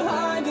life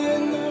behind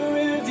in the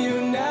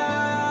rearview.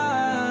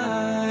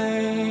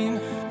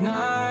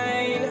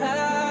 9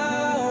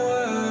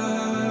 hours,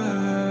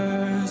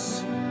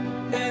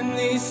 and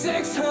these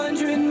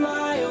 600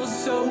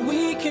 miles so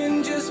we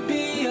can just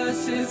be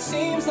us. It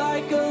seems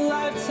like a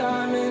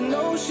lifetime, an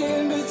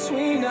ocean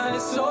between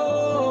us.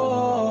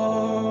 Oh,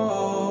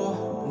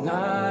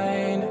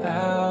 9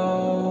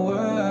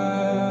 hours.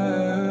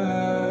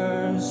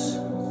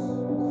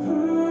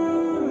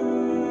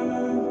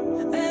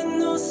 And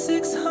those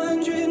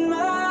 600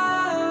 miles,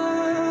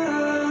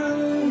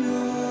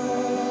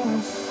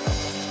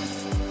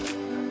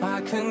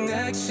 our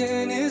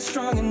connection is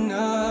strong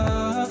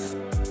enough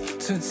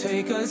to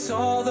take us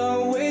all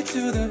the way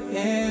to the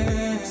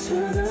end.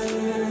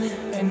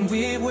 And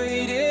we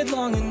waited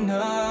long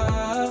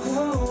enough,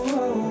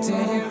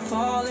 didn't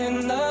fall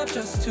in love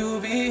just to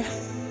be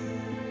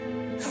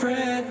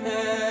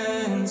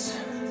friends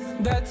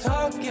that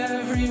talk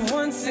every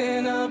once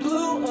in a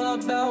blue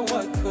about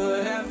what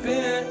could have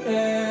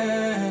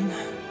been.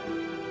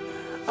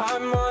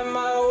 I'm on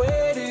my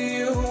way to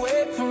you,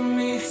 wait for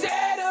me.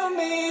 Say to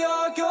me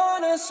you're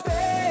gonna spend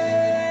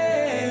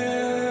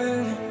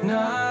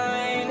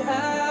 9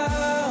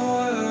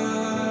 hours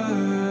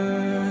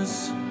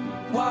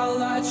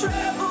while I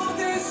travel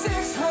this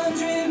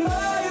 600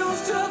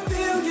 miles to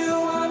feel you.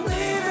 I'm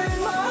leaving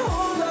my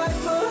whole life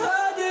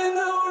behind in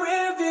the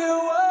rearview.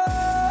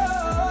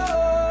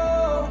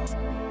 Oh,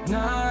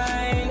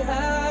 9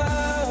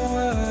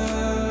 hours,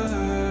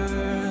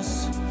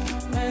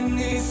 and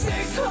these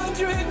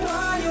 600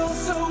 miles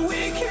so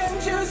we can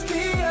just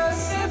be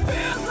us. It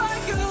feels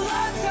like a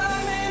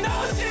lifetime, an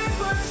ocean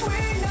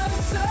between us.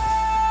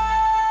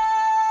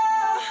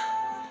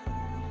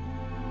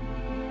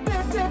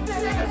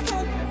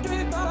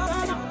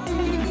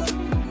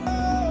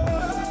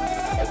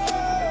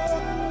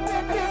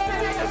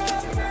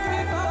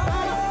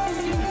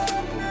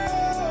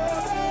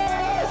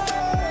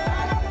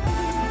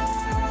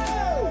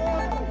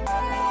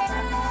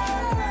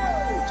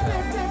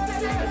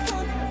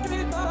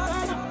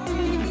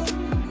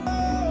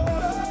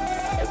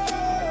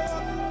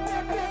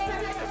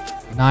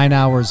 Nine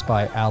Hours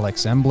by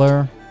Alex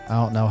Embler. I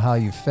don't know how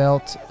you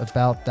felt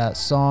about that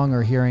song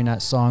or hearing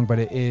that song, but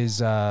it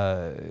is,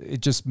 it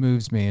just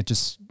moves me.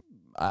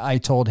 I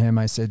told him,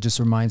 I said, it just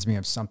reminds me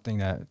of something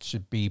that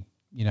should be,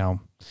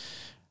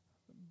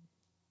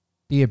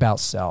 be about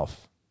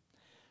self.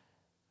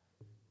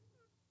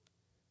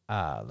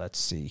 Let's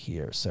see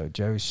here. So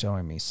Joe's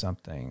showing me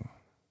something.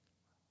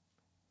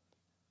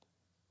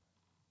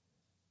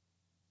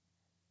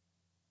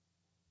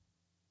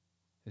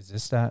 Is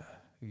this that?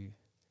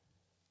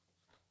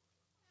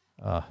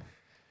 All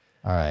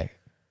right.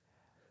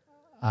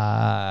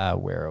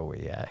 Where are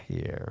we at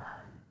here?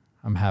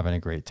 I'm having a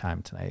great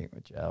time tonight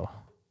with Joe.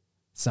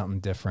 Something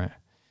different.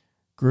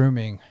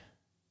 Grooming.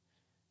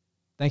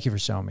 Thank you for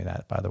showing me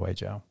that, by the way,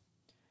 Joe.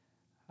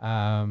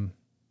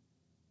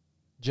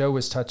 Joe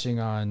was touching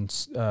on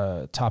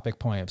topic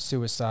point of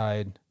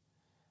suicide,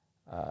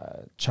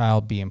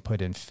 child being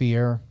put in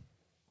fear.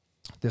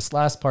 This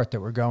last part that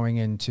we're going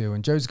into,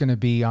 and Joe's going to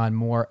be on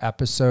more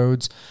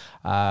episodes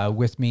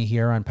with me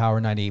here on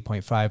Power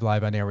 98.5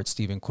 live on air with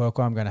Stephen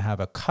Cuoco. I'm going to have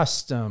a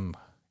custom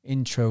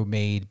intro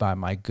made by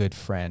my good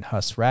friend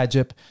Huss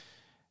Rajip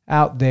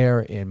out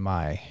there in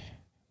my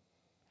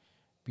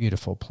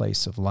beautiful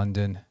place of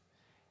London.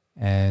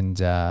 And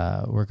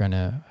we're going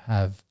to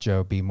have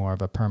Joe be more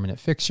of a permanent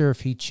fixture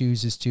if he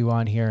chooses to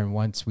on here. And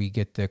once we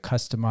get the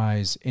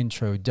customized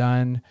intro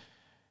done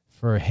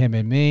for him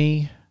and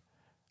me,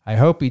 I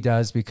hope he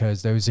does,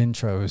 because those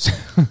intros,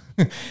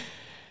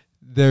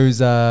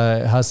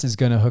 Huss is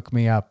going to hook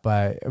me up.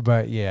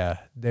 But yeah,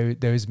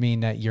 those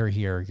mean that you're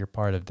here. You're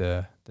part of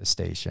the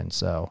station.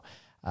 So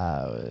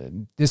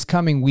this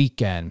coming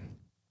weekend,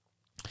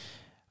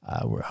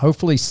 we're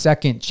hopefully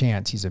Second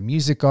Chance. He's a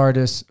music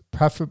artist,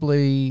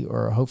 preferably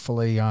or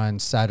hopefully on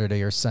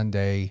Saturday or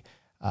Sunday.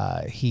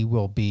 He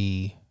will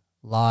be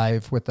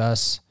live with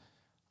us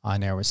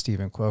on air with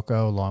Stephen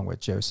Cuoco along with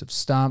Joseph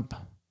Stump.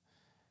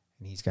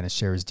 And he's going to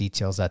share his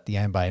details at the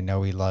end, but I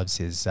know he loves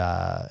his,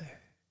 I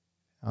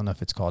don't know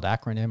if it's called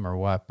acronym or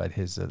what, but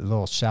his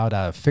little shout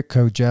out of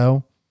Fitco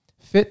Joe.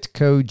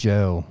 Fitco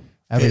Joe.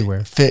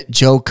 Everywhere. Fit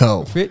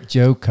Joko. Fit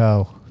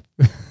Joko.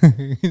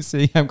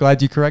 See, I'm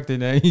glad you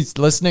corrected it. He's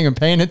listening and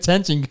paying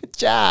attention. Good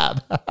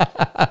job.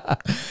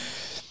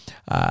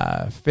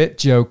 Fit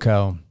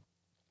Joko.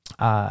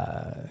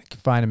 You can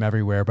find him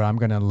everywhere, but I'm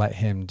going to let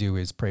him do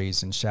his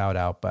praise and shout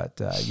out. But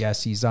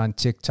yes, he's on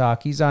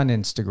TikTok. He's on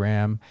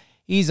Instagram.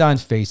 he's on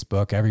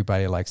Facebook.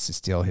 Everybody likes to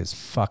steal his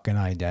fucking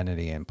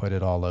identity and put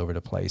it all over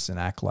the place and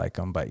act like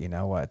him. But you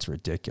know what? It's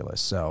ridiculous.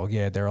 So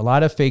yeah, there are a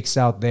lot of fakes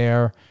out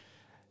there.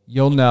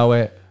 You'll know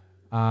it.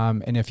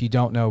 And if you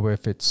don't know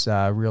if it's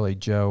really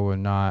Joe or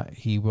not,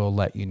 he will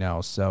let you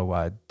know.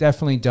 So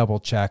definitely double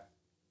check.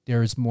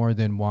 There's more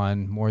than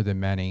one, more than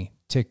many.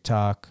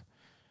 TikTok,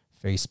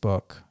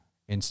 Facebook,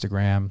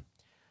 Instagram,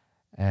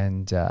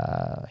 and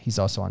he's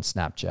also on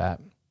Snapchat.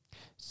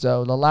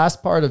 So the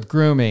last part of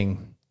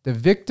grooming, the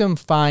victim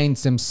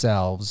finds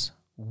themselves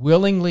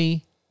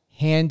willingly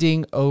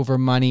handing over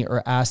money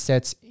or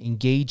assets,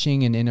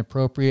 engaging in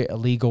inappropriate,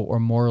 illegal, or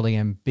morally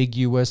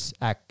ambiguous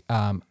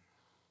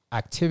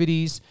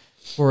activities.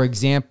 For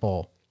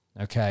example,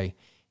 okay,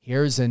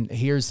 here's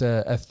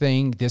a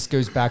thing. This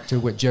goes back to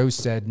what Joe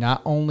said.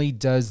 Not only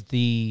does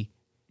the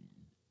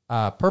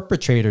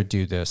perpetrator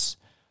do this,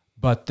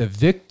 but the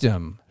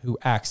victim who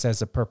acts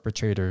as a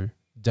perpetrator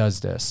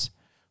does this.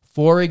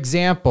 For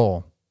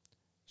example,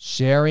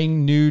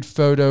 sharing nude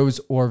photos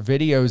or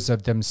videos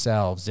of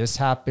themselves. This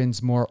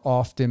happens more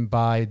often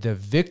by the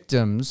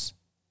victims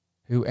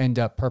who end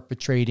up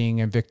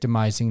perpetrating and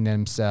victimizing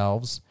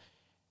themselves,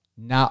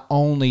 not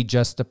only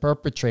just the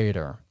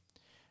perpetrator.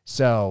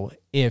 So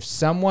if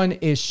someone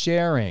is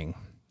sharing,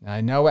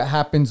 I know it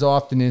happens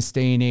often in this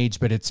day and age,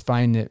 but it's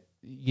fine that,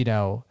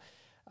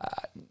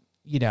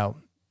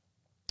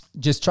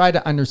 just try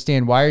to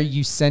understand, why are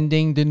you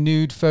sending the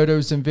nude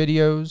photos and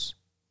videos?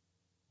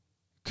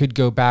 Could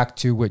go back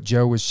to what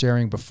Joe was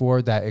sharing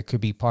before, that it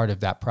could be part of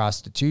that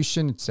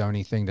prostitution. It's the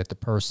only thing that the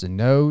person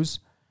knows.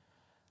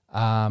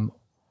 Or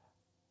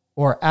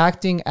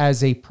acting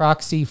as a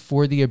proxy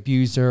for the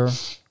abuser,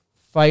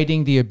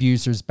 fighting the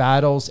abuser's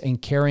battles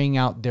and carrying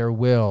out their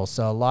will.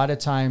 So a lot of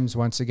times,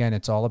 once again,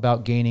 it's all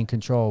about gaining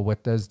control.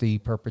 What does the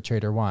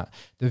perpetrator want?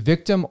 The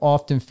victim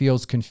often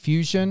feels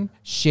confusion,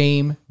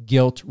 shame,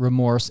 guilt,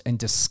 remorse, and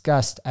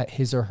disgust at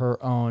his or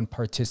her own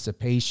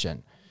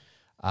participation.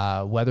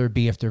 Whether it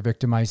be if they're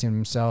victimizing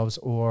themselves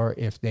or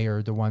if they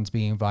are the ones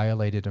being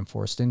violated and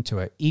forced into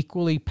it.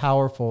 Equally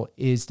powerful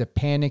is the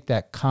panic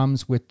that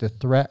comes with the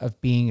threat of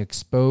being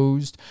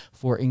exposed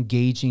for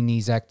engaging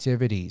these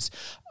activities.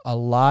 A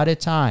lot of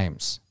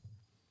times,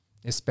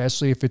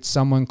 especially if it's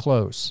someone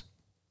close,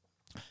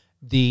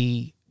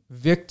 the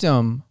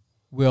victim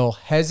will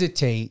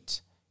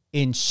hesitate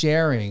in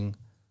sharing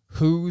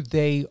who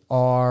they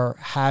are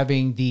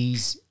having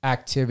these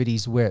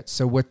activities with.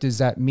 So what does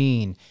that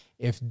mean?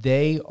 If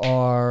they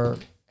are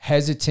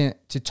hesitant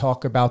to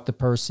talk about the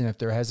person, if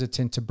they're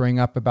hesitant to bring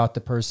up about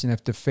the person,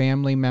 if the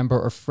family member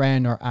or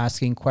friend are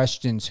asking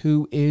questions,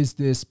 who is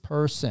this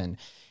person?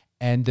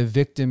 And the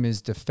victim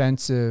is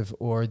defensive,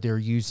 or they're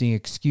using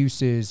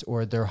excuses,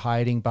 or they're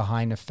hiding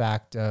behind the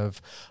fact of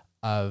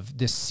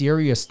the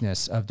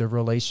seriousness of the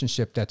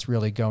relationship that's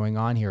really going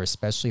on here,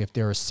 especially if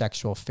there are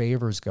sexual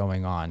favors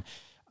going on.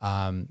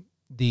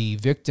 The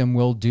victim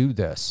will do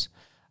this.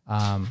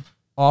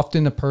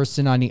 Often the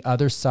person on the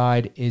other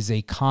side is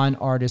a con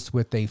artist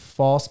with a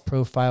false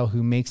profile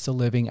who makes a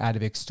living out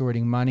of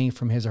extorting money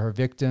from his or her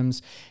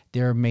victims.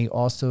 There may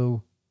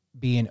also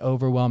be an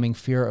overwhelming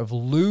fear of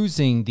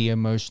losing the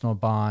emotional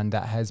bond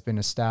that has been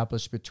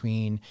established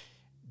between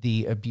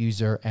the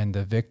abuser and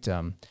the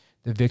victim.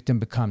 The victim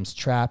becomes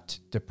trapped,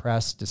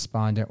 depressed,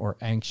 despondent, or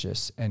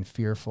anxious and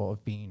fearful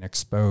of being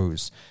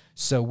exposed.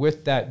 So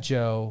with that,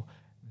 Joe,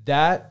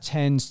 that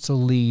tends to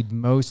lead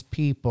most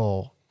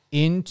people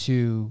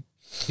into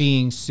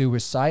being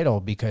suicidal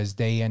because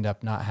they end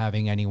up not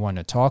having anyone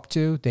to talk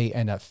to. They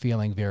end up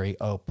feeling very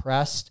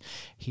oppressed.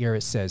 Here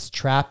it says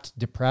trapped,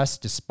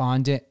 depressed,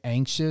 despondent,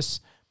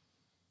 anxious.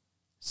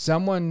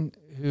 Someone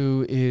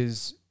who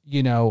is,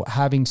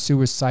 having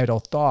suicidal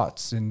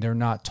thoughts and they're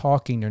not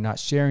talking, they're not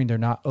sharing, they're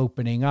not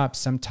opening up.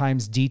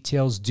 Sometimes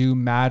details do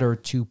matter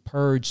to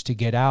purge, to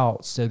get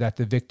out, so that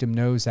the victim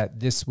knows that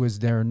this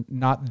was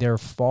not their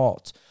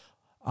fault.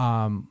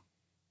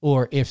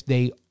 Or if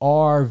they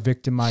are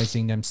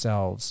victimizing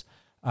themselves,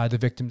 the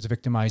victims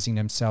victimizing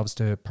themselves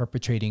to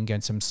perpetrating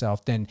against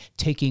themselves, then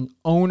taking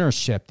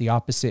ownership. The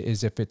opposite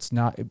is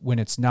when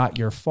it's not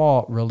your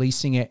fault,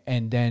 releasing it.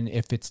 And then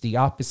if it's the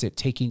opposite,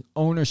 taking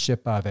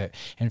ownership of it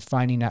and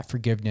finding that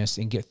forgiveness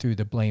and get through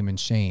the blame and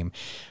shame.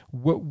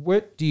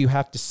 What do you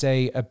have to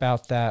say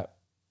about that?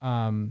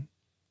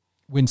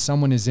 When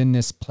someone is in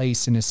this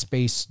place, in this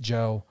space,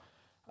 Joe,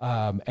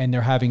 and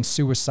they're having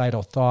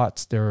suicidal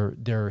thoughts,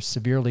 they're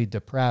severely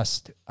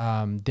depressed,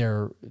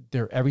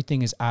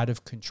 everything is out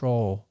of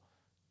control.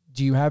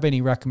 Do you have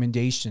any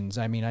recommendations?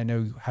 I mean, I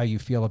know how you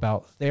feel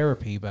about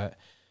therapy, but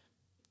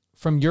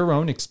from your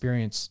own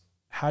experience,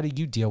 how do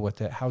you deal with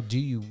it? How do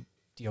you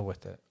deal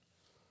with it?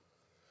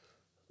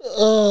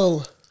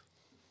 Oh,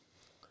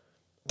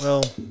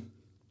 well,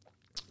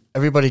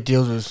 everybody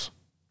deals with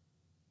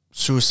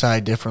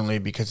suicide differently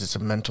because it's a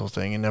mental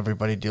thing, and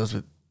everybody deals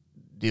with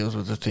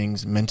the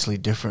things mentally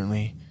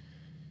differently.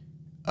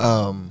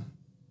 I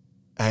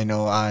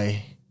know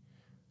a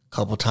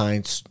couple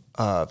times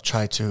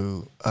tried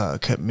to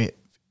commit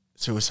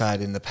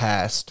suicide in the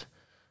past.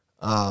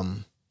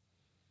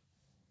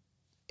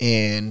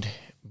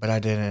 but I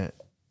didn't.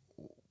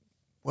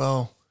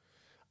 Well,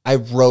 I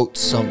wrote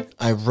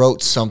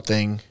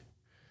something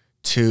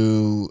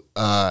to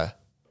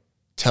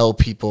tell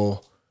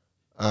people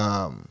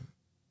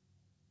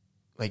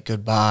like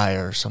goodbye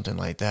or something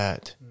like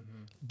that.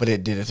 Mm-hmm. But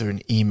it did it through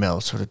an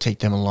email, so to take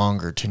them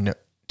longer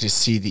to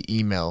see the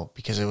email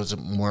because it was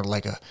more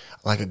like a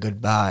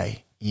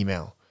goodbye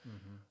email.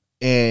 Mm-hmm.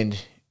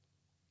 And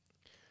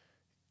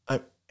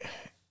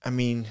I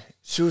mean,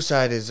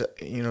 suicide is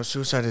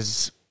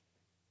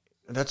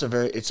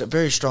it's a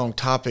very strong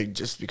topic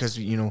just because,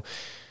 in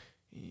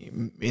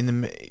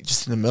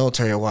the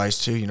military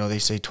wise too, they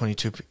say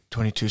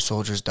 22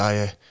 soldiers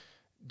die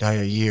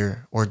a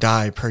year or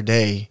die per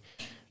day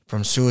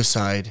from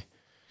suicide.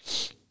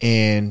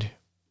 And,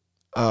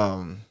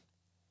 I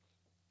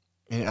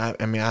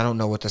don't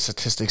know what the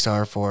statistics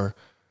are for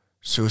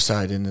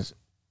suicide in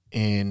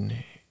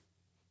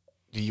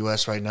the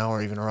U.S. right now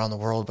or even around the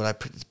world,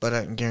 but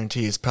I can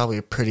guarantee it's probably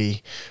a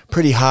pretty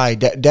high.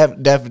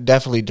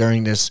 Definitely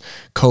during this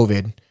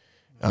COVID,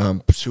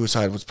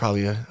 suicide was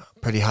probably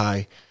pretty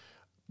high.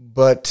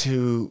 But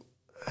I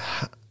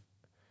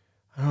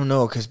don't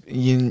know, because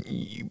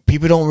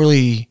people don't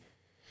really,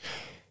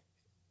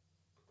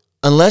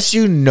 unless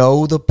you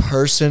know the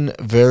person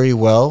very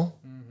well,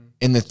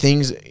 and the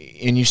things,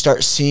 and you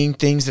start seeing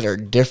things that are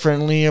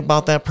differently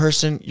about that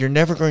person, you're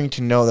never going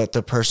to know that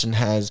the person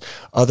has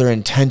other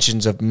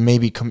intentions of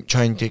maybe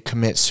trying to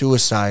commit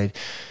suicide,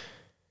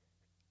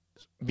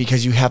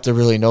 because you have to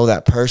really know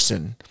that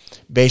person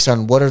based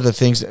on what are the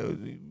things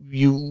that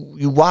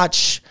you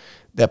watch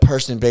that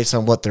person based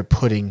on what they're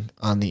putting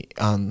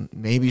on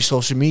maybe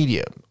social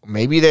media.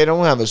 Maybe they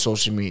don't have a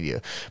social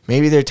media.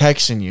 Maybe they're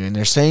texting you and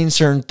they're saying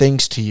certain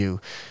things to you,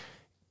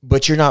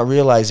 but you're not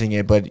realizing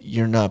it, but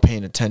you're not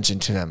paying attention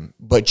to them,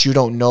 but you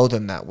don't know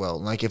them that well.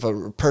 Like if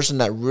a person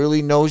that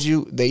really knows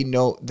you, they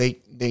know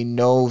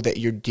that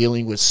you're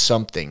dealing with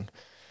something.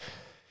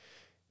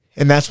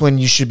 And that's when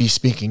you should be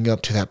speaking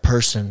up to that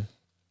person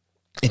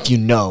if you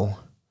know.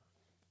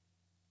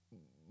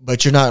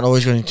 But you're not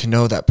always going to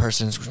know what that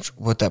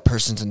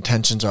person's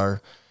intentions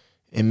are.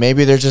 And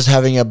maybe they're just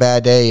having a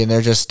bad day and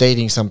they're just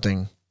stating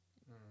something.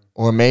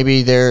 Or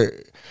maybe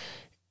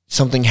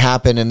something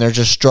happened and they're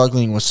just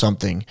struggling with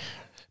something,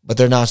 but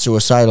they're not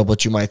suicidal,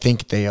 but you might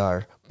think they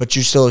are. But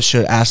you still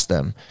should ask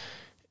them.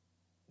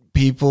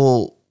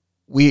 People,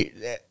 we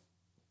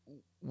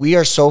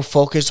are so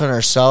focused on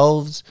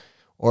ourselves,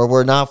 or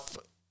we're not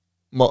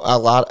a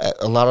lot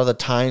of the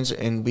times,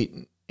 and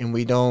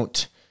we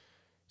don't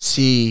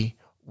see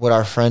what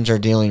our friends are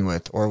dealing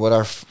with or what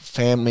our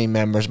family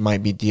members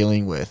might be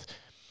dealing with.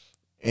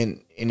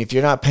 And if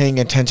you're not paying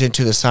attention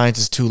to the signs,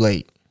 it's too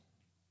late.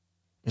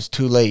 It's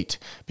too late,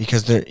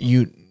 because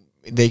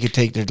they could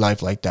take their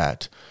life like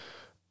that.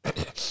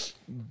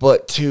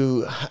 But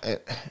the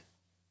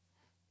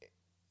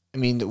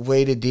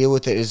way to deal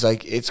with it is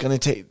like, it's going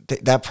to take,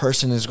 that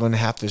person is going to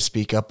have to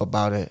speak up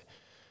about it.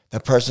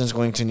 That person is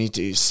going to need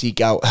to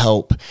seek out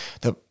help.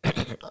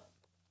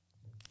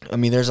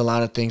 There's a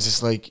lot of things.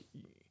 It's like,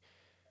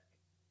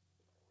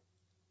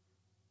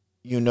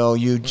 you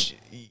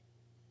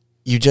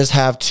just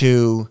have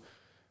to,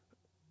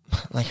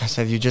 like I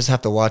said, you just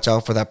have to watch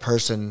out for that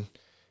person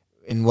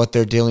and what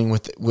they're dealing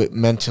with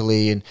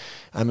mentally. And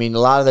a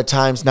lot of the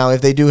times now,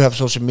 if they do have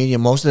social media,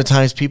 most of the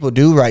times people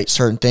do write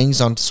certain things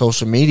on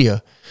social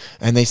media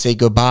and they say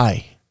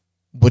goodbye.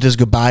 What does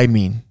goodbye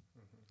mean?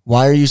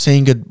 Why are you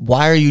saying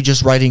why are you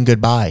just writing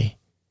goodbye?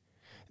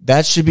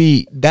 That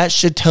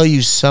should tell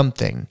you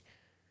something.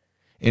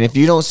 And if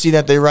you don't see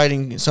that they're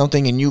writing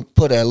something and you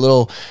put that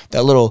little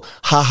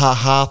ha ha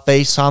ha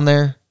face on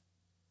there,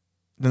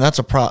 then that's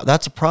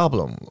a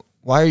problem.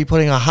 Why are you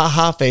putting a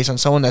ha-ha face on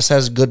someone that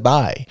says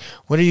goodbye?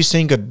 What are you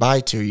saying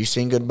goodbye to? Are you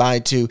saying goodbye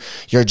to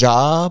your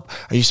job?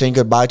 Are you saying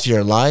goodbye to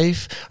your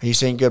life? Are you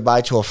saying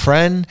goodbye to a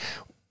friend?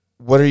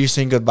 What are you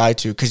saying goodbye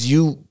to? Because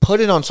you put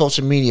it on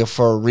social media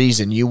for a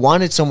reason. You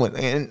wanted someone,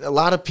 and a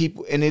lot of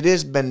people, and it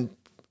has been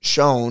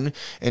shown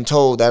and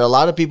told that a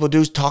lot of people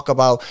do talk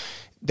about,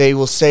 they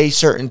will say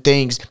certain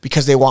things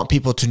because they want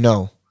people to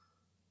know.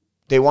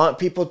 They want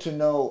people to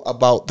know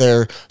about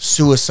their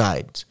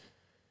suicides.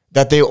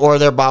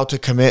 They're about to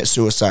commit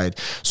suicide,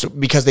 so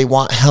because they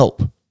want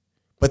help,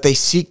 but they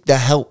seek the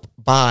help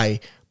by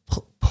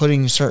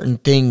putting certain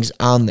things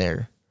on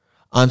there,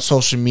 on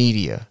social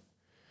media.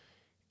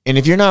 And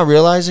if you're not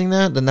realizing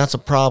that, then that's a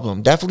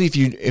problem.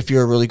 Definitely if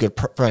you're a really good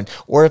friend,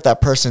 or if that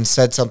person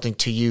said something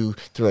to you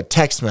through a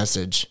text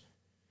message,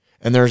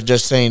 and they're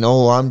just saying,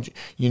 "Oh,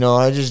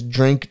 I just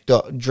drank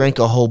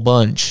a whole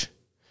bunch,"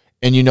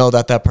 and you know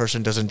that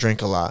person doesn't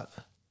drink a lot.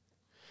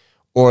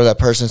 Or that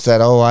person said,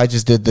 "Oh, I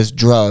just did this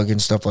drug,"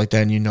 and stuff like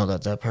that, and you know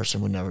that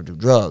person would never do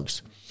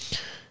drugs.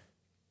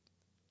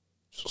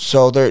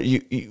 So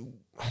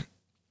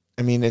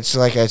it's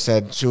like I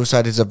said,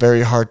 suicide is a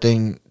very hard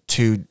thing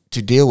to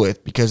deal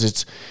with,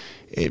 because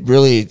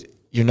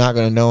you're not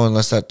going to know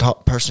unless that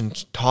person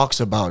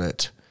talks about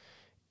it.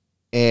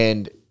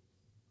 And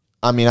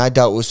I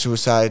dealt with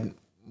suicide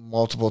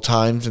multiple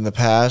times in the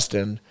past,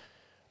 and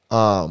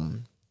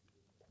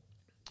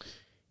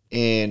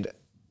And,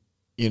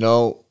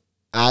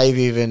 I've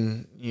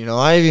been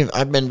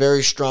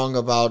very strong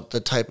about the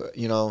type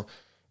of,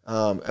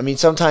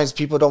 sometimes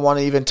people don't want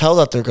to even tell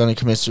that they're going to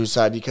commit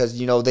suicide because,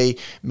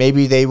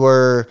 they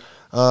were,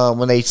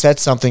 when they said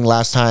something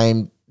last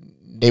time,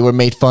 they were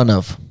made fun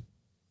of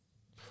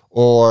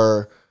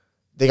or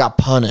they got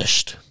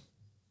punished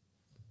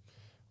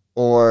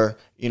or,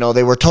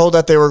 they were told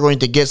that they were going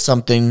to get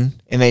something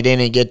and they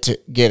didn't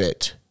get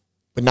it.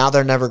 But now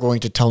they're never going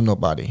to tell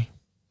nobody.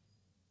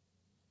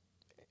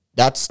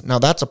 That's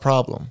a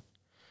problem.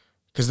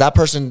 Because that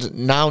person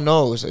now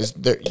knows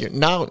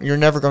you're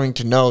never going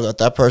to know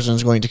that person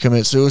is going to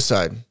commit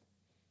suicide.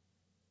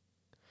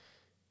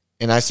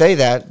 And I say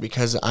that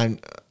because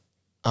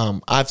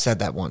I've said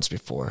that once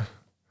before.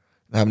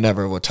 I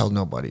never will tell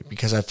nobody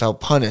because I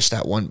felt punished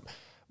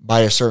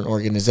by a certain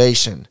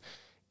organization.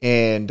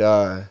 And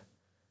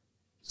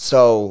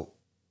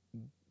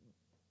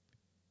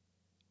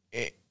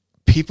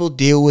people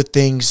deal with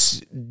things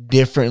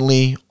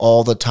differently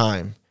all the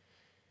time.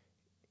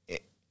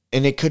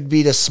 And it could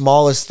be the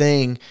smallest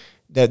thing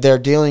that they're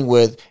dealing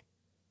with.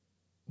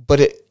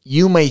 But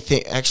you may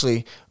think,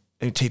 actually,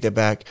 let me take that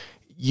back.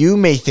 You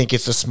may think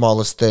it's the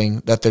smallest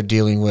thing that they're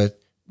dealing with,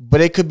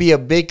 but it could be a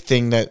big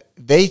thing that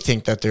they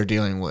think that they're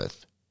dealing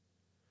with.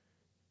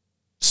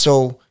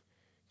 So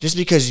just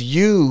because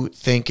you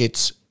think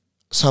it's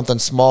something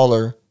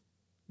smaller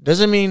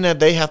doesn't mean that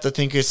they have to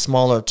think it's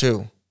smaller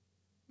too.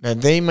 Now,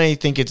 they may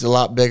think it's a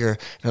lot bigger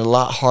and a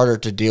lot harder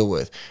to deal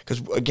with.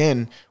 Because,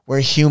 again,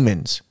 we're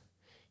humans.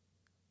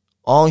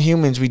 All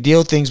humans, we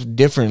deal things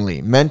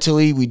differently.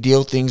 Mentally, we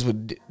deal things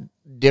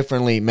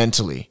differently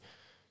mentally.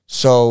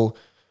 So,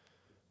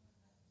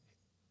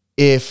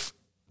 if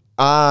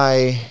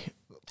let's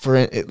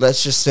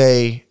just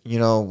say,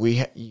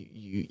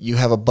 you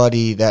have a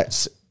buddy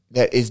that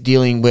is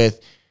dealing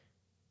with,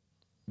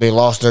 they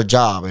lost their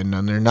job and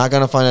they're not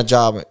going to find a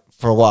job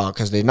for a while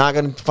because they're not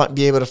going to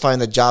be able to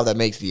find the job that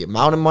makes the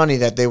amount of money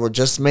that they were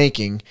just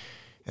making,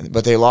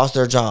 but they lost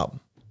their job.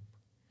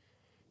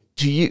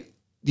 To you,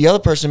 the other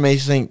person may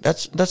think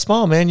that's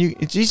small, man.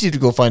 It's easy to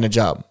go find a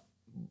job,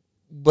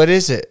 but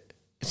is it?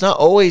 It's not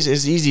always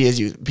as easy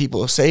as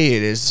people say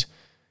it is,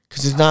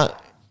 because it's not.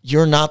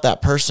 You're not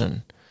that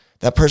person.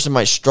 That person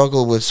might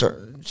struggle with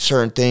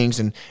certain things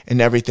and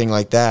everything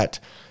like that,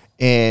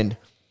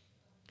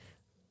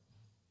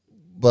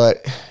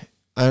 but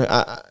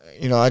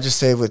I just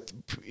say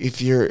if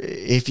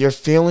you're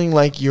feeling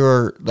like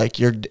you're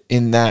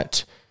in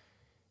that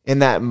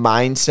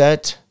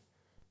mindset,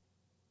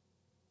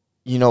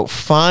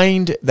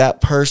 find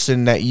that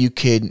person that you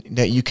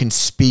can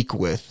speak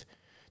with,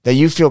 that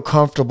you feel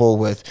comfortable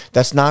with,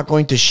 that's not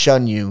going to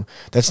shun you,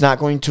 that's not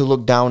going to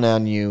look down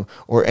on you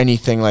or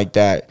anything like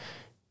that.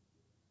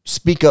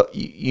 Speak up,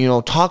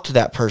 talk to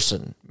that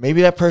person.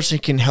 Maybe that person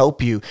can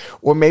help you,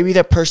 or maybe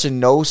that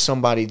person knows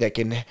somebody that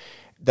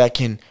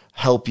can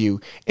help you,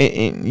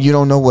 and you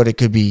don't know what it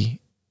could be.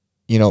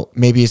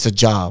 Maybe it's a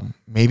job,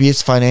 maybe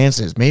it's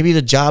finances, maybe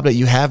the job that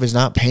you have is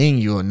not paying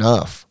you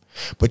enough,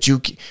 but you're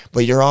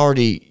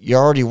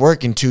already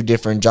working 2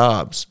 different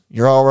jobs.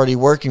 You're already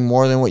working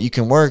more than what you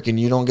can work, and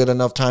you don't get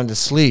enough time to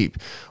sleep.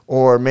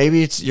 Or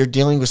maybe you're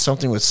dealing with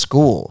something with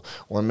school,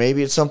 or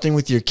maybe it's something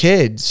with your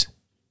kids.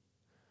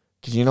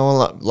 Because a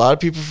lot of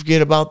people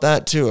forget about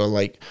that too. Or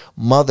like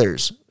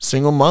mothers,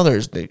 single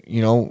mothers,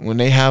 when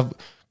they have a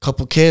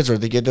couple kids or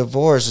they get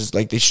divorced, it's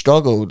like they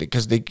struggle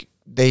because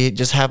they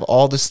just have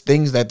all these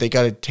things that they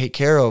got to take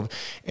care of.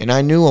 And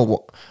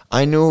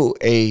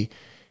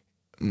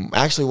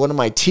actually one of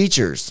my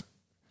teachers,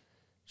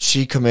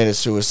 she committed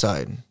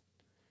suicide,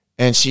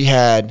 and she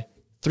had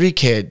 3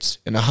 kids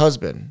and a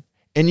husband,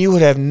 and you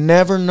would have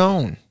never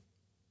have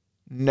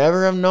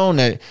known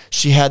that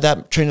she had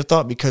that train of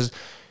thought, because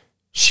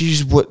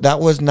that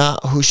was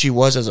not who she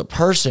was as a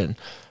person.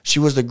 She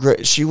was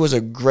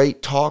a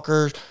great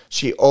talker.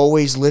 She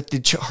always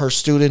lifted her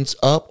students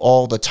up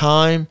all the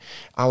time.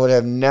 I would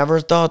have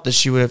never thought that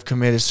she would have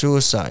committed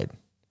suicide.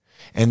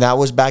 And that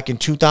was back in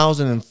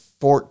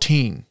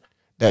 2014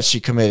 that she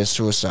committed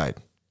suicide.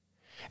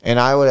 And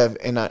I would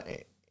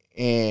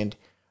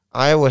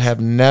have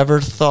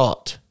never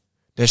thought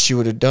that she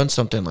would have done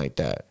something like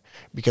that,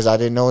 because I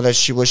didn't know that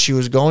what she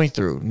was going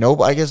through.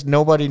 I guess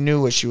nobody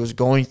knew what she was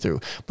going through.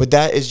 But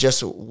that is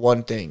just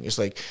one thing. It's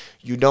like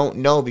you don't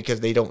know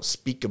because they don't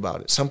speak about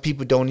it. Some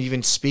people don't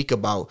even speak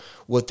about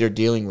what they're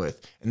dealing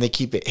with, and they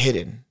keep it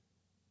hidden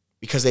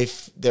because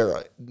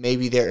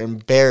they're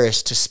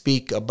embarrassed to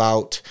speak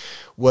about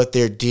what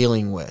they're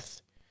dealing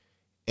with.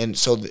 And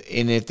so,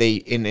 if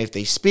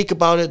they speak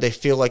about it, they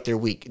feel like they're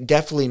weak.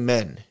 Definitely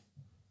men.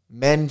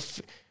 A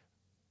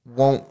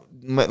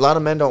lot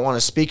of men don't want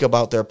to speak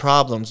about their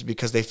problems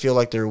because they feel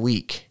like they're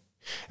weak.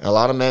 And a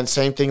lot of men,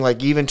 same thing,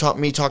 like even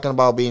me talking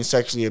about being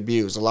sexually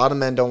abused. A lot of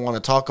men don't want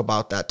to talk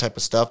about that type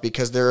of stuff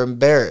because they're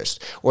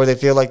embarrassed or they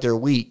feel like they're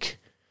weak.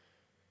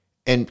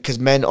 And because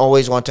men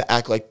always want to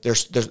act like they're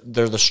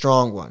the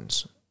strong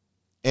ones.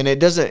 And it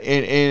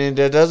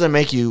doesn't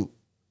make you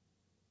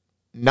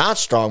not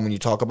strong when you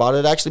talk about it.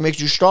 It actually makes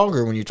you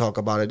stronger when you talk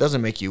about it. It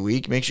doesn't make you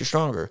weak, it makes you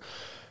stronger.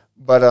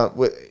 But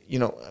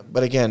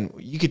but again,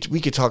 we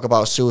could talk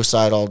about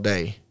suicide all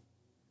day.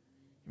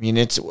 I mean,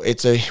 it's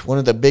one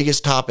of the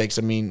biggest topics.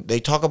 I mean, they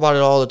talk about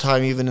it all the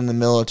time, even in the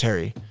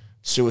military.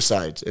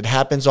 Suicides, it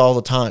happens all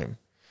the time.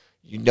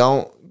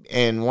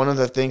 And one of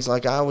the things,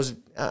 like I was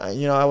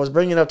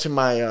bringing up to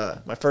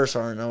my my first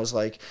sergeant, I was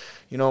like,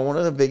 one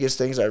of the biggest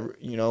things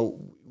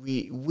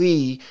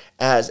we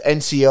as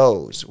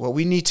NCOs, what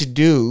we need to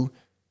do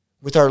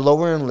with our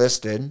lower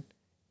enlisted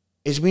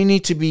is we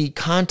need to be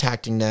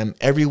contacting them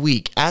every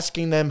week,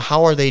 asking them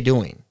how are they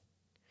doing.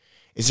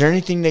 Is there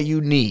anything that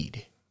you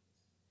need?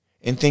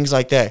 And things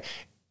like that.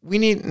 We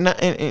need,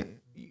 and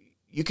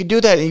you could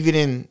do that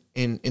even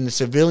in the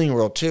civilian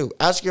world too.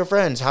 Ask your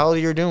friends how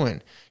you're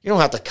doing. You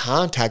don't have to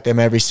contact them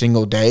every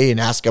single day and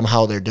ask them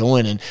how they're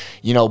doing and,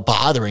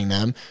 bothering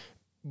them.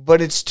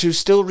 But it's to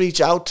still reach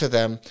out to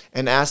them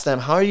and ask them,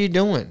 how are you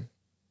doing?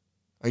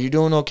 Are you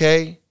doing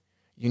okay?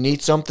 You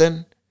need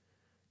something?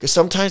 Because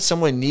sometimes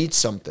someone needs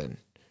something,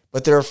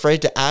 but they're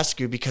afraid to ask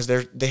you because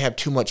they have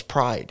too much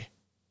pride.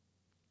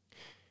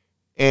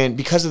 And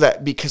because of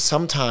that, because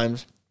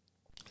sometimes,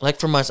 like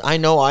for myself, I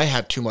know I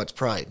have too much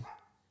pride.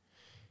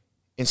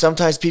 And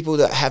sometimes people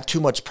that have too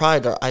much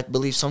pride I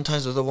believe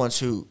sometimes are the ones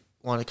who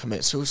want to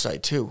commit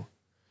suicide too.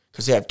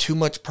 Because they have too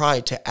much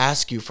pride to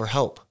ask you for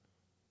help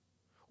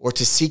or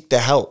to seek the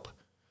help.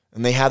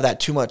 And they have that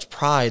too much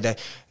pride that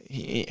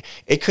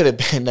it could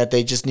have been that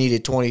they just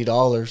needed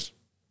 $20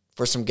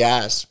 for some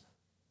gas.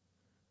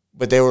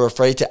 But they were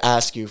afraid to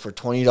ask you for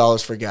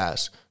 $20 for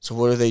gas. So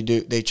what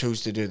do? They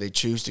choose to do. They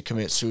choose to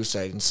commit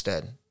suicide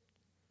instead.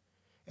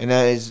 And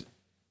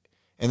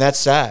that's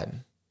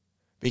sad.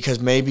 Because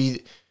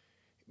maybe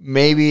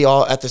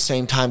all at the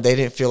same time they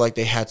didn't feel like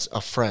they had a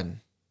friend.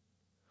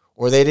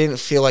 Or they didn't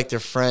feel like their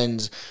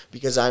friends,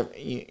 because I've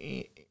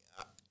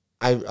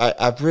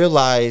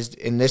realized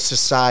in this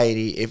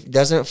society, it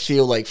doesn't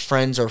feel like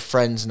friends are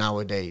friends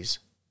nowadays.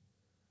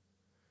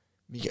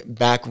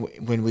 Back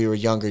when we were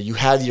younger, you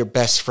had your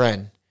best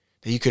friend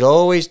that you could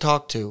always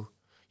talk to.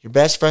 Your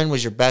best friend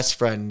was your best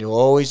friend. They'll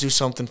always do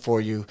something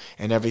for you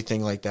and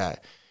everything like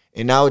that.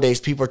 And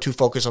nowadays, people are too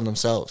focused on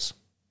themselves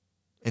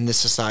in this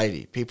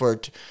society. People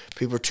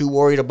are too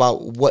worried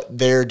about what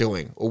they're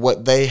doing or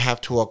what they have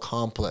to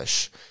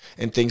accomplish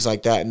and things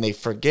like that, and they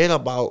forget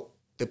about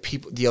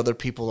the other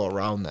people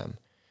around them.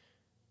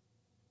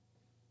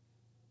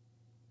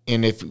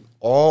 And if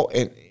all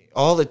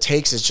it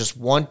takes is just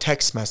one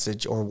text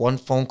message or one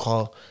phone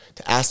call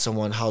to ask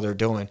someone how they're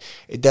doing,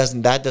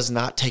 that does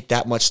not take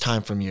that much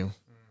time from you.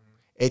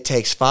 It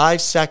takes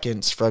 5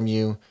 seconds from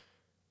you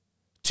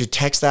to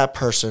text that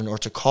person or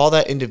to call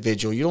that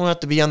individual. You don't have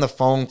to be on the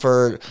phone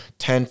for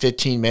 10,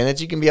 15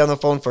 minutes. You can be on the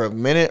phone for a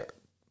minute,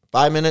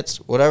 5 minutes,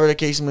 whatever the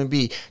case may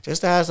be,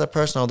 just to ask that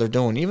person how they're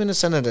doing. Even to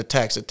send it a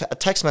text. A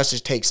text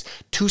message takes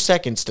 2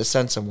 seconds to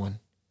send someone.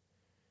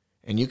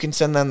 And you can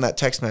send them that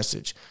text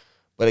message.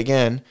 But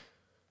again,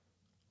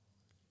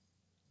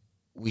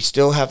 it's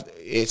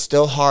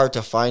still hard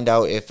to find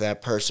out if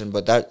that person,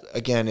 but that,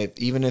 again,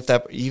 even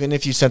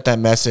if you sent that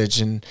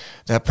message and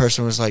that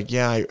person was like,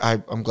 yeah,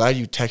 I'm glad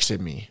you texted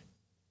me.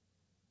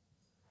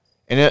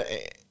 And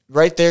it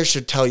right there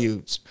should tell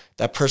you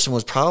that person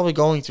was probably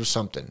going through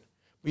something.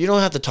 But you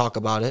don't have to talk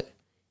about it.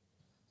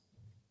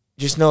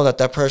 Just know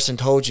that person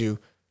told you,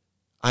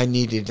 I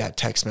needed that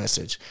text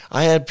message.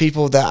 I had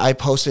people that I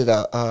posted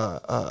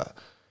a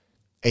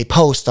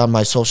post on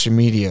my social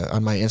media,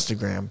 on my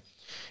Instagram,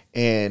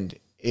 and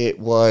it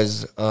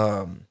was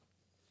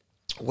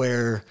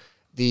where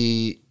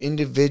the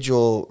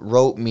individual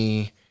wrote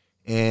me,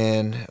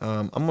 and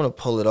I'm going to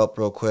pull it up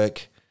real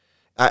quick.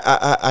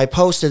 I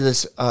posted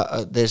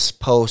this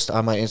post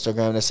on my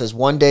Instagram that says,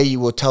 one day you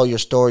will tell your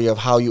story of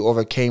how you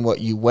overcame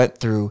what you went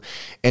through,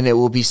 and it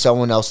will be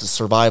someone else's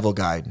survival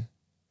guide.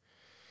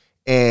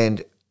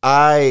 And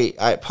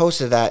I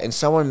posted that, and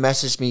someone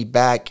messaged me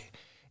back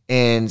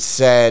and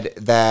said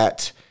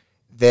that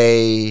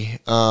they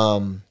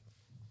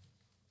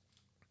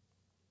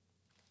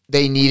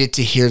needed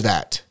to hear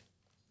that.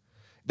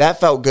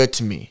 That felt good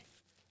to me.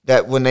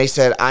 That when they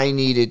said I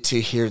needed to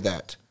hear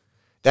that,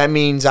 that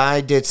means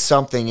I did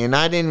something, and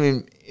I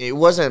didn't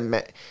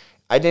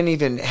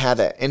even have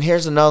that. And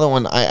here's another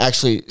one I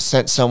actually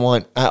sent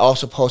someone. I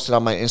also posted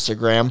on my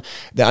Instagram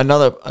that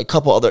a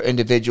couple other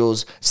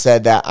individuals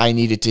said that I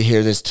needed to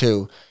hear this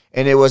too.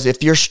 And it was,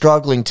 if you're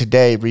struggling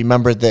today,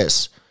 remember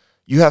this.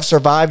 You have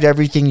survived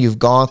everything you've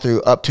gone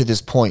through up to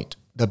this point.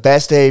 The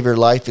best day of your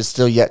life is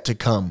still yet to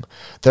come.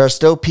 There are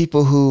still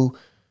people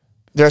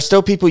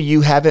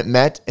you haven't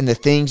met and the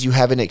things you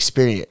haven't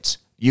experienced.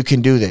 You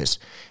can do this.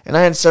 And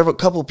I had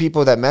couple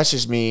people that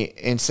messaged me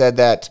and said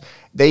that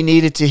they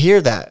needed to hear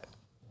that.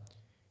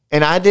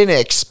 And I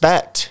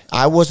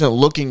wasn't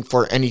looking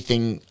for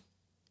anything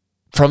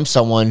from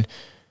someone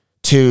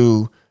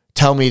to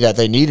tell me that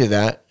they needed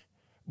that.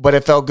 But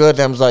it felt good.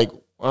 I was like,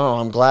 oh,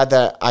 I'm glad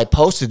that I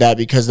posted that,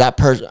 because that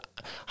person,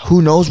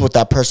 who knows what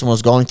that person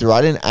was going through.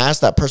 I didn't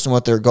ask that person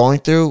what they're going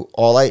through.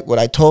 What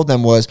I told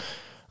them was,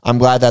 I'm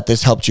glad that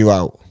this helped you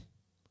out.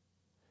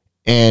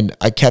 And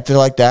I kept it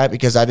like that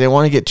because I didn't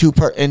want to get too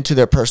into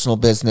their personal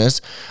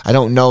business. I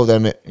don't know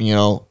them, you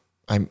know.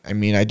 I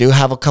mean, I do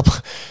have a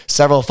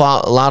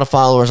lot of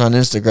followers on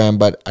Instagram,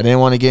 but I didn't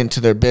want to get into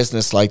their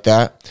business like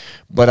that.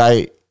 But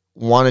I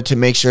wanted to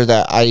make sure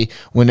that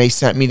when they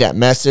sent me that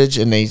message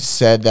and they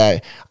said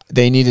that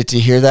they needed to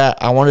hear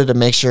that, I wanted to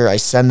make sure I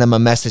send them a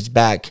message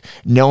back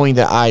knowing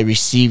that I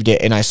received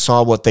it and I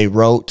saw what they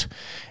wrote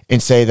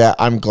and say that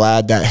I'm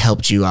glad that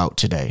helped you out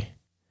today.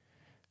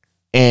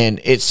 And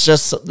it's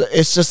just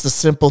the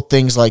simple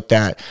things like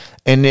that.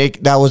 And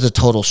that was a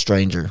total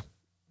stranger.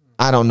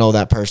 I don't know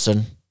that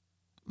person.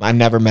 I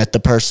never met the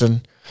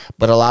person,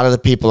 but a lot of the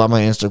people on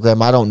my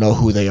Instagram, I don't know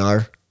who they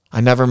are.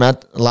 A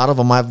lot of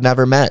them I've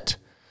never met.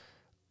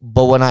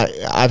 But when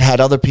I've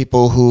had other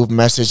people who've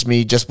messaged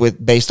me just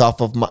based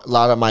off of a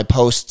lot of my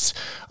posts,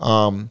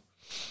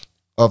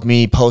 of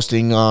me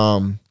posting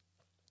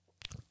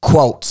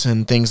quotes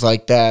and things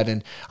like that.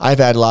 And I've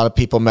had a lot of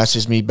people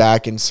message me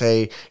back and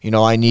say, you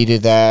know, I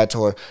needed that,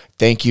 or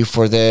thank you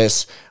for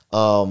this.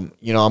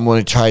 You know, I'm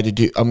going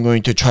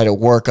to try to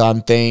work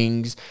on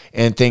things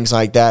and things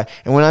like that.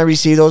 And when I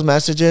receive those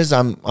messages,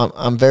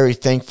 I'm very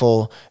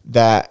thankful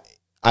that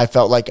I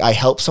felt like I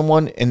helped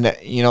someone, and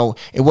that, you know,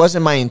 it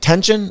wasn't my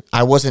intention.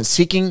 I wasn't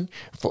seeking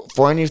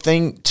for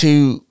anything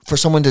for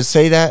someone to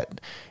say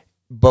that.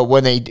 But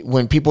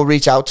when people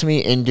reach out to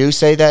me and do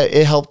say that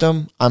it helped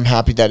them, I'm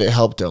happy that it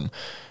helped them.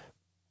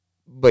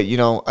 But, you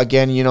know,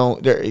 again, you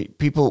know,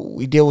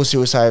 we deal with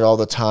suicide all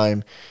the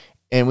time.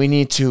 And we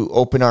need to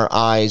open our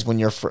eyes when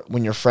your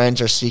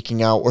friends are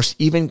seeking out, or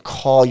even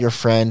call your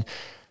friend,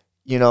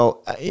 you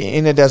know,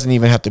 and it doesn't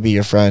even have to be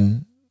your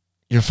friend,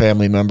 your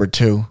family member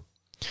too.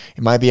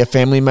 It might be a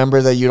family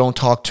member that you don't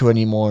talk to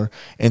anymore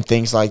and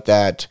things like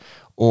that,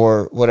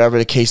 or whatever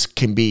the case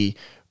can be.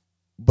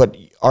 But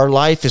our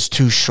life is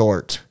too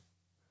short.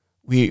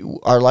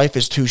 Our life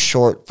is too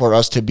short for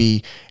us to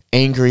be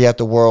angry at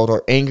the world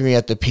or angry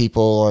at the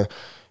people, or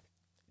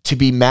to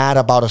be mad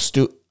about a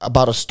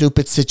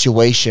stupid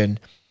situation.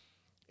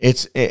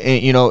 It's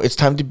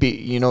time to be,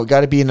 you know,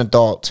 got to be an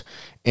adult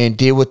and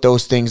deal with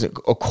those things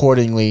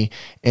accordingly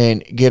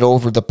and get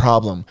over the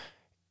problem.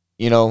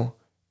 You know,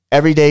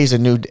 every day is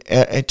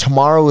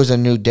tomorrow is a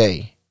new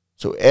day.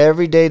 So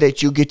every day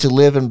that you get to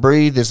live and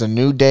breathe is a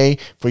new day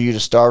for you to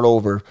start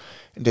over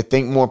and to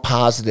think more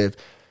positive,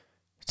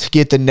 to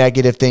get the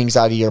negative things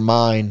out of your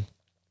mind.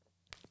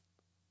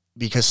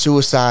 Because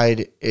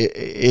suicide,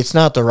 it's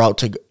not the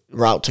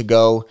route to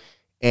go.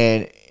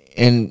 And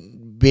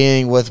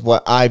being with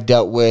what I've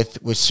dealt with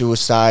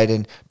suicide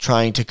and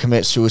trying to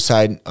commit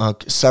suicide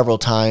several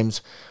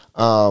times,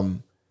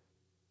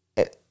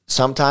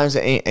 sometimes,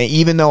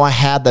 even though I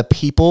had the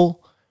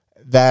people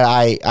that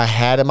I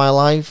had in my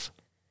life,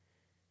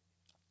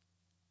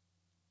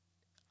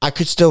 I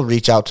could still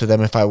reach out to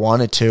them if I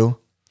wanted to.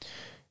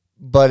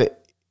 But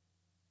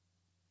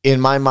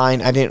in my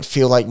mind, I didn't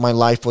feel like my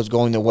life was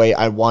going the way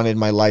I wanted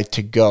my life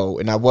to go.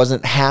 And I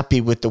wasn't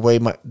happy with the way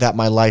that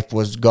my life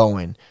was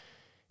going.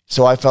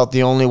 So I felt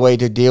the only way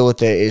to deal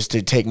with it is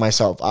to take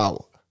myself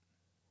out.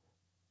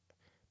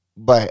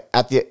 But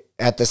at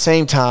the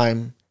same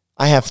time,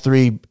 I have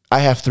three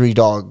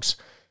dogs,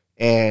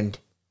 and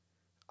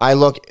I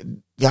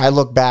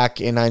look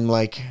back and I'm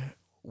like,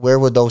 where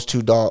would those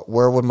two dogs?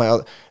 Where would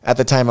at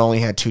the time I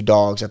only had 2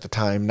 dogs at the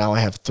time. Now I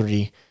have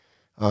 3,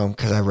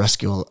 because I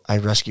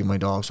rescue my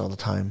dogs all the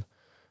time.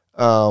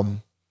 But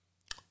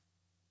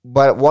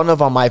one of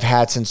them I've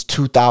had since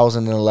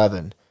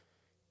 2011,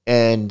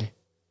 and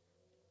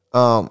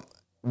the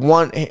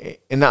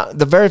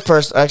very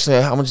first, actually,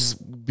 I'm gonna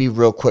just be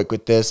real quick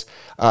with this.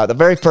 The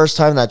very first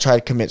time that I tried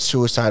to commit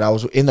suicide, I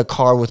was in the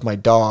car with my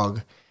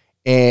dog,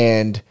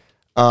 and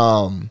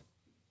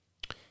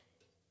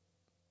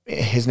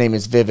his name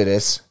is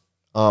Vividus.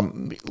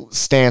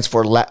 Stands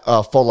for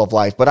full of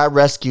life. But I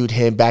rescued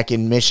him back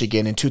in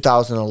Michigan in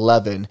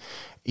 2011.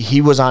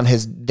 He was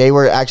they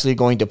were actually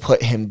going to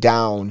put him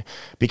down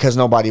because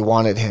nobody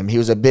wanted him. He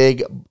was a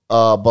big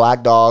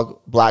black dog.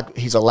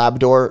 He's a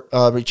Labrador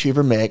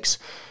Retriever mix,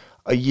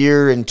 a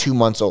year and 2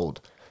 months old.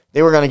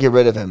 They were going to get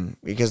rid of him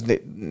because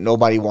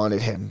nobody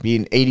wanted him,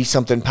 being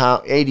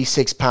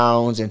 86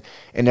 pounds and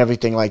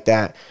everything like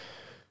that.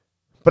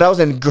 But I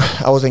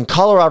was in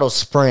Colorado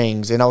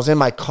Springs, and I was in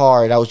my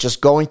car, and I was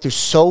just going through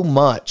so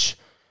much.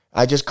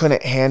 I just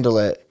couldn't handle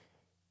it.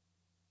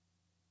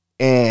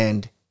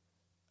 And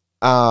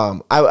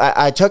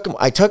I took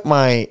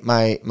my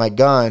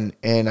gun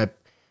and I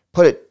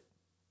put it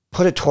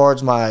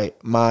towards my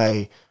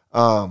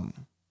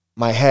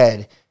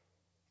head,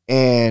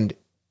 and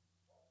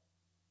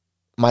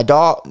my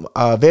dog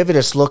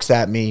Vividus looks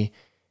at me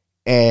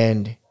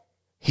and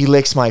he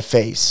licks my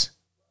face.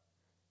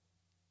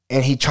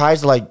 And he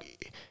tries to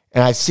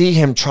and I see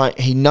him try.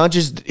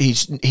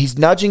 He's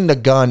nudging the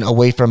gun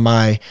away from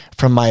my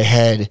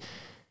head,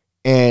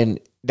 and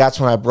that's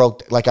when I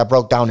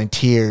broke down in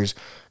tears,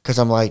 because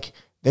I'm like,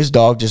 this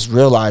dog just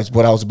realized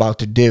what I was about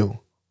to do.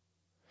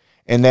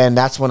 And then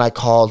that's when I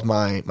called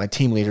my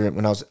team leader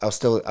when I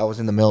was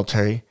in the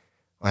military.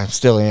 I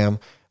still am,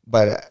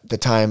 but at the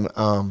time,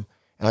 and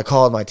I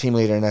called my team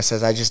leader and I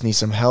says, I just need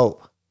some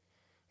help.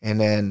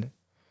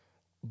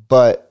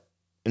 But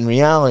in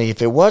reality,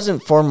 if it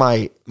wasn't for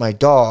my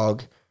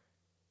dog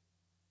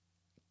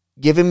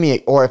giving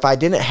me, or if I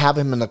didn't have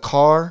him in the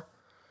car,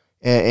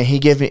 and he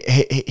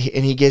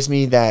gives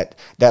me that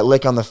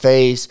lick on the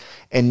face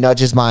and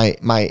nudges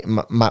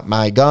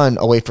my gun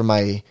away from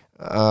my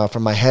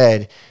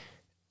head,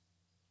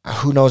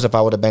 who knows if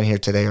I would have been here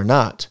today or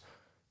not.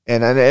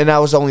 And that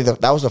was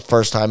that was the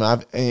first time.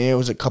 It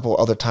was a couple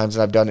other times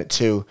that I've done it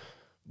too,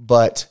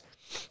 but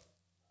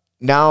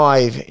now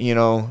I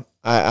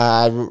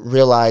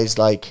realized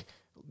like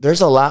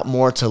there's a lot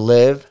more to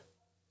live,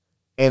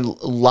 and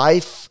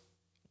life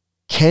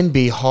can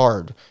be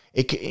hard.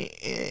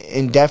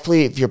 And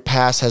definitely, if your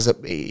past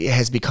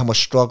has become a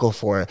struggle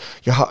for it,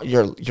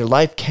 your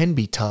life can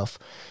be tough,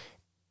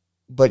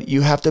 but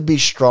you have to be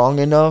strong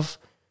enough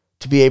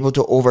to be able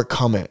to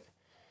overcome it.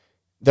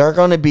 There are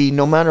going to be,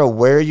 no matter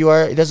where you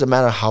are, it doesn't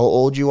matter how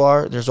old you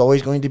are, there's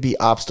always going to be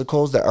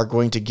obstacles that are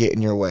going to get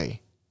in your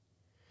way.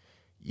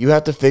 You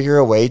have to figure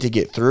a way to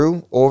get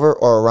through, over,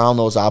 or around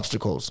those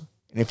obstacles.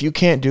 And if you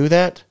can't do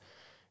that,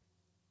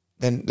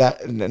 then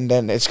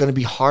it's going to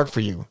be hard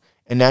for you.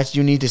 And that's,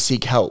 you need to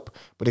seek help.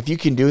 But if you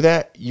can do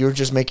that, you're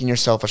just making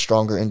yourself a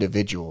stronger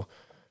individual.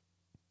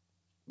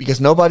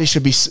 Because nobody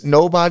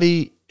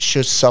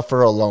should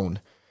suffer alone.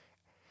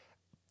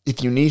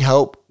 If you need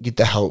help, get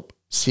the help.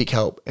 Seek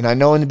help. And I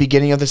know in the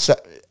beginning of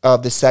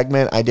the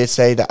segment, I did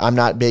say that I'm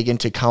not big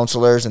into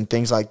counselors and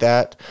things like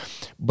that,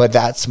 but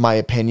that's my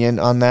opinion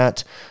on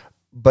that.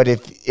 But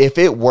if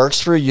it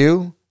works for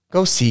you,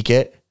 go seek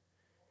it.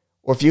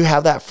 Or if you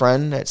have that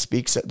friend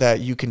that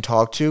you can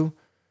talk to,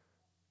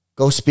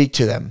 go speak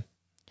to them.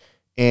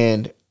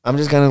 And I'm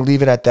just going to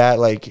leave it at that.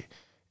 Like,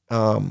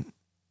 don't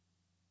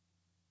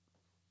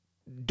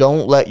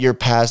let your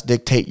past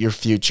dictate your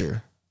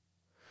future.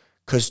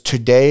 Because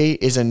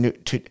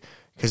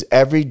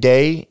every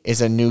day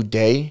is a new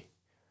day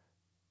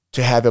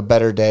to have a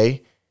better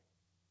day.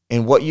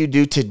 And what you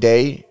do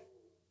today,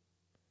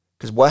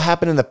 because what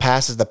happened in the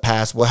past is the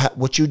past.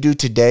 What you do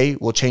today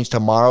will change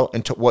tomorrow,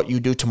 and what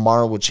you do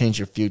tomorrow will change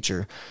your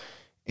future.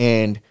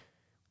 And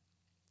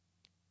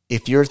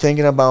if you're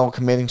thinking about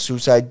committing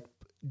suicide,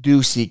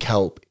 do seek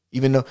help.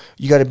 Even though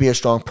you got to be a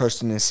strong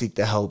person and seek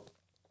the help.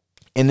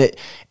 And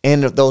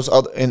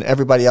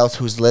everybody else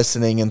who's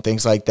listening and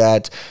things like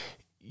that,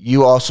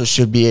 you also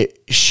should be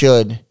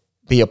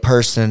a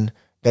person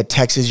that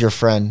texts your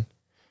friend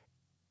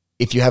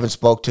if you haven't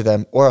spoke to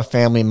them, or a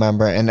family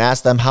member, and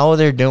ask them how are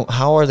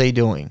they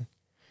doing.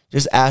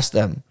 Just ask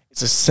them.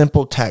 It's a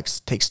simple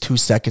text. It takes 2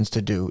 seconds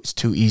to do. It's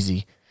too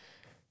easy.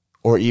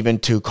 Or even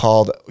to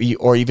call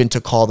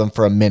them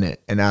for a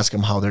minute and ask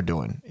them how they're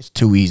doing. It's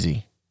too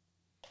easy.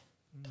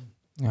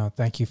 No,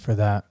 thank you for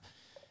that.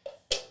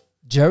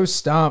 Joe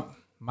Stump,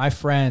 my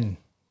friend,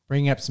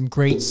 bringing up some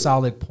great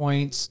solid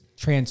points.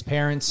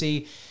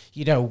 Transparency.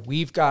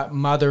 We've got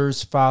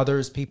mothers,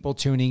 fathers, people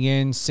tuning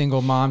in,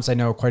 single moms. I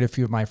know quite a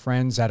few of my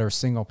friends that are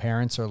single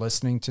parents are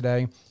listening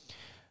today.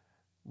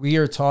 We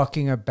are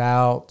talking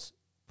about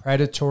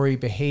predatory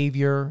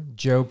behavior.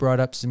 Joe brought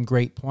up some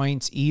great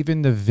points.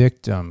 Even the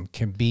victim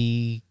can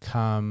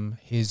become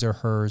his or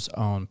her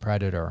own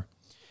predator.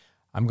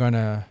 I'm going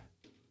to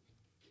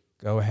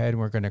go ahead and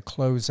we're going to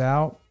close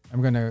out.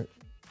 I'm going to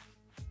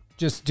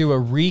just do a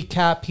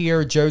recap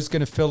here. Joe's going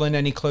to fill in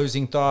any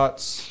closing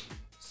thoughts,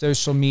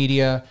 social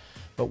media.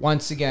 But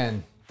once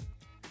again,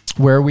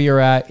 where we are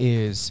at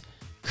is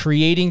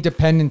creating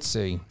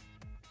dependency.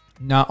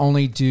 Not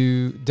only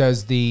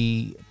does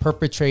the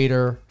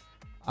perpetrator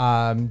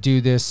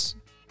do this,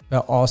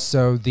 but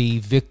also the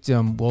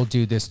victim will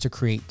do this to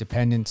create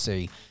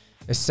dependency.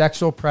 A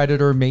sexual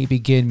predator may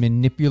begin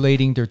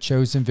manipulating their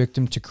chosen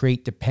victim to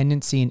create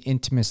dependency and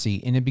intimacy.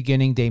 In the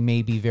beginning, they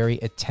may be very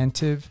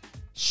attentive,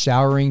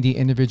 showering the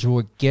individual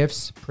with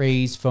gifts,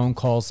 praise, phone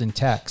calls, and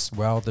texts.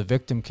 Well, the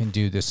victim can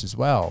do this as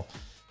well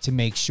to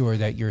make sure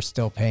that you're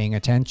still paying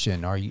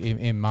attention.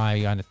 Am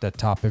I on at the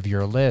top of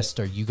your list?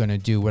 Are you going to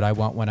do what I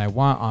want when I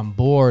want? I'm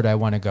bored. I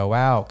want to go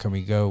out. Can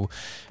we go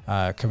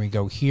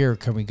here?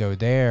 Can we go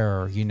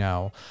there?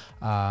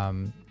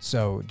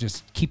 So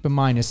just keep in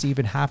mind, this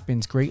even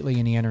happens greatly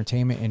in the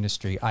entertainment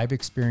industry. I've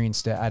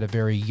experienced it at a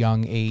very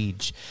young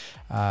age.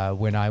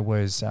 When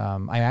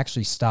I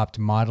actually stopped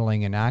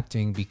modeling and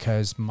acting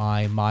because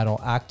my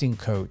model acting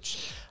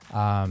coach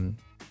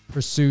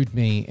pursued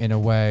me in a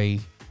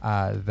way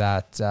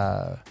that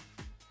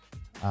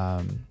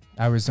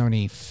I was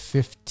only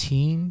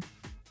 15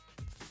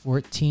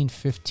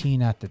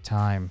 at the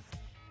time.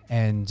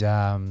 And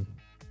I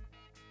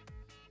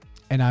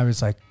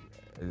was like,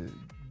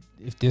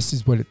 if this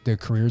is what their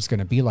career is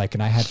going to be like.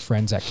 And I had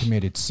friends that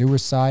committed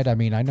suicide. I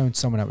mean, I known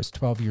someone that was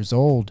 12 years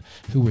old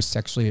who was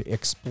sexually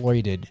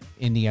exploited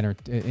in the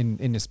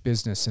in this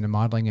business, in the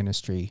modeling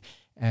industry.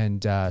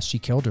 And she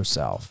killed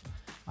herself.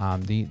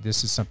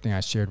 This is something I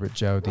shared with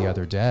Joe the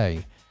other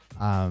day,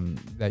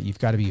 that you've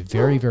got to be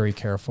very, very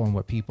careful in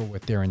what people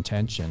with their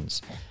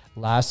intentions.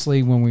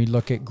 Lastly, when we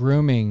look at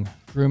grooming,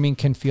 Grooming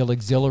can feel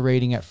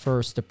exhilarating at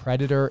first. The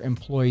predator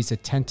employs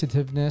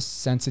attentiveness,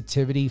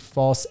 sensitivity,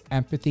 false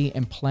empathy,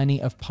 and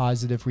plenty of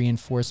positive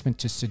reinforcement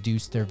to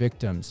seduce their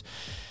victims.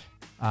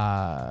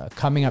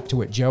 Coming up to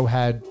what Joe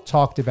had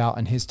talked about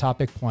in his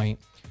topic point,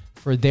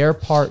 for their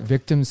part,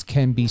 victims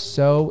can be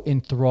so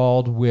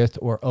enthralled with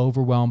or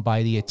overwhelmed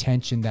by the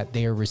attention that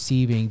they are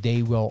receiving,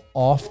 they will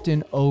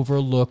often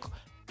overlook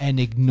and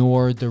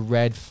ignore the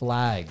red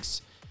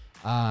flags.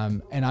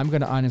 And I'm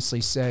going to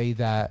honestly say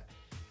that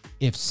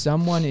if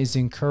someone is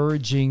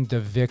encouraging the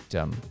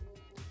victim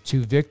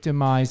to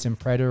victimize and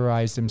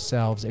predatorize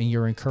themselves, and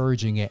you're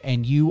encouraging it,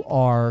 and you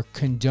are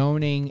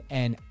condoning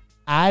and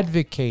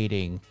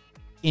advocating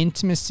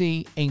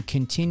intimacy and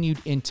continued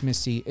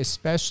intimacy,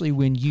 especially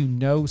when you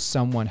know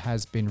someone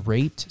has been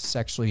raped,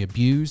 sexually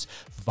abused,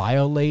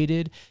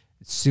 violated,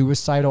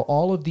 suicidal,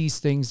 all of these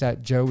things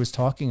that Joe was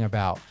talking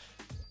about.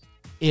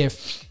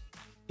 If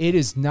it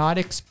is not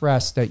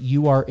expressed that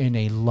you are in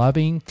a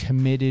loving,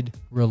 committed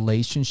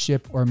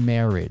relationship or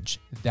marriage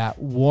that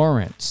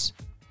warrants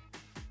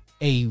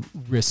a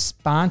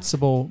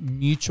responsible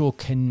mutual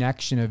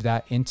connection of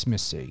that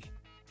intimacy,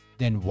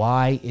 then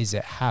why is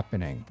it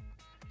happening?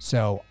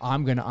 So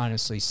I'm going to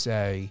honestly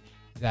say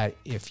that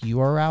if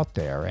you are out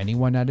there,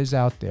 anyone that is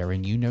out there,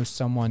 and you know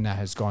someone that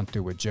has gone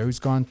through what Joe's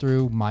gone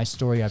through, my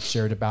story, I've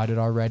shared about it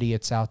already,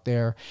 it's out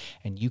there,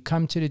 and you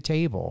come to the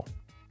table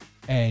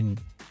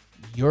and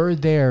you're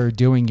there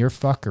doing your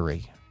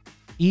fuckery,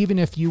 even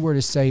if you were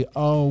to say,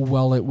 oh,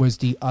 well, it was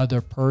the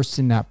other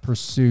person that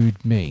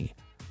pursued me.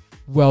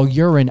 Well,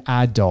 you're an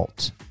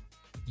adult.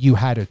 You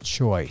had a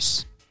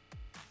choice.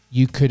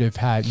 You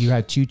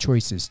had two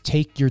choices.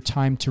 Take your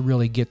time to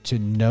really get to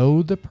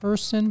know the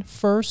person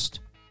first,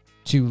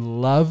 to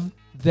love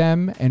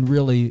them and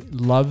really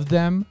love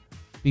them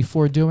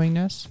before doing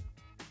this,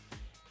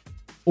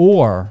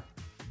 or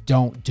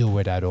don't do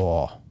it at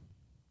all.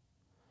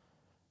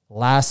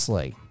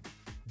 Lastly,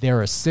 there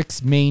are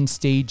 6 main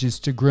stages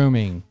to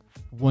grooming.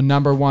 Well,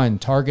 number 1,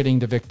 targeting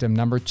the victim.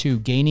 Number 2,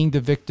 gaining the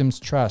victim's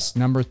trust.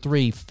 Number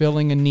 3,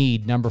 filling a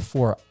need. Number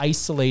 4,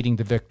 isolating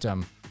the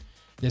victim.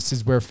 This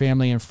is where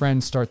family and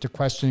friends start to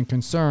question and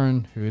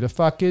concern. Who the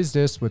fuck is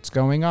this? What's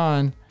going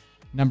on?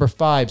 Number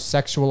 5,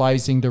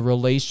 sexualizing the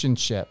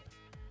relationship.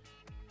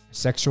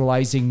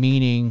 Sexualizing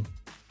meaning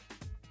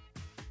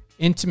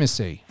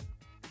intimacy,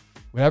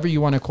 whatever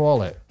you want to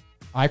call it.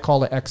 I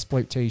call it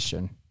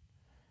exploitation.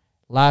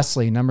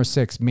 Lastly, number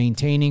 6,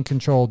 maintaining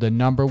control. The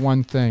number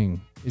one thing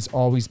is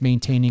always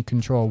maintaining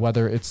control,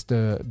 whether it's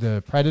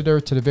the predator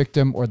to the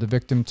victim or the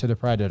victim to the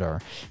predator.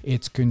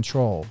 It's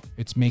control.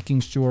 It's making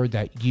sure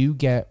that you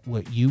get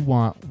what you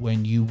want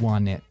when you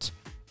want it.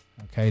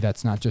 Okay,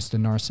 that's not just a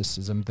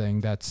narcissism thing.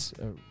 That's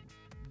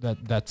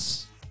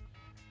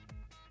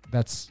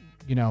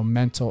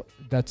mental.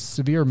 That's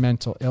severe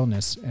mental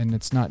illness, and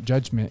it's not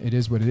judgment. It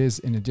is what it is.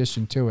 In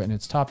addition to it, and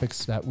it's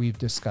topics that we've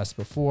discussed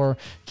before.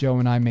 Joe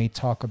and I may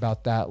talk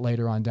about that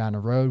later on down the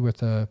road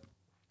with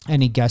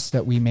any guests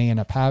that we may end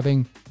up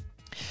having.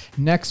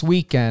 Next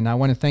weekend, I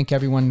want to thank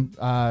everyone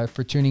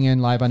for tuning in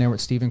live on air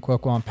with Stephen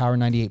Cuoco on Power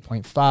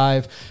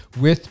 98.5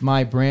 with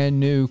my brand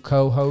new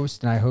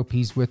co-host, and I hope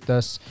he's with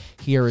us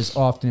here as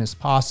often as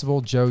possible.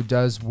 Joe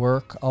does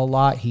work a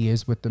lot. He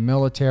is with the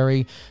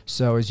military.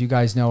 So as you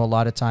guys know, a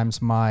lot of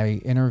times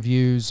my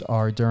interviews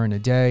are during the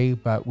day,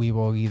 but we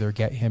will either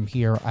get him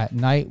here at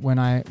night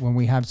when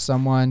we have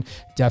someone,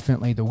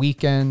 definitely the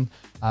weekend.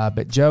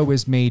 But Joe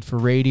is made for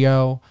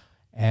radio.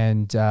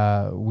 And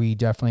we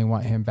definitely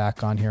want him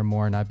back on here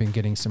more. And I've been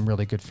getting some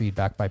really good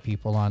feedback by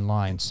people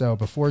online. So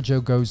before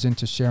Joe goes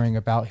into sharing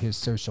about his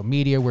social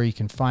media, where you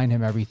can find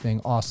him,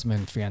 everything awesome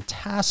and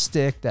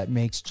fantastic that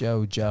makes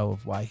Joe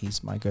of why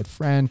he's my good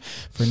friend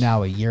for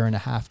now a year and a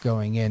half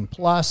going in.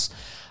 Plus,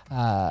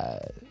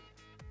 I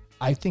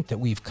think that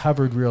we've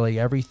covered really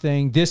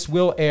everything. This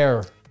will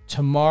air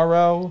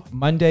tomorrow,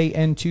 Monday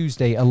and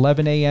Tuesday,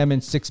 11 a.m.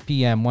 and 6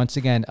 p.m. Once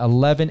again,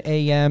 11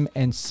 a.m.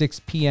 and 6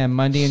 p.m.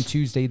 Monday and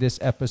Tuesday, this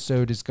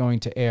episode is going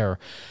to air.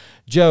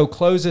 Joe,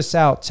 close us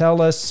out.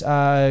 Tell us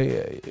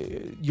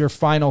your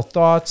final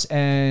thoughts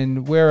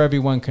and where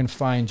everyone can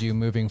find you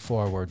moving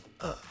forward.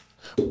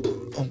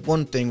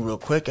 One thing real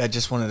quick I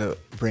just wanted to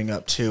bring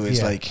up too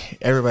is like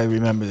everybody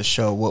remember the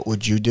show What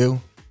Would You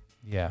Do?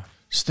 Yeah.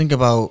 Just think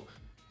about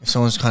if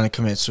someone's trying to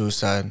commit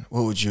suicide,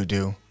 what would you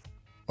do?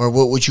 Or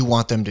what would you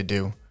want them to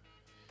do?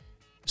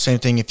 Same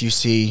thing if you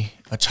see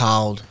a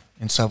child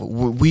and stuff.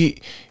 What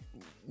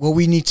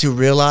we need to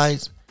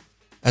realize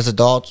as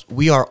adults,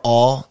 we are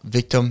all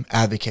victim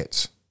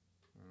advocates.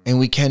 And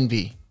we can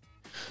be.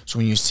 So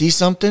when you see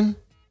something,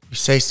 you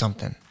say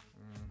something.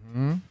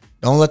 Mm-hmm.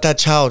 Don't let that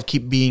child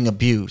keep being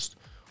abused.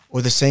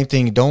 Or the same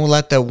thing, don't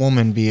let that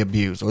woman be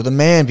abused. Or the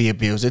man be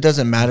abused. It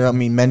doesn't matter. I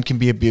mean, men can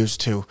be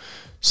abused too.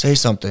 Say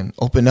something.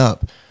 Open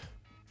up.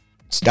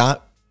 It's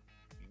not...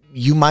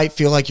 You might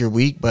feel like you're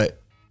weak,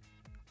 but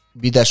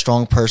be that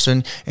strong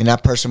person, and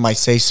that person might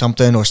say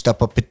something or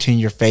step up between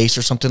your face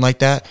or something like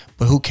that,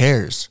 but who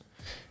cares?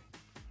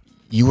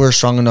 You were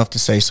strong enough to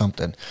say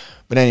something.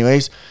 But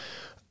anyways,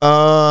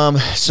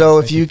 So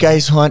if you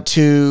guys want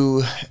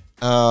to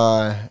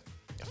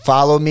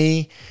follow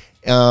me,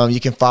 you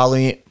can follow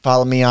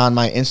me on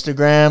my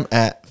Instagram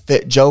at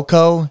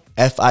FitJoeCo,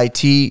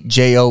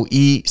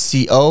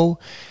 FitJoeCo.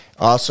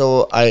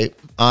 Also,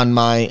 on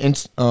my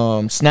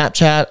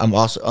Snapchat, I'm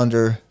also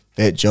under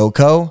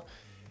FitJoeCo.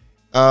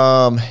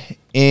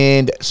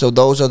 And so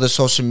those are the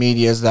social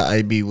medias that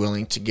I'd be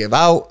willing to give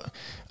out.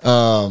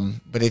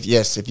 But if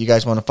you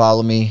guys want to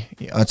follow me,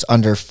 it's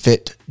under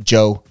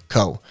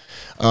FitJoeCo.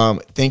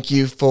 Thank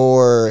you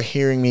for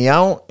hearing me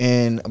out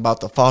and about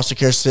the foster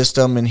care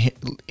system and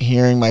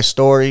hearing my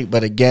story.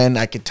 But again,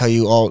 I could tell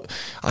you all,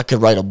 I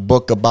could write a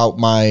book about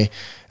my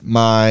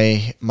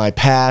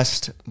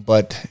past,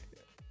 but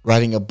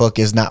writing a book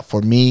is not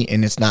for me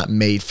and it's not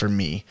made for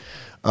me.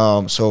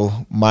 So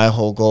my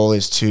whole goal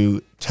is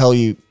to tell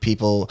you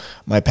people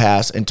my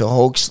past and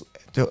to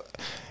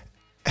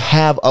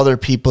have other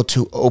people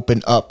to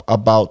open up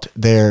about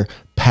their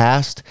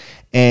past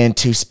and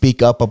to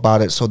speak up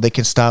about it so they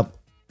can stop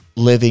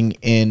living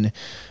in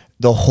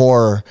the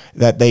horror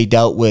that they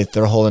dealt with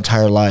their whole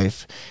entire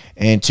life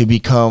and to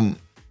become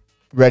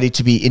ready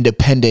to be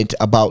independent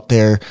about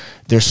their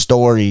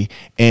story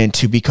and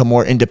to become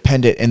more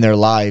independent in their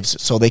lives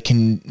so they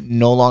can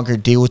no longer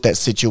deal with that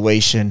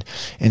situation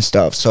and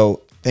stuff.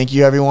 So thank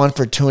you everyone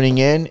for tuning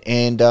in,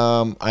 and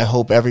I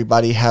hope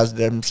everybody has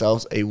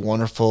themselves a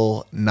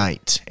wonderful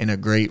night and a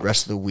great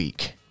rest of the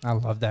week. I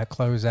love that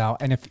closeout.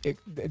 And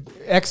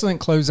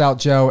excellent closeout,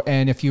 Joe.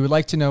 And if you would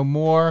like to know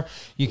more,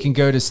 you can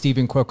go to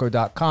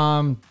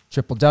StephenQuoco.com,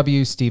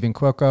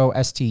 www.StephenQuoco,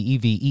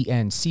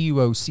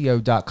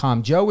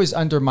 StephenQuoco.com. Joe is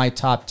under my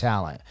top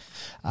talent.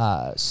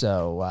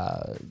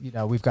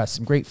 We've got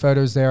some great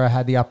photos there. I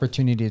had the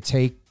opportunity to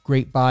take.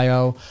 Great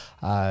bio.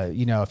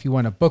 If you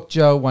want to book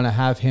Joe, want to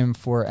have him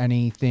for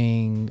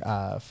anything,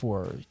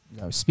 for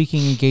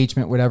speaking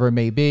engagement, whatever it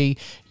may be,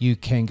 you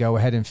can go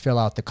ahead and fill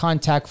out the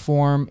contact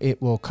form.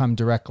 It will come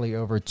directly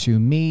over to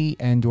me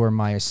and or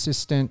my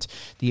assistant.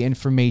 The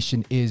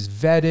information is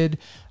vetted.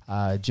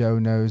 Joe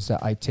knows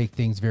that I take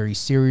things very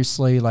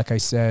seriously. Like I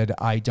said,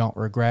 I don't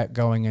regret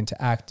going into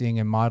acting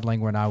and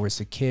modeling when I was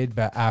a kid,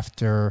 but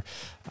after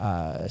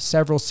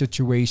several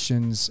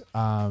situations,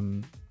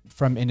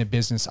 from in a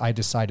business, I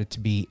decided to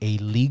be a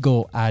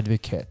legal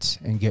advocate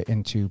and get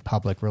into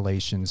public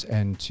relations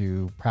and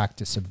to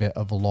practice a bit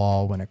of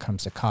law when it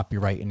comes to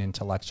copyright and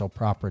intellectual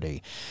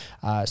property.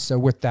 So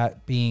with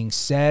that being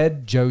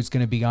said, Joe's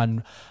going to be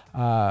on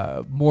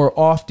more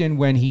often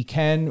when he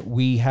can.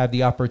 We have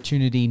the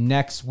opportunity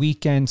next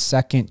weekend,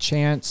 Second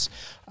Chance,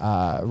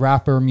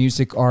 rapper,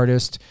 music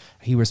artist.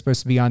 He was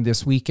supposed to be on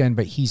this weekend,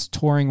 but he's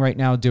touring right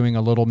now, doing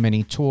a little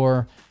mini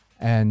tour.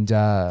 And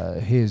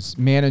his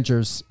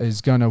managers is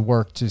going to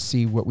work to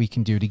see what we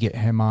can do to get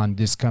him on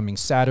this coming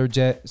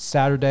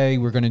Saturday.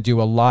 We're going to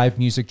do a live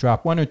music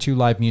drop, 1 or 2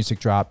 live music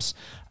drops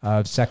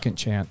of Second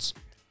Chance.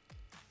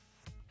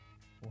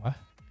 What?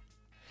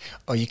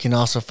 Oh, you can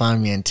also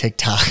find me on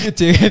TikTok.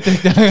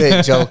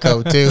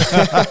 FitJoeCo too.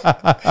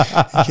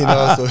 You can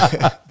also.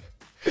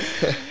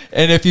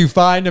 And if you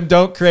find him,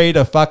 don't create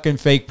a fucking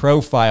fake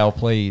profile,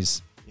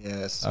 please.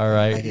 Yes. All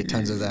right. I get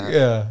tons of that.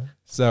 Yeah.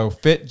 So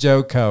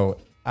FitJoeCo.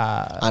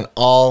 On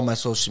all my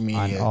social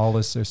media. On all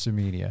the social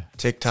media.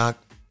 TikTok,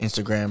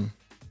 Instagram,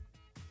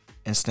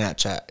 and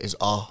Snapchat is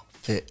all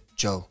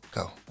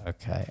FitJoeCo.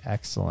 Okay,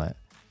 excellent.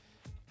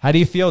 How do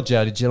you feel,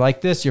 Joe? Did you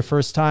like this? Your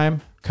first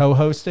time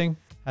co-hosting?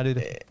 How did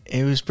it?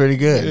 It was pretty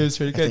good. It was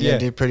pretty good. I think I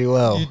did pretty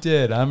well. You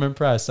did. I'm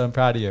impressed. I'm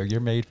proud of you.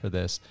 You're made for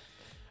this.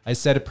 I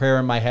said a prayer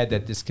in my head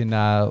that this can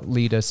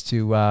lead us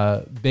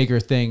to bigger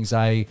things.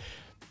 I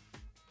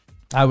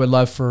would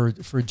love for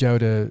Joe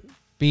to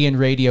be in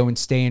radio and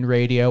stay in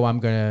radio. I'm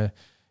going to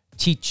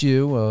teach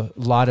you a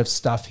lot of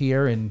stuff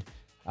here. And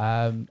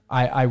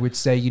I would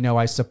say,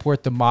 I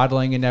support the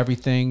modeling and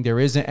everything. There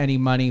isn't any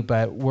money,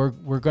 but we're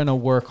going to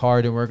work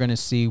hard and we're going to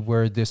see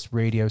where this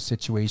radio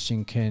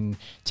situation can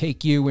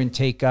take you and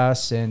take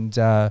us. And,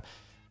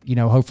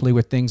 hopefully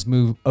with things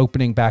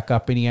opening back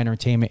up in the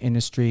entertainment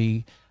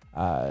industry,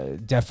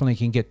 definitely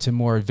can get to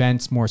more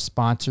events, more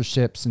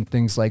sponsorships and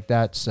things like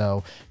that.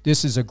 So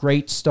this is a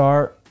great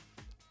start.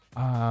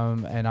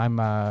 And I'm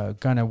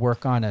going to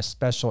work on a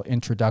special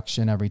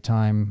introduction every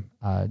time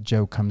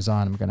Joe comes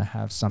on. I'm going to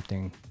have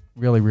something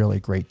really, really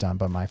great done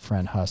by my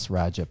friend Huss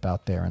Rajab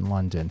out there in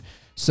London.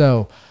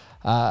 So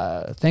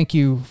thank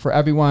you for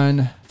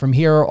everyone from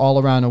here all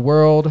around the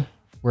world.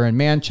 We're in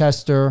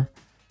Manchester.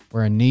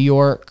 We're in New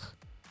York.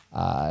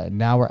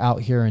 Now we're out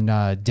here in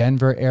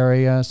Denver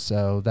area.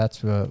 So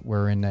that's what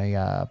we're in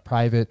a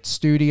private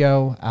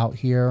studio out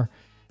here,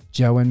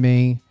 Joe and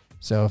me.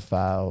 So if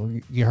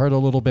you heard a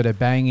little bit of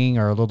banging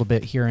or a little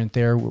bit here and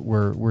there,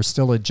 we're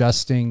still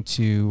adjusting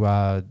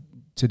to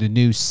the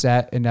new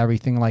set and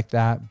everything like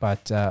that.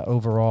 But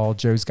overall,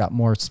 Joe's got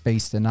more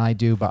space than I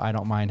do, but I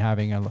don't mind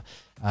having a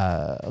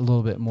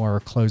little bit more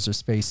closer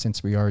space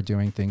since we are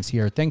doing things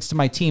here. Thanks to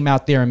my team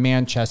out there in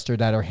Manchester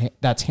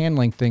that's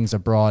handling things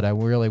abroad. I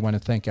really want to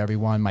thank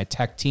everyone, my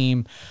tech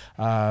team,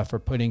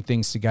 for putting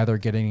things together,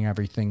 getting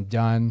everything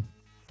done.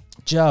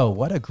 Joe,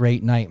 what a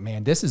great night,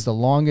 man. This is the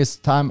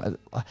longest time.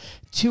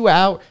 2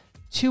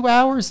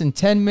 hours and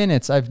 10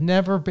 minutes. I've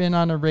never been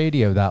on a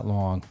radio that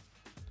long.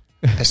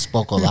 I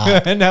spoke a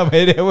lot. No,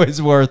 but it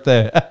was worth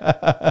it.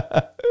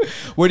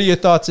 What are your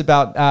thoughts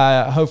about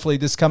hopefully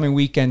this coming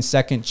weekend,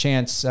 Second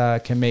Chance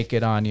can make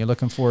it on? You're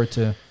looking forward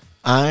to?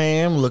 I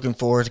am looking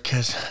forward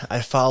because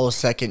I follow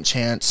Second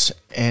Chance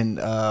and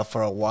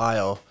for a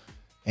while.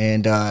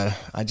 And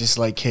I just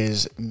like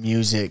his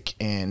music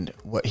and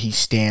what he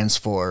stands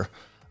for,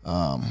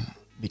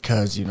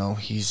 because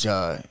he's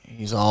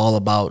all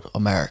about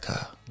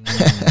America,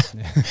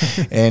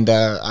 and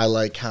I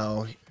like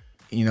how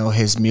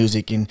his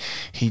music and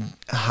he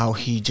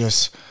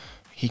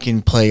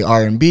can play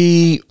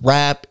R&B,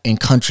 rap, and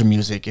country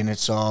music, and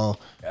it's all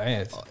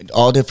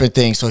different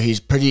things. So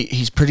he's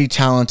pretty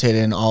talented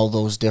in all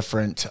those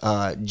different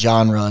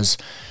genres.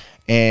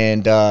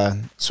 And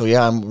so,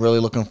 yeah, I'm really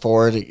looking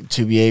forward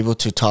to be able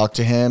to talk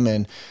to him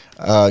and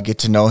get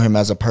to know him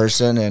as a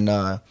person. And,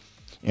 and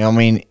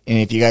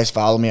if you guys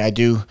follow me, I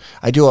do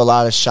a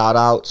lot of shout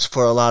outs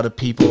for a lot of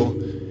people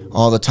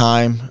all the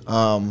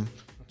time,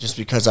 just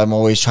because I'm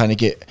always trying to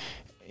get,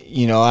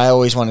 I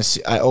always want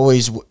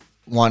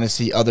to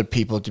see other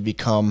people to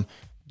become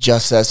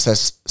just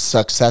as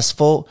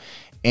successful.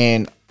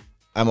 And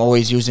I'm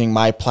always using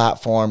my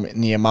platform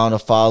and the amount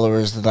of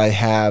followers that I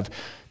have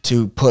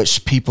to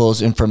push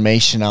people's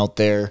information out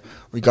there,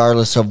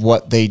 regardless of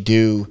what they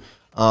do.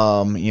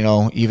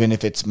 Even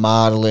if it's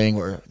modeling,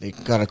 or they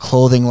got a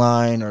clothing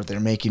line, or they're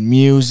making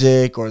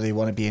music, or they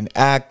want to be an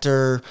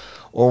actor,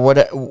 or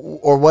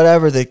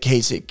whatever the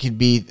case it could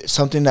be,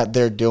 something that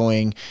they're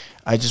doing.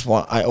 I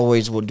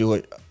always will do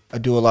it. I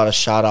do a lot of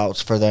shout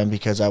outs for them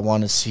because I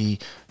want to see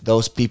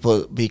those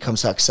people become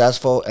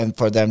successful and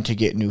for them to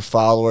get new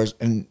followers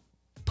and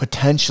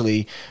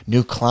potentially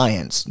new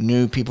clients,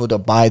 new people to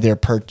buy their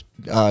products.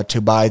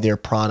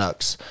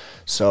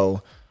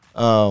 So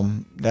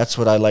that's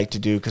what I like to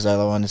do because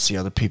I want to see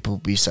other people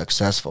be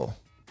successful.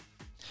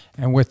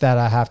 And with that,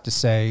 I have to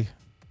say,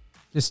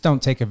 just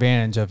don't take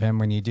advantage of him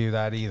when you do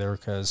that either,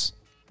 because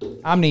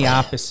I'm the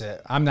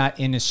opposite. I'm not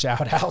into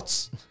shout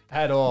outs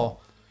at all.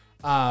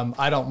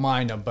 I don't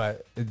mind them,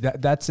 but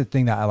that's the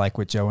thing that I like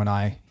with Joe and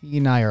I. He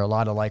and I are a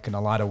lot alike in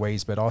a lot of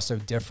ways, but also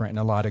different in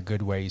a lot of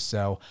good ways.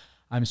 So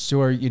I'm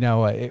sure,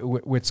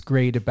 what's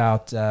great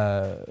about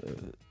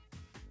the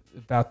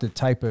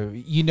type of,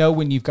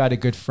 when you've got a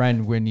good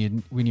friend, when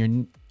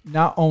you're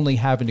not only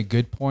having a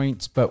good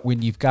points, but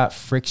when you've got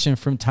friction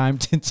from time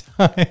to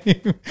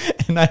time,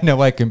 and I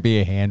know I can be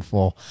a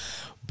handful,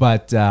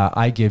 but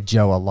I give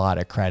Joe a lot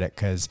of credit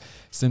because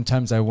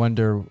sometimes I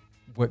wonder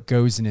what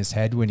goes in his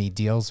head when he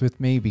deals with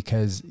me,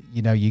 because,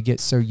 you get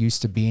so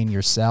used to being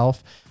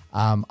yourself.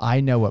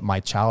 I know what my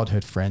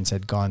childhood friends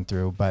had gone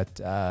through,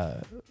 but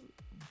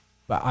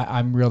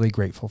I'm really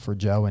grateful for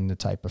Joe and the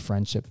type of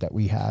friendship that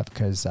we have,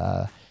 because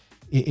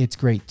it's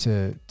great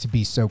to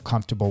be so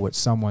comfortable with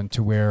someone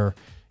to where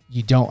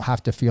you don't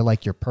have to feel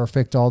like you're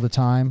perfect all the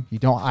time.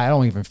 I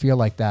don't even feel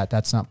like that.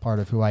 That's not part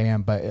of who I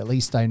am, but at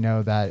least I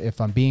know that if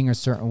I'm being a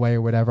certain way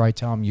or whatever, I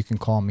tell him you can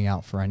call me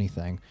out for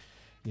anything.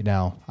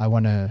 I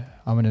want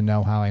to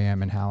know how I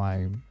am and how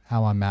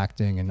I'm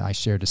acting, and I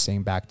share the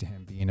same back to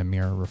him, being a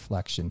mirror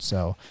reflection.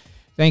 So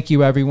thank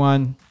you,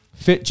 everyone.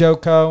 Fit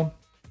Joko.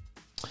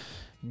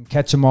 You can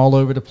catch him all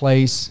over the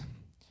place.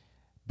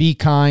 Be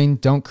kind.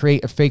 Don't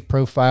create a fake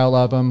profile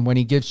of him. When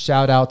he gives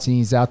shout outs and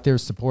he's out there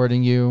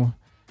supporting you,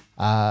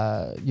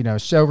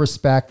 show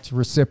respect,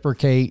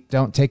 reciprocate.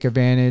 Don't take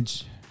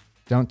advantage.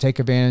 Don't take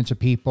advantage of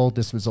people.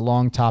 This was a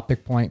long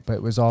topic point, but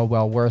it was all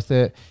well worth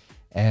it.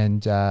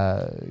 And,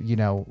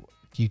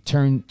 you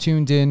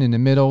tuned in the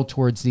middle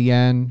towards the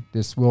end.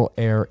 This will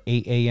air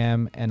 8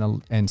 a.m.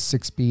 and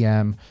 6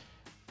 p.m.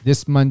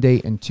 this Monday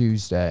and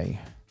Tuesday.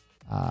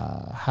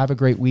 Have a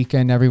great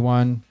weekend,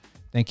 everyone.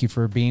 Thank you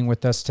for being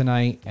with us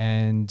tonight,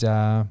 and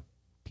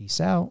peace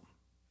out.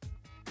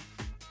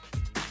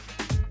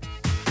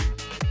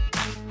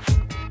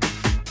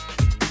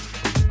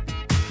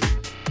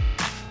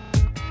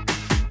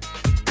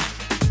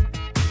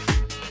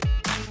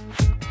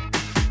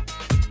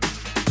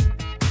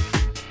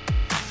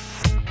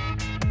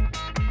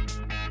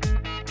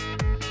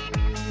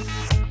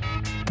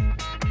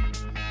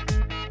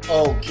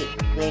 Okay,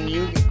 when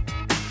you...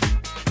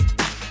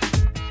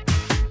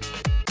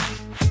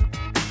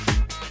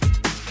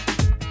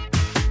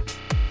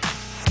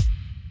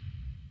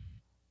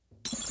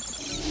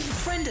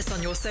 Friend us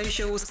on your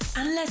socials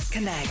and let's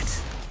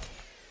connect.